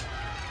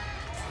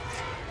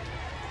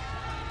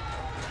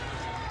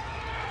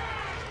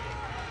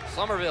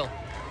 Somerville.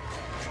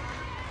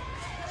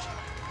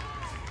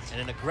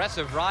 And an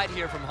aggressive ride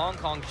here from Hong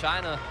Kong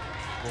China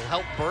will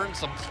help burn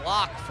some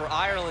clock for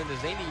Ireland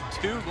as they need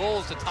 2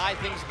 goals to tie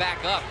things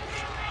back up.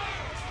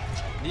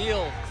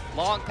 Neal,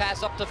 long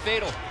pass up to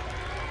Fatal.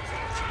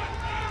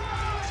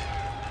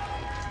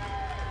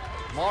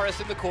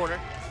 Morris in the corner,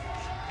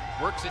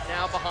 works it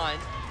now behind.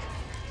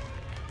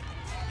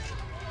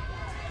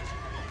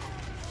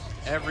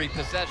 Every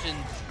possession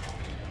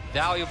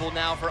valuable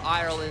now for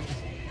Ireland.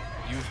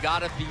 You've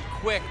got to be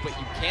quick, but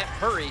you can't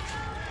hurry.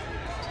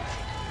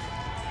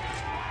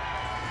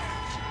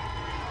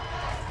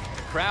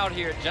 The crowd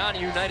here at Johnny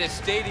Unitas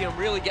Stadium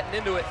really getting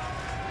into it.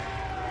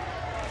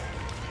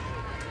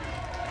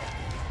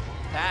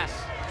 Pass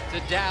to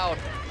Dowd.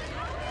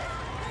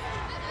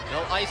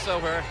 They'll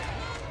ISO her.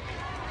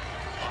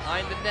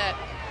 Behind the net.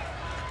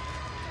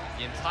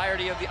 The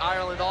entirety of the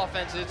Ireland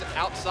offense is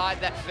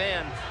outside that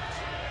fan.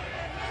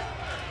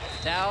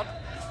 Dowd,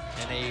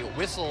 and a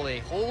whistle, a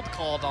hold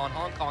called on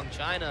Hong Kong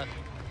China.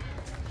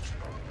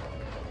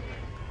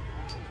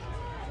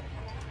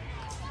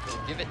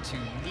 They'll give it to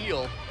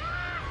Neal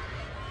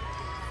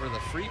for the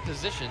free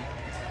position.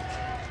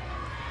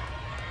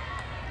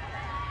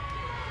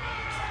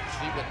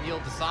 See what Neal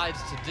decides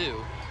to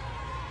do.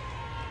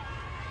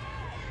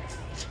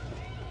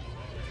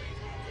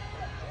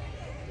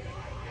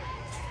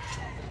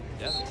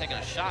 She hasn't taken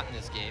a shot in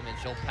this game, and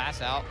she'll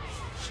pass out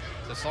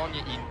to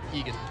Sonia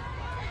Egan.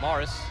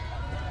 Morris.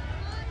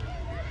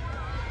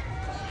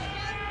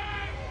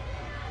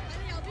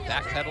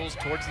 Backpedals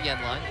towards the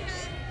end line.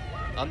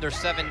 Under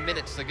 7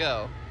 minutes to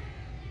go.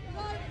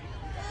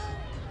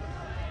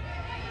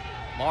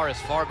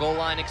 Morris, far goal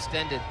line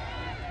extended.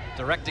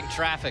 Directing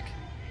traffic.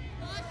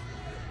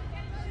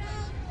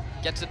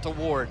 Gets it to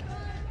Ward.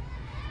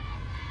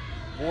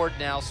 Ward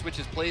now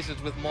switches places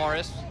with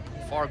Morris.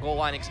 Far goal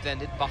line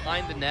extended.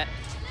 Behind the net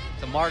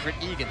to Margaret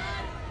Egan.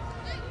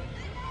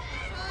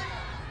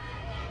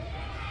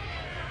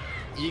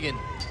 Egan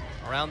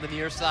around the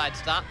near side,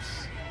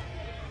 stops.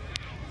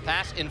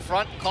 Pass in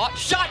front, caught,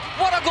 shot!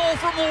 What a goal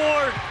from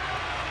Ward!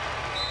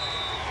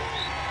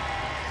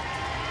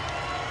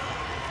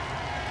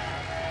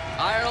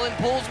 Ireland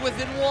pulls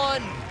within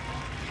 1.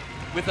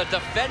 With a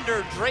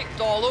defender draped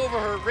all over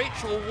her,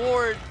 Rachel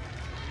Ward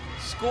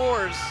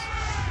scores.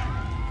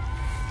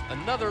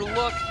 Another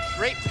look,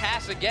 great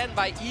pass again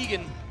by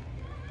Egan.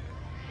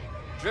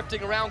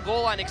 Drifting around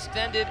goal line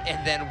extended,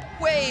 and then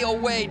way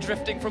away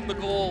drifting from the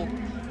goal.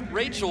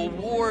 Rachel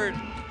Ward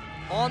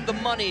on the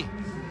money.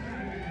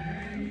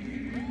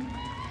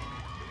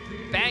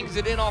 Bangs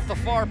it in off the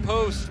far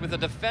post with a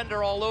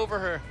defender all over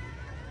her.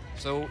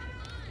 So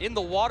in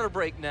the water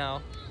break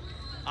now,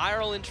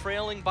 Ireland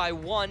trailing by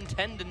 1,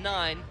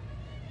 10-9.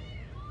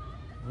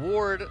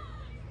 Ward,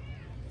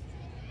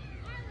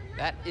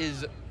 that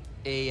is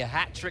a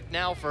hat trick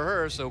now for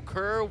her. So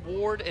Kerr,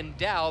 Ward, and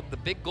Dowd, the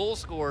big goal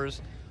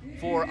scorers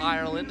for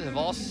Ireland, have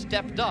all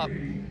stepped up,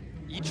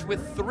 each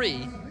with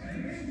 3.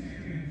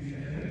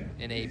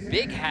 And a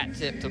big hat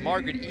tip to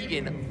Margaret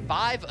Egan,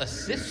 5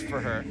 assists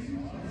for her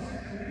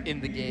in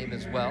the game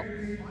as well.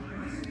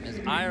 As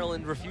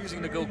Ireland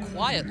refusing to go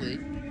quietly,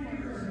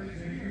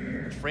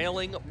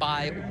 trailing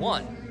by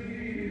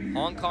 1.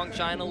 Hong Kong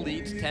China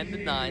leads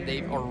 10-9.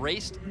 They've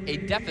erased a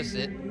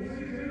deficit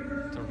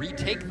to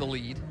retake the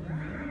lead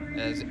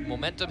as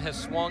momentum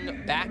has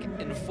swung back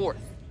and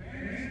forth.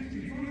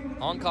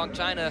 Hong Kong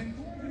China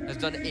has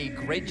done a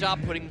great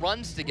job putting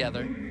runs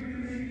together.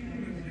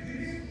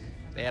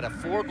 They had a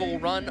 4-goal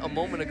run a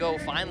moment ago,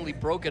 finally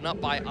broken up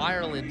by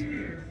Ireland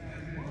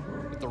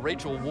with the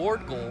Rachel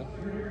Ward goal.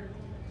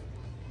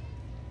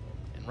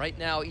 And right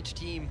now, each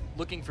team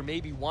looking for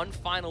maybe one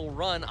final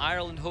run.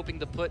 Ireland hoping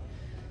to put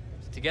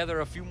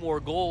together a few more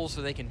goals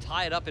so they can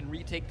tie it up and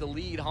retake the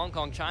lead. Hong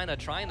Kong China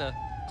trying to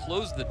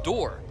close the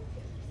door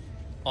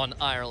on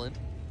Ireland.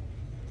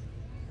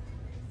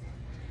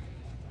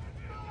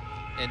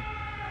 And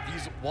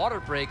these water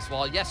breaks,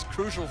 while yes,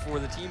 crucial for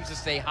the teams to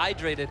stay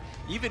hydrated,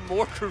 even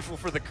more crucial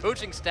for the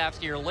coaching staffs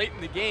here late in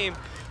the game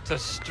to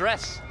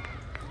stress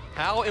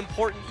how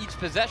important each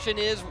possession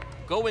is,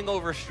 going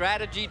over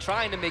strategy,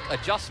 trying to make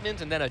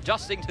adjustments, and then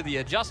adjusting to the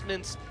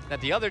adjustments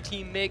that the other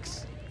team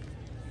makes.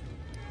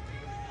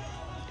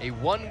 A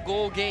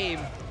 1-goal game.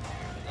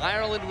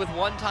 Ireland with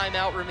 1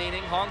 timeout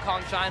remaining. Hong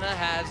Kong China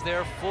has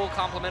their full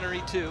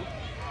complementary 2.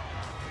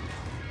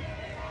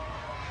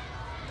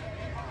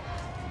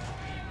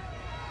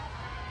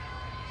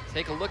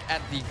 Take a look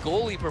at the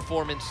goalie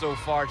performance so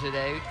far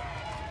today.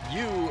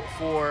 Yu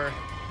for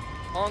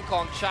Hong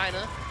Kong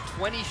China,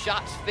 20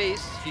 shots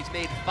faced. She's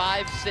made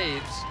 5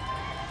 saves.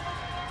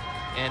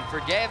 And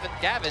for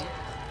Gavin,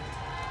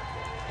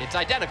 it's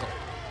identical.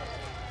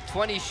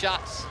 20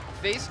 shots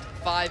faced,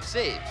 5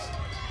 saves.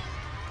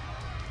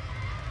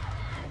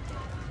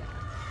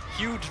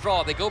 Huge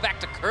draw. They go back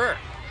to Kerr.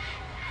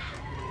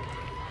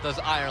 Does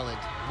Ireland.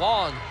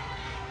 Wong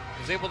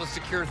was able to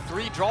secure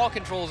 3 draw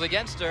controls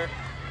against her.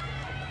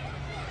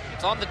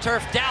 It's on the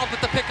turf, Dowd with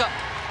the pickup.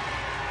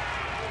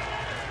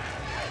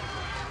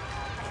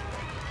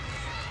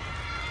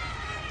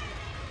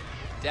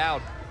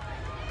 Dowd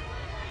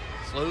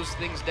slows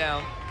things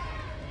down.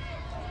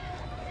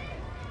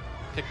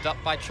 Picked up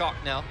by Chalk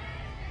now.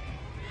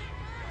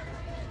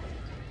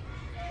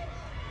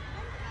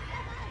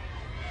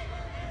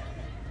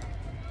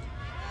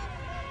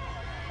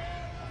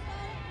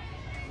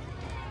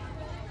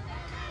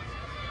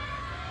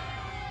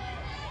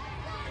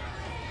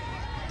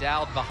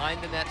 Dowd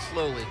behind the net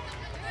slowly.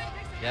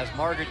 She has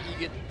Margaret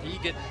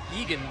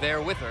Egan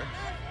there with her.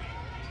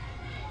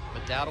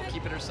 But Dowd will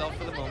keep it herself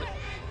for the moment.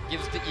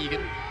 Gives to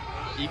Egan.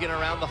 Egan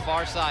around the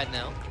far side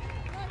now.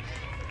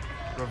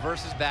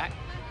 Reverses back.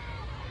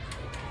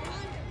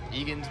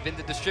 Egan's been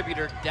the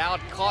distributor.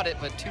 Dowd caught it,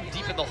 but too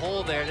deep in the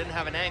hole there. Didn't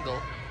have an angle.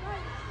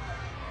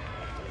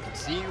 You can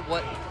see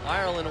what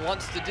Ireland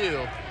wants to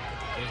do.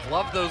 They've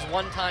loved those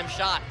one-time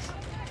shots.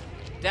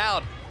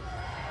 Dowd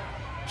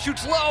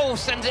shoots low,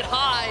 sends it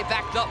high,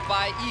 backed up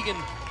by Egan.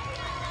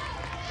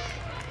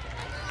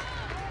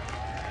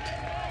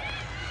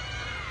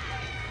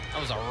 That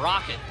was a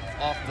rocket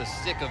off the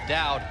stick of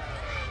Dowd.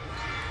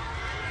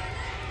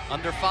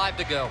 Under 5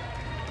 to go.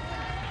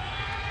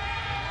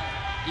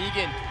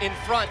 Egan in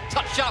front,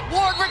 touch shot,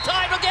 Ward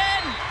retired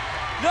again!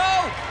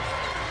 No!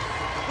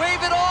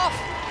 Wave it off!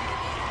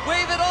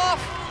 Wave it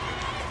off!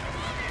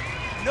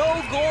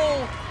 No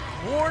goal.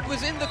 Ward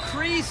was in the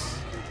crease.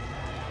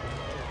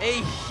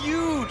 A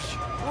huge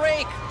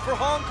break for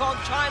Hong Kong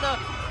China,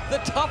 the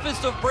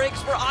toughest of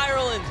breaks for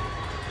Ireland.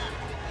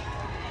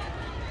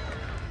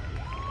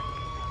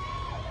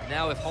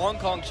 Now if Hong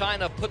Kong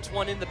China puts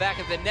one in the back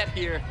of the net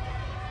here,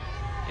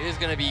 it is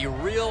going to be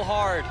real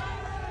hard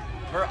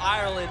for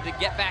Ireland to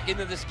get back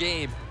into this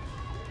game.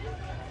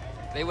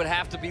 They would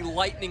have to be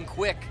lightning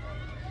quick.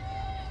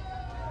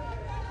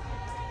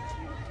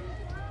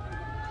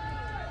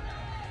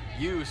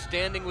 Yu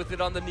standing with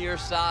it on the near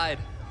side.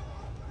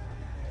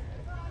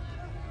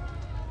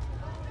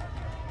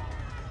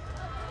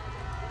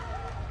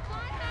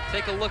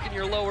 Take a look in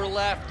your lower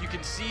left. You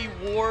can see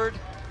Ward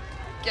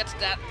gets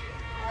that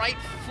right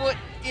foot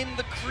in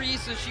the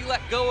crease as she let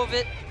go of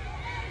it.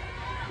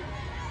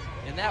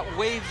 And that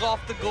waves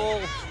off the goal.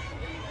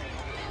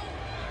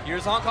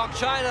 Here's Hong Kong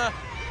China.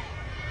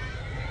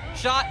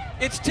 Shot,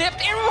 it's tipped,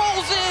 it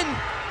rolls in!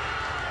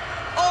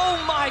 Oh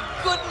my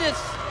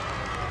goodness!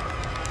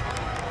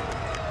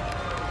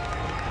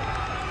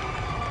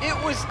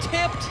 It was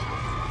tipped.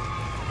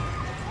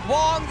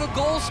 Wong, the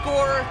goal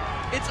scorer.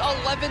 It's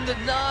 11-9,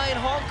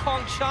 Hong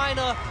Kong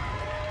China.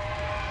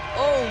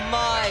 Oh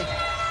my.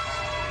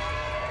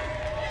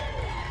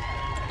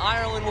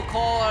 Ireland will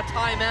call a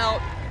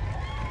timeout.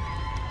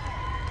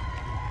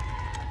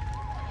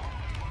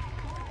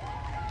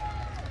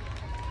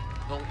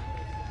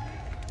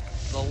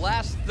 The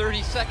last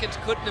 30 seconds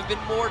couldn't have been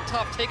more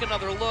tough. Take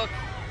another look.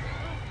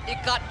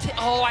 It got,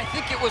 oh, I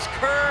think it was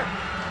Kerr.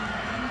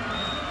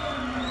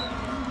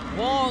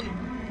 Wong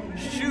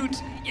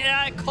shoots.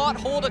 Yeah, it caught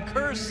hold of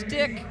Kerr's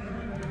stick.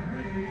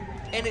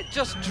 And it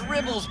just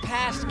dribbles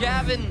past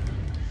Gavin.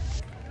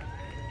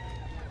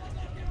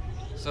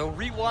 So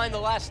rewind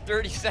the last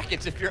 30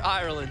 seconds if you're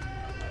Ireland.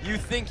 You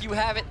think you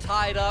have it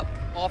tied up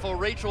off a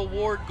Rachel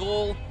Ward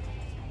goal,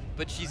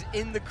 but she's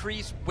in the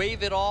crease,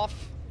 wave it off,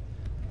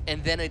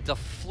 and then a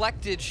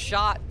deflected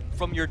shot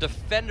from your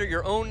defender,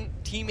 your own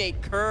teammate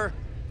Kerr,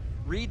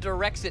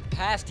 redirects it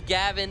past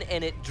Gavin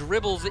and it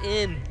dribbles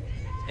in.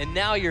 And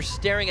now you're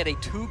staring at a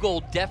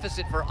 2-goal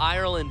deficit for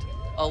Ireland,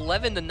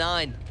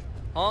 11-9.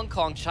 Hong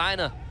Kong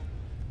China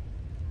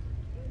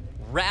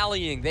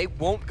rallying. They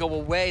won't go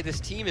away. This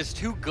team is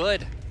too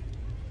good.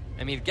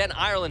 I mean, again,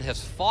 Ireland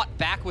has fought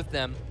back with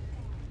them.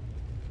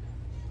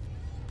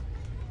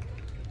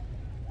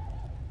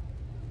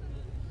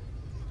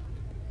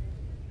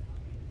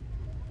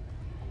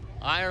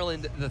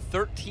 Ireland, the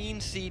 13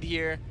 seed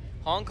here.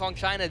 Hong Kong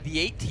China, the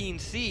 18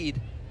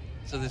 seed.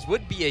 So this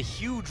would be a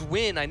huge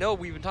win. I know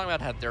we've been talking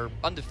about how they're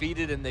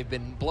undefeated and they've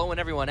been blowing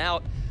everyone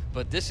out,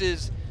 but this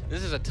is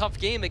a tough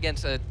game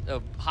against a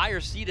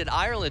higher seeded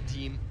Ireland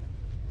team.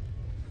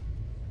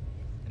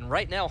 And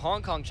right now,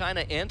 Hong Kong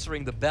China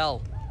answering the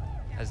bell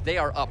as they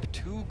are up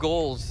 2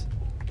 goals,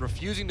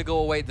 refusing to go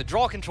away. The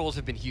draw controls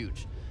have been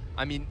huge.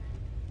 I mean,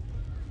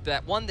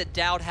 that one that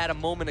Dowd had a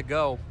moment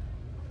ago,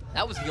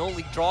 that was the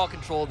only draw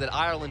control that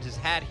Ireland has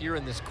had here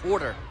in this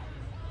quarter.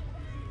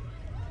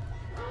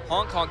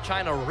 Hong Kong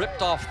China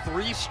ripped off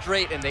 3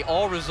 straight and they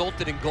all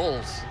resulted in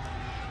goals.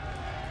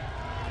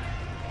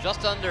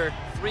 Just under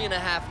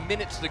 3.5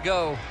 minutes to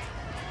go.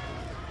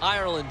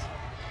 Ireland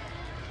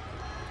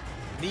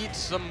needs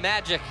some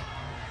magic,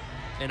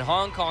 and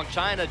Hong Kong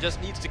China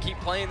just needs to keep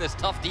playing this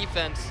tough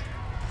defense.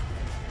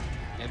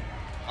 And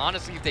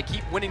honestly, if they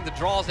keep winning the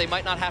draws, they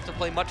might not have to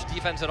play much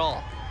defense at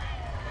all.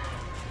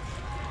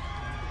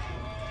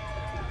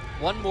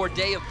 One more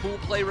day of pool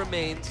play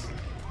remains.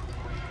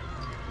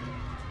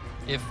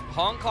 If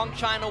Hong Kong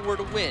China were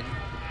to win,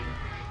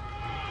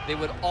 they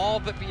would all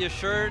but be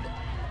assured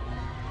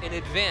and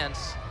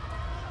advance.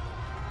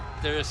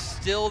 There's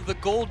still the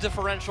goal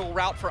differential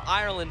route for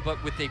Ireland,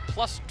 but with a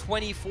plus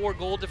 24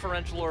 goal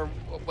differential or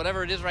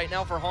whatever it is right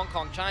now for Hong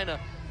Kong, China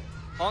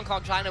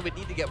would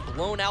need to get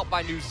blown out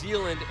by New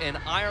Zealand, and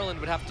Ireland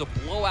would have to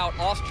blow out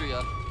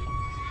Austria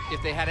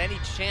if they had any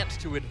chance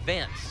to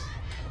advance.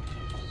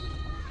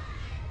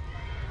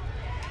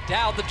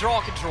 Dowd, the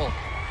draw control.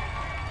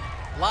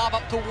 Lob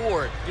up to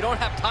Ward. You don't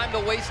have time to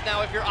waste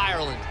now if you're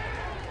Ireland.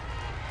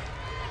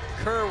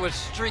 Kerr was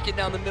streaking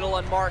down the middle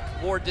unmarked.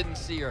 Ward didn't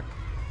see her.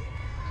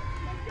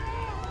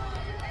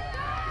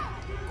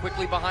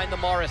 Quickly behind the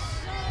Morris.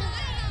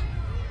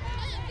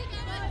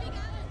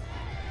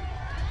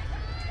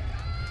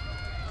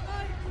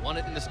 Won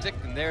it in the stick,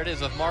 and there it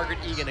is of Margaret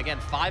Egan. Again,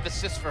 5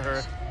 assists for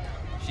her.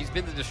 She's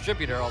been the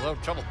distributor, although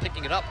trouble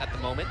picking it up at the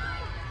moment.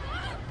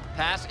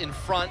 Pass in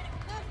front.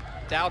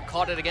 Dowd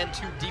caught it again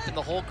too deep in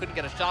the hole, couldn't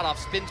get a shot off,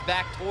 spins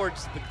back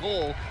towards the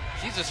goal.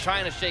 She's just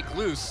trying to shake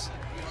loose.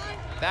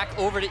 Back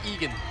over to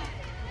Egan.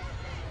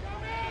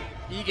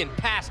 Egan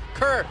pass,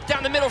 Kerr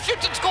down the middle,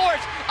 shoots and scores!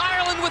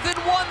 Ireland within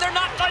 1, they're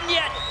not done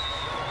yet!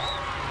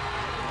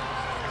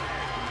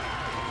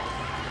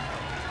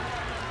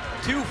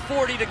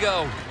 2:40 to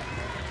go.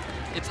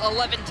 It's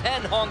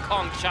 11-10 Hong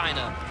Kong,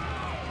 China.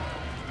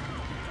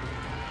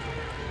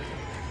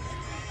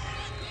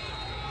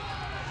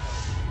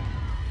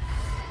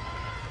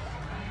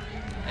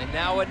 And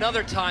now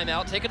another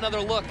timeout, take another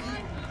look.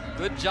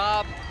 Good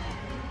job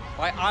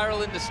by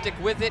Ireland to stick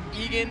with it.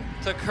 Egan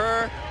to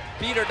Kerr,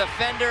 beat her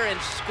defender and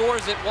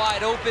scores it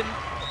wide open.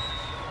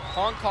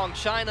 Hong Kong,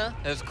 China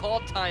has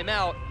called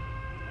timeout.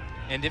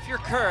 And if you're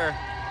Kerr,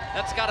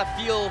 that's gotta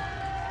feel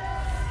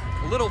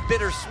a little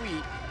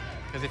bittersweet,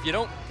 because if you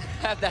don't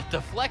have that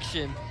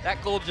deflection,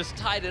 that goal just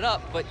tied it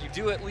up, but you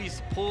do at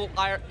least pull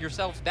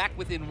yourselves back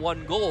within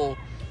 1 goal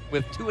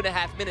with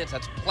 2.5 minutes.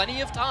 That's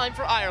plenty of time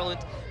for Ireland,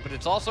 but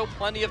it's also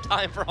plenty of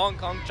time for Hong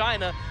Kong,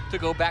 China to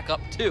go back up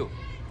 2.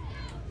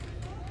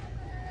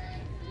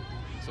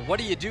 So what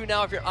do you do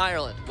now if you're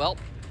Ireland? Well,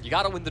 you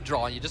gotta win the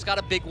draw. You just got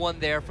a big one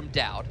there from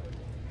Dowd.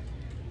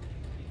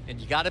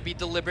 And you gotta be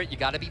deliberate, you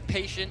gotta be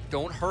patient,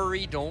 don't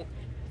hurry, don't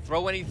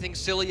throw anything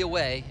silly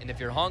away. And if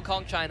you're Hong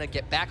Kong, China,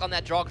 get back on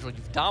that draw control.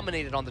 You've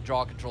dominated on the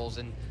draw controls,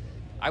 and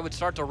I would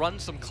start to run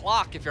some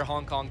clock if you're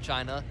Hong Kong,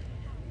 China.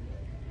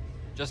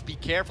 Just be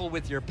careful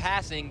with your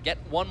passing, get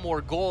 1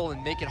 more goal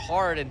and make it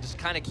hard, and just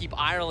kind of keep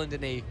Ireland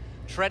in a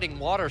treading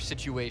water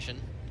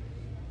situation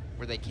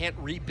where they can't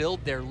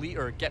rebuild their lead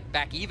or get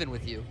back even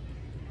with you.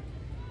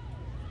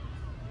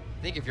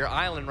 I think if you're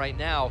Ireland right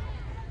now,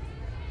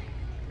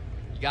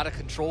 you got to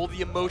control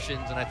the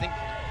emotions, and I think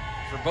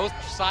for both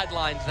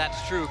sidelines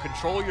that's true.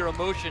 Control your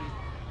emotion.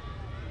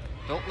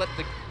 Don't let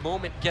the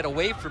moment get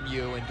away from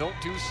you, and don't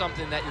do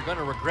something that you're going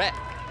to regret.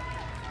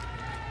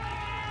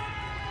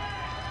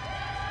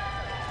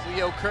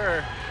 Cleo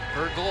Kerr,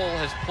 her goal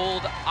has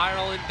pulled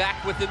Ireland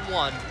back within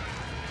 1.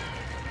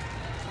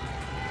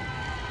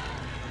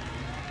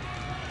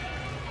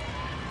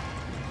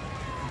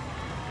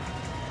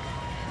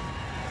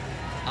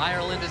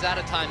 Ireland is out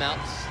of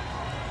timeouts.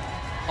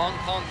 Hong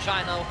Kong,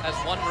 China has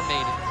 1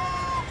 remaining.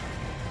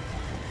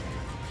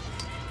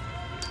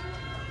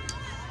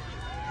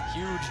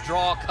 Huge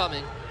draw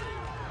coming.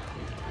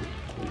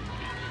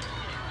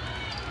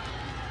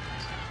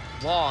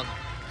 Wong,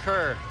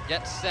 Kerr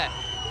gets set.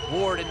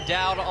 Ward and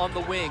Dowd on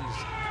the wings.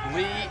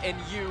 Lee and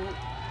Yu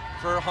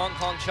for Hong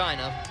Kong,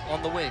 China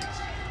on the wings.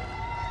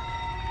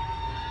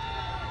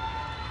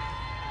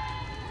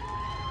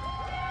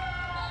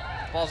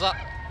 Ball's up.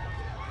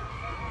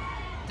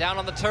 Down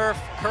on the turf,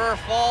 Kerr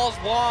falls,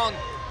 Wong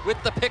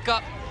with the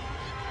pickup.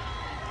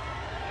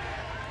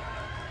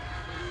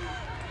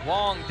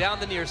 Wong down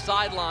the near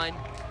sideline.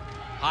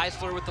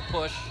 Heisler with the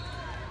push.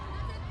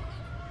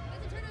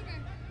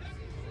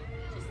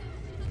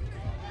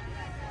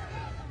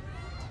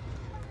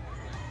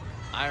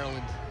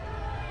 Ireland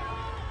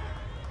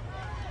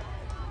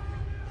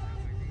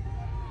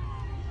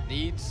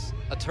needs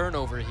a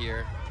turnover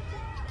here.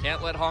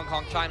 Can't let Hong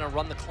Kong, China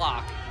run the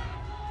clock.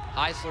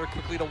 Heisler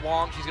quickly to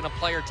Wong, she's gonna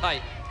play her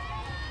tight.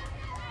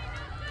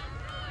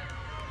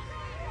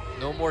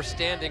 No more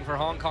standing for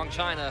Hong Kong,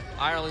 China.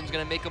 Ireland's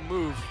gonna make a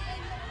move.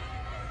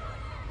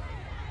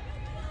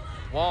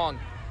 Wong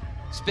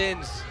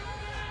spins,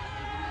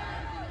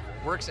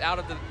 works out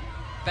of the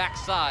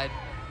backside,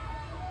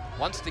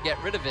 wants to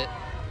get rid of it.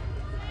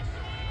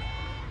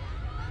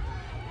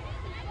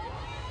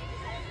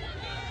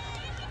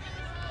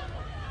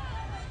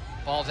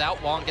 Ball's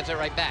out, Wong gets it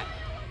right back.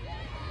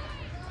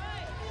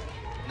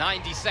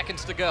 90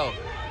 seconds to go.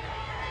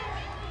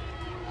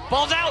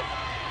 Ball's out,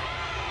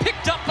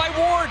 picked up by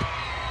Ward,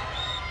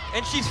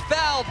 and she's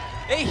fouled.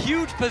 A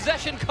huge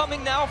possession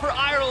coming now for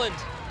Ireland.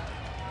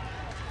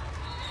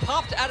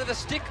 Popped out of the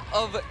stick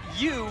of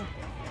Yu,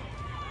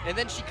 and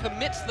then she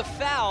commits the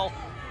foul.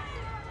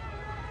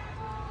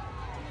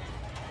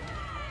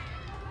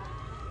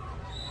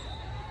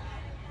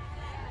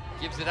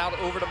 Gives it out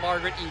over to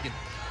Margaret Egan.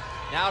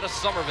 Now to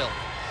Somerville.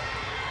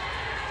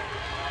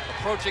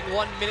 Approaching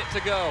 1 minute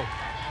to go.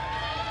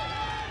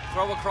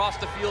 Throw across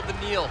the field to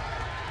Neal.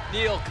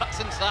 Neal cuts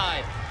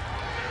inside.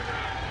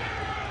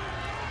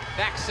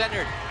 Back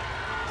centered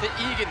to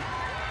Egan.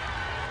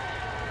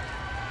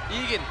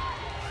 Egan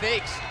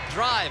fakes,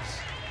 drives.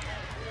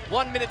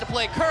 1 minute to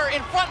play. Kerr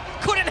in front,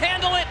 couldn't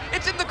handle it.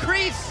 It's in the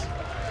crease.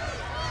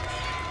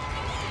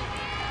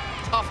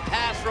 Tough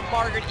pass from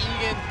Margaret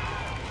Egan.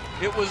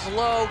 It was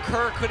low.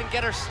 Kerr couldn't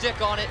get her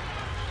stick on it.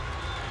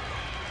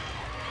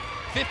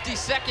 50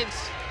 seconds.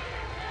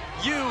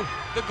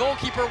 The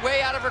goalkeeper,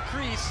 way out of her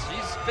crease.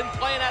 She's been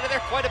playing out of there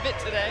quite a bit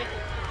today.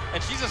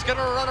 And she's just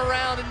gonna run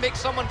around and make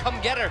someone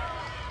come get her.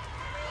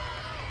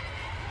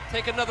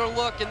 Take another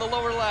look in the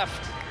lower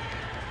left.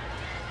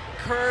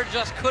 Kerr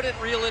just couldn't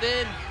reel it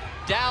in.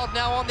 Dowd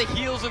now on the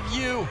heels of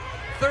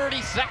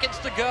 30 seconds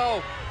to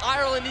go.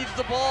 Ireland needs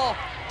the ball.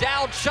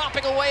 Dowd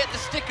chopping away at the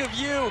stick of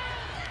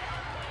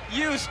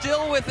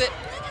still with it.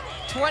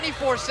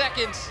 24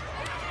 seconds.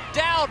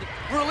 Dowd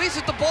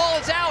releases the ball,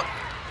 it's out.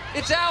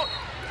 It's out.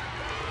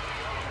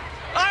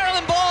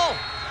 Ireland ball.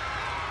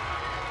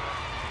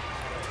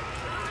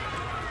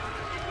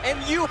 And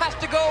has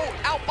to go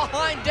out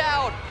behind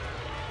Dowd.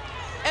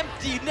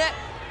 Empty net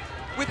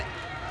with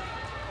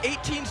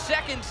 18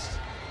 seconds.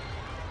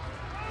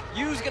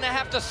 Gonna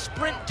have to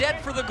sprint dead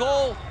for the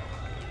goal.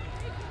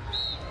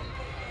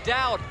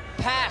 Dowd,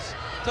 pass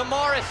to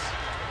Morris.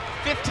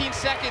 15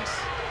 seconds.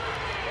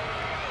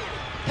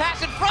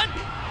 Pass in front.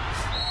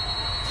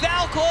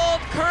 Foul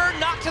called. Kerr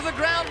knocked to the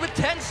ground with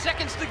 10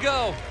 seconds to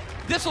go.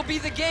 This will be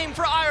the game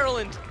for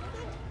Ireland.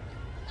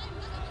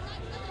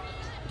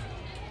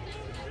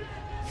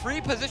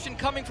 Free position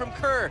coming from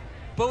Kerr.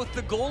 Both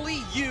the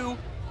goalie,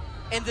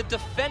 and the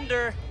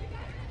defender,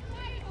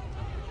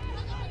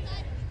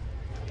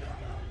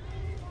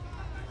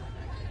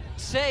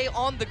 Say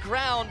on the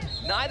ground.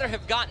 Neither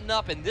have gotten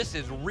up, and this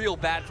is real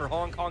bad for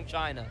Hong Kong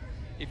China.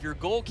 If your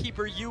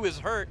goalkeeper is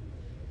hurt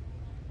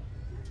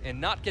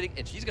and not getting,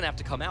 and she's gonna have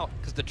to come out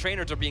because the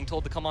trainers are being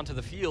told to come onto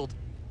the field.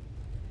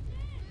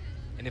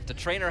 And if the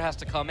trainer has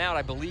to come out,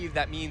 I believe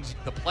that means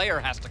the player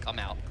has to come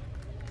out.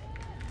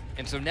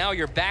 And so now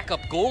your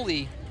backup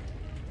goalie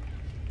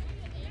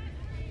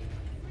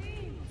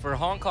for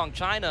Hong Kong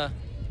China,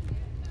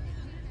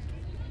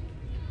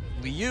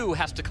 Liu,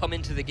 has to come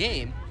into the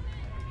game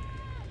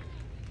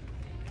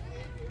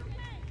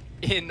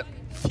in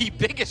the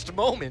biggest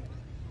moment.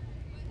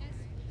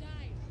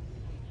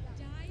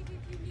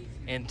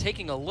 And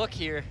taking a look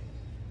here,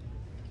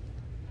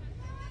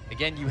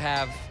 again, you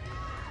have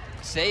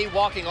Say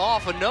walking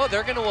off, and no,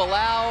 they're going to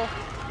allow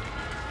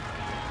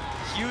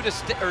you to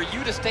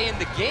stay in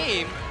the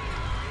game.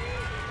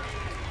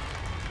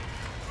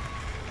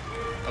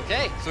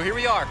 Okay, so here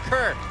we are.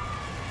 Kerr,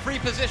 free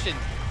position,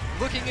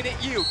 looking in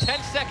at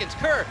 10 seconds.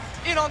 Kerr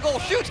in on goal,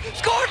 shoots,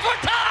 scores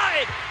for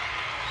tied.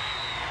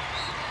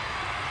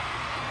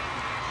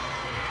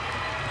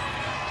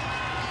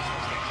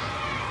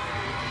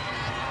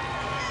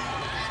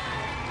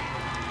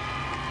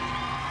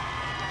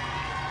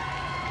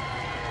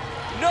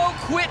 No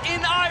quit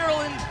in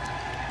Ireland.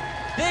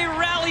 They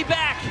rally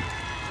back.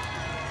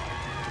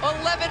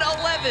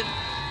 11-11.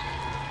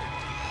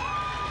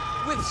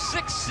 With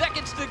 6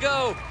 seconds to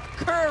go.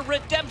 Kerr,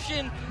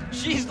 redemption.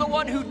 She's the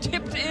one who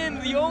tipped in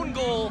the own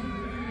goal.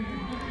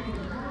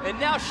 And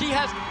now she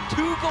has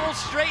 2 goals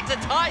straight to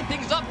tie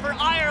things up for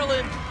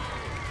Ireland.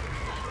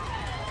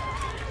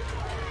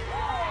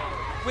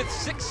 With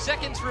 6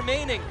 seconds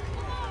remaining.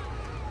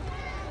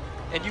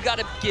 And you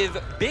gotta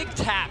give big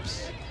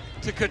taps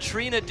to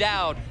Katrina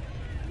Dowd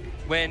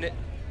when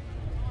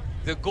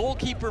the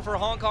goalkeeper for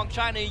Hong Kong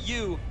China,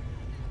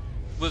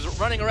 was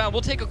running around.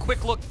 We'll take a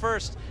quick look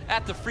first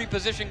at the free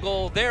position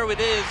goal. There it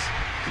is,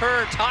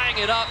 Kerr tying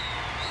it up,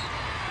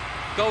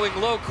 going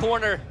low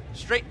corner,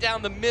 straight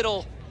down the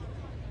middle.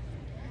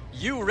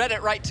 Read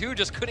it right too,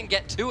 just couldn't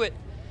get to it.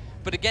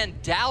 But again,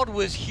 Dowd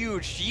was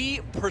huge. She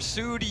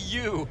pursued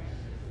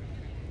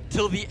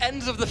till the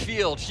ends of the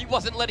field. She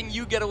wasn't letting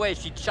get away.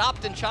 She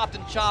chopped and chopped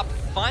and chopped,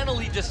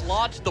 finally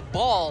dislodged the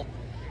ball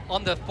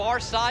on the far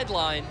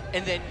sideline,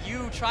 and then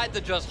tried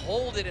to just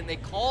hold it, and they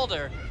called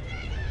her.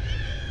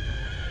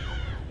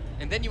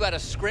 And then you had a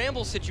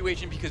scramble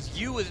situation because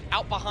was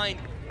out behind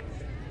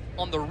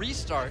on the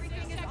restart,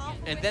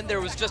 and then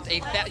there was just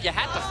you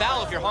had to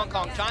foul if you're Hong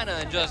Kong China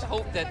and just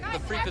hope that the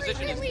free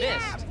position is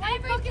missed.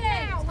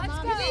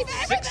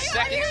 6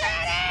 seconds.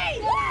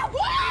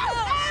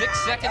 6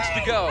 seconds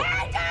to go.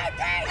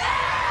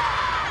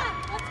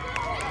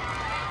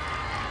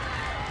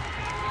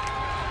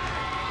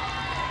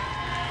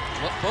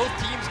 What both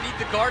teams need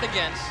to guard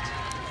against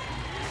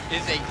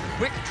is a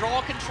quick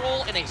draw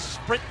control and a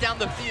sprint down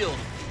the field.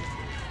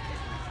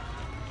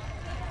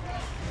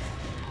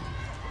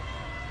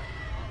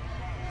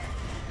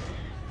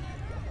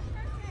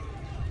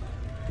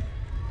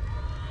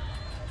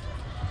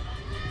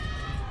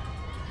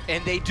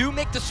 And they do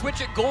make the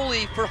switch at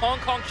goalie for Hong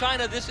Kong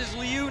China. This is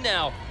Liu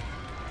now.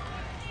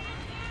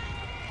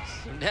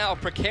 So now,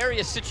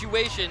 precarious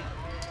situation.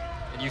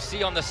 And you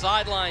see on the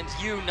sidelines,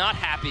 not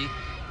happy.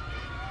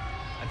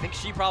 I think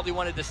she probably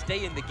wanted to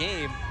stay in the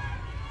game.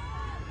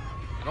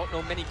 I don't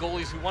know many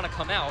goalies who want to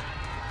come out.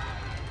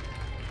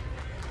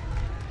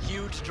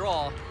 Huge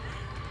draw.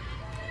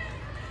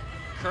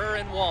 Kerr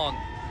and Wong.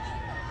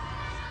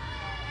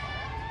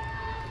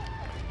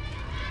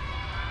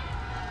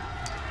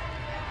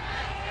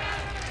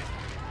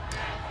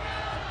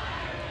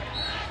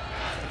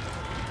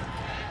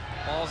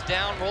 Ball's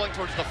down, rolling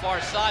towards the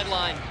far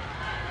sideline.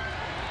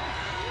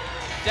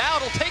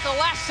 Dowd will take a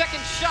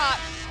last-second shot,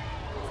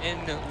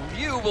 and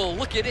Liu will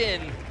look it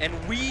in, and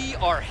we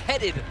are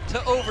headed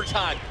to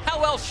overtime.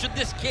 How else should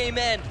this game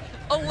end?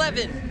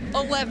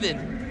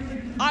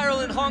 11-11.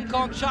 Ireland, Hong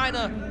Kong,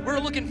 China, we're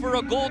looking for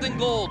a golden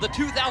goal. The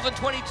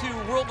 2022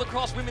 World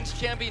Lacrosse Women's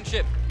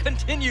Championship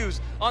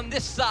continues on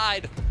this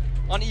side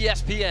on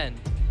ESPN.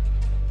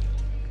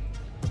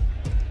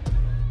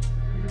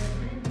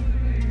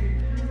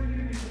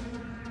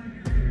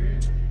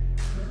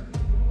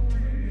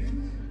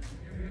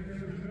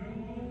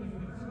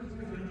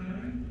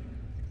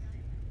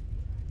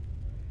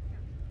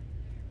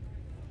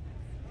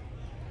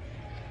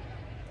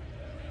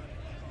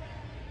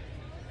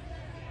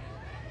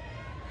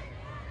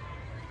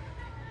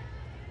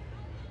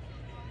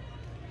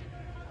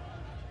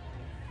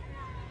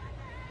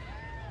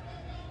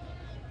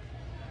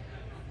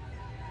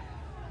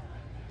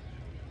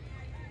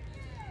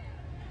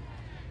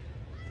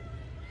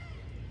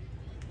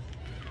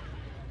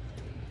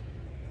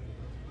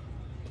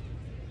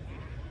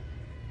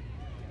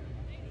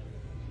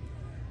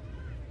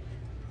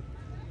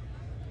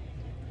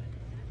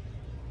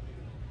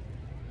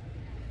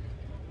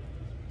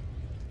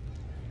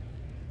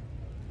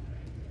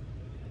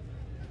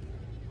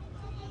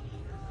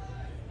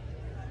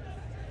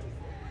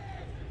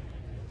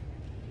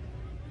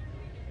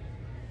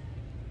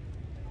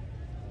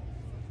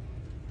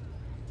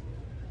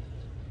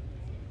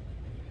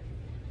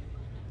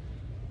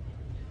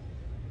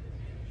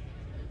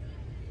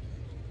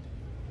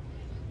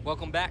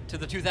 Welcome back to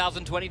the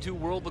 2022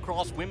 World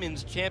Lacrosse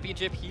Women's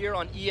Championship here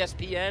on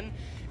ESPN,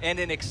 and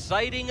an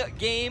exciting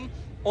game,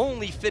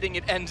 only fitting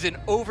it ends in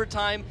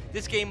overtime.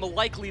 This game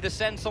likely to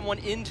send someone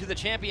into the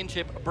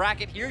championship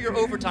bracket. Here are your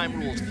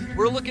overtime rules.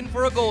 We're looking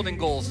for a golden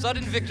goal,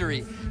 sudden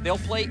victory. They'll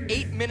play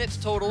 8 minutes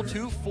total,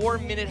 2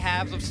 4-minute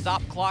halves of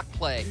stop clock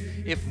play.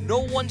 If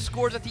no one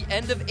scores at the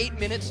end of 8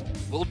 minutes,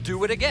 we'll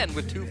do it again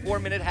with 2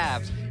 4-minute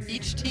halves.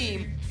 Each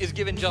team is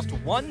given just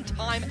 1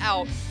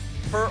 timeout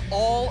per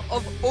all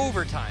of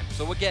overtime.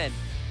 So again,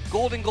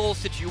 golden goal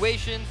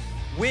situation,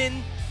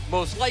 win,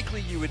 most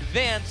likely you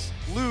advance,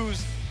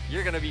 lose,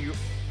 you're gonna be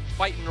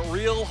fighting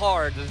real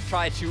hard to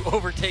try to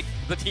overtake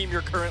the team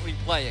you're currently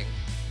playing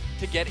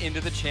to get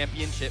into the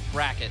championship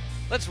bracket.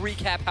 Let's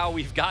recap how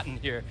we've gotten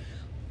here.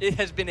 It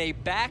has been a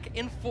back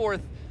and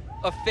forth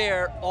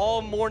affair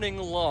all morning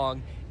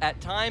long. At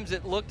times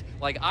it looked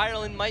like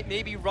Ireland might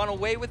maybe run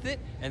away with it,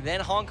 and then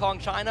Hong Kong,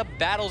 China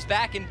battles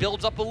back and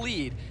builds up a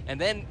lead.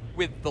 And then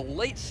with the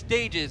late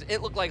stages,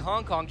 it looked like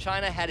Hong Kong,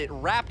 China had it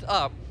wrapped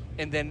up,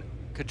 and then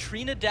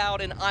Katrina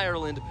Dowd and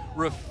Ireland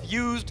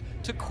refused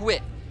to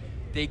quit.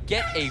 They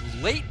get a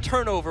late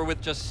turnover with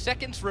just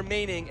seconds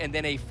remaining, and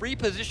then a free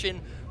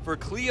position for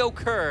Cleo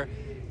Kerr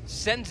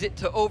sends it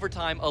to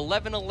overtime,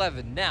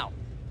 11-11. Now,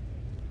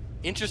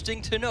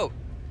 interesting to note,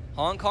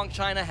 Hong Kong,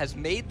 China has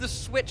made the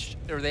switch,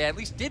 or they at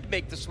least did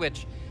make the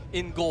switch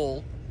in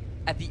goal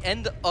at the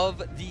end of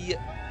the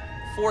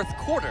 4th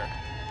quarter.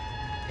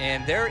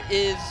 And there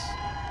is,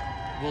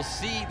 we'll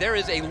see, there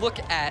is a look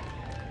at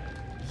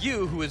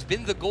Yu, who has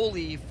been the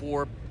goalie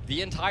for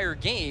the entire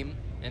game,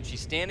 and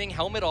she's standing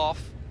helmet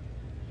off.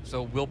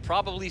 So we'll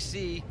probably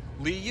see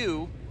Li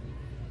Yu,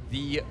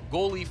 the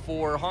goalie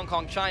for Hong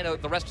Kong, China,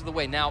 the rest of the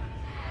way. Now,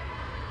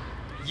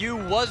 Yu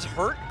was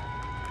hurt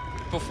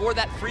before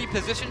that free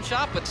position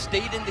shot, but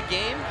stayed in the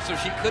game, so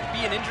she could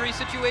be an injury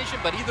situation.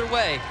 But either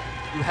way,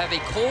 you have a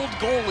cold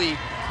goalie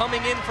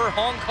coming in for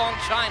Hong Kong,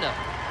 China.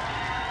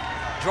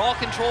 Draw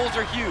controls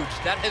are huge.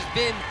 That has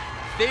been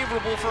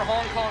favorable for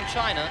Hong Kong,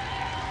 China,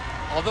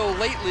 although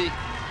lately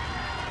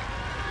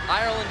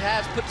Ireland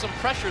has put some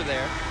pressure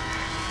there.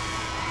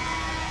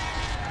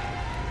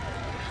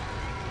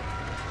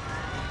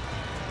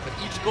 But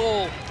each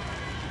goal,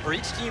 or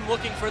each team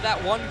looking for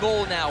that one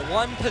goal now.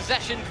 One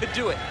possession could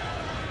do it.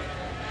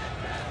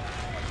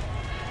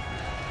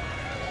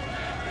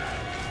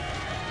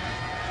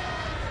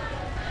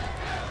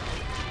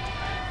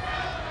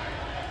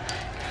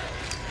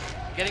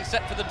 Getting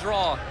set for the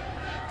draw.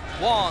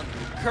 Wong,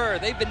 Kerr,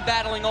 they've been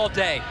battling all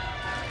day.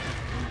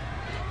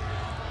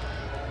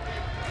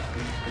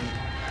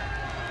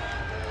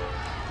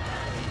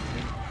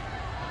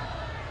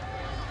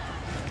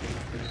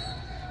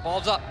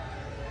 Ball's up.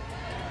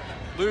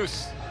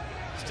 Loose.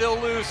 Still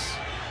loose.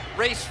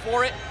 Race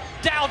for it.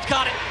 Dowd's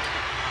got it.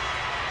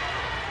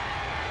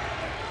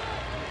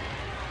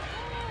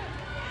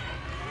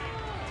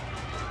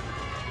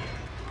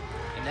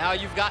 And now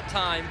you've got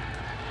time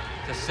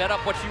to set up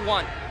what you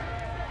want.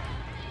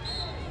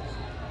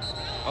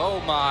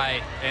 Oh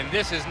my, and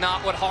this is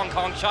not what Hong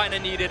Kong, China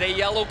needed. A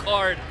yellow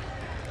card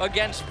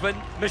against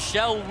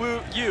Michelle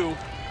Yu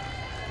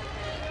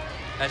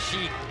as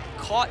she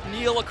caught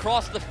Neil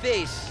across the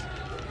face.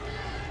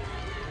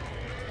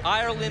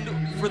 Ireland,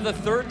 for the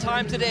third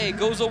time today,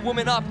 goes a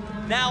woman up.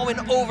 Now in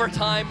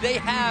overtime, they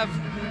have,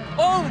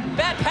 oh,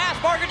 bad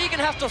pass. Margaret Egan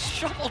has to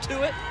shuffle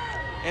to it,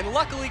 and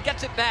luckily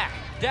gets it back.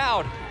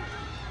 Dowd.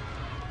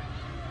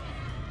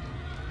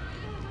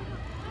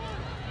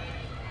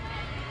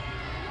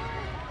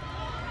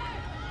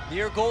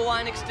 Near goal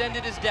line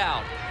extended is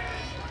Dowd.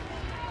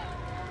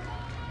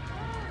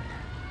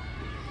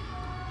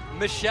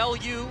 Michelle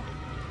Yu,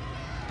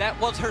 that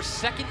was her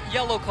second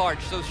yellow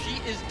card, so she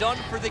is done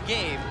for the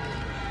game.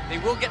 They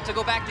will get to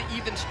go back to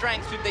even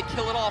strength should they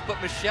kill it off,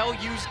 but Michelle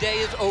Yu's day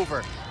is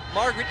over.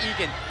 Margaret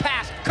Egan,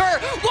 pass, Kerr,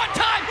 one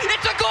time,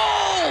 it's a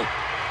goal!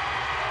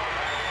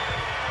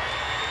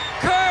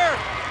 Kerr!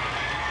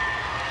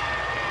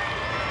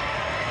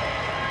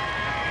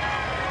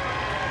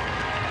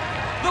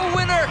 The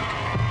winner,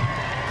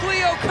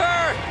 Cleo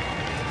Kerr!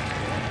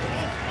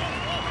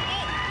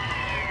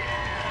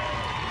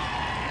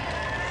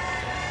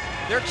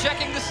 They're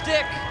checking the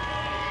stick.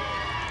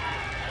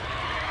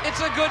 It's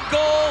a good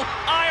goal.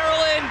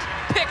 Ireland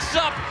picks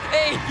up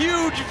a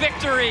huge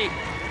victory.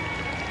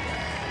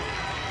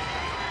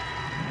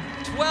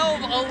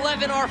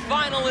 12-11 our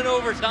final in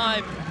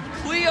overtime.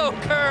 Cleo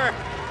Kerr,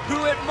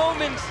 who at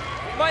moments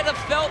might have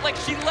felt like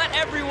she let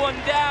everyone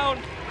down,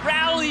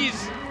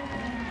 rallies.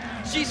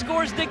 She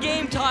scores the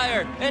game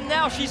tire, and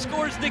now she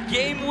scores the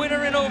game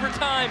winner in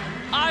overtime.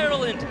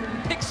 Ireland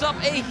picks up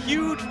a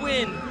huge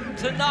win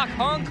to knock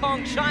Hong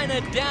Kong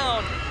China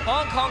down.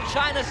 Hong Kong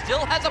China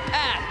still has a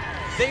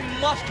path. They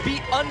must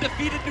beat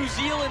undefeated New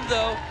Zealand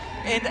though,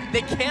 and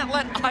they can't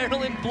let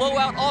Ireland blow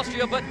out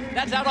Austria, but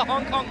that's out of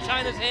Hong Kong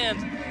China's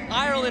hands.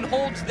 Ireland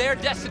holds their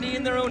destiny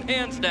in their own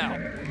hands now.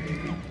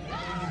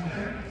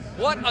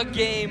 What a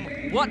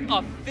game, what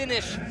a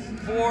finish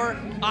for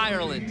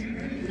Ireland.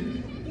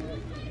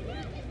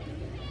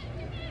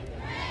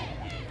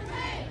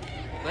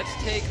 Let's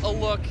take a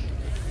look.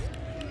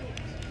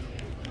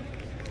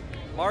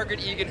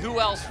 Margaret Egan, who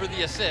else for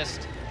the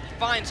assist,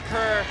 finds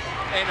Kerr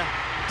and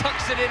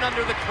tucks it in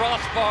under the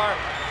crossbar.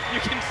 You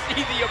can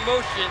see the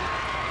emotion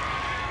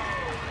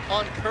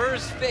on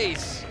Kerr's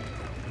face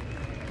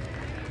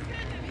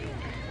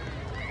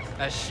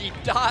as she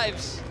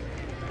dives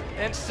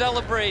and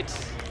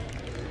celebrates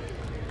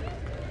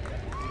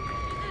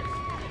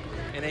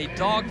in a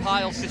dog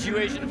pile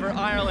situation for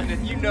Ireland,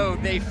 and you know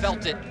they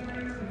felt it.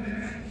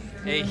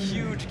 A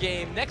huge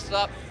game. Next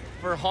up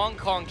for Hong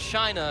Kong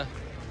China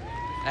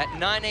at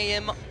 9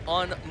 a.m.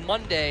 on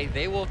Monday,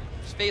 they will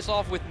face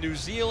off with New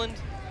Zealand,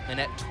 and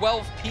at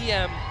 12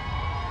 p.m.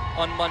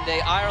 on Monday,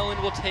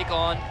 Ireland will take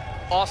on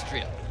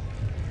Austria.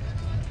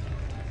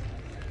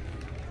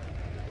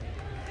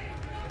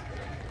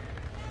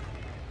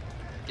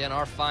 Again,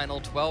 our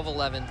final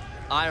 12-11,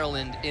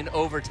 Ireland in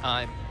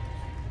overtime.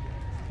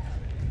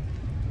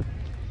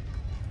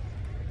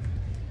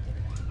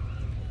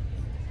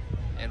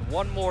 And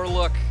one more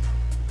look.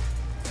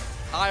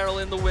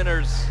 Ireland the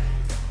winners.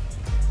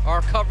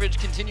 Our coverage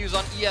continues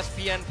on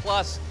ESPN+.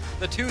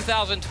 The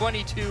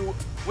 2022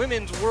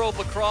 Women's World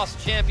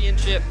Lacrosse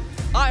Championship.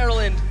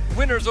 Ireland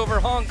winners over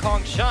Hong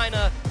Kong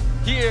China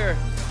here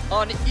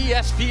on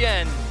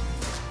ESPN.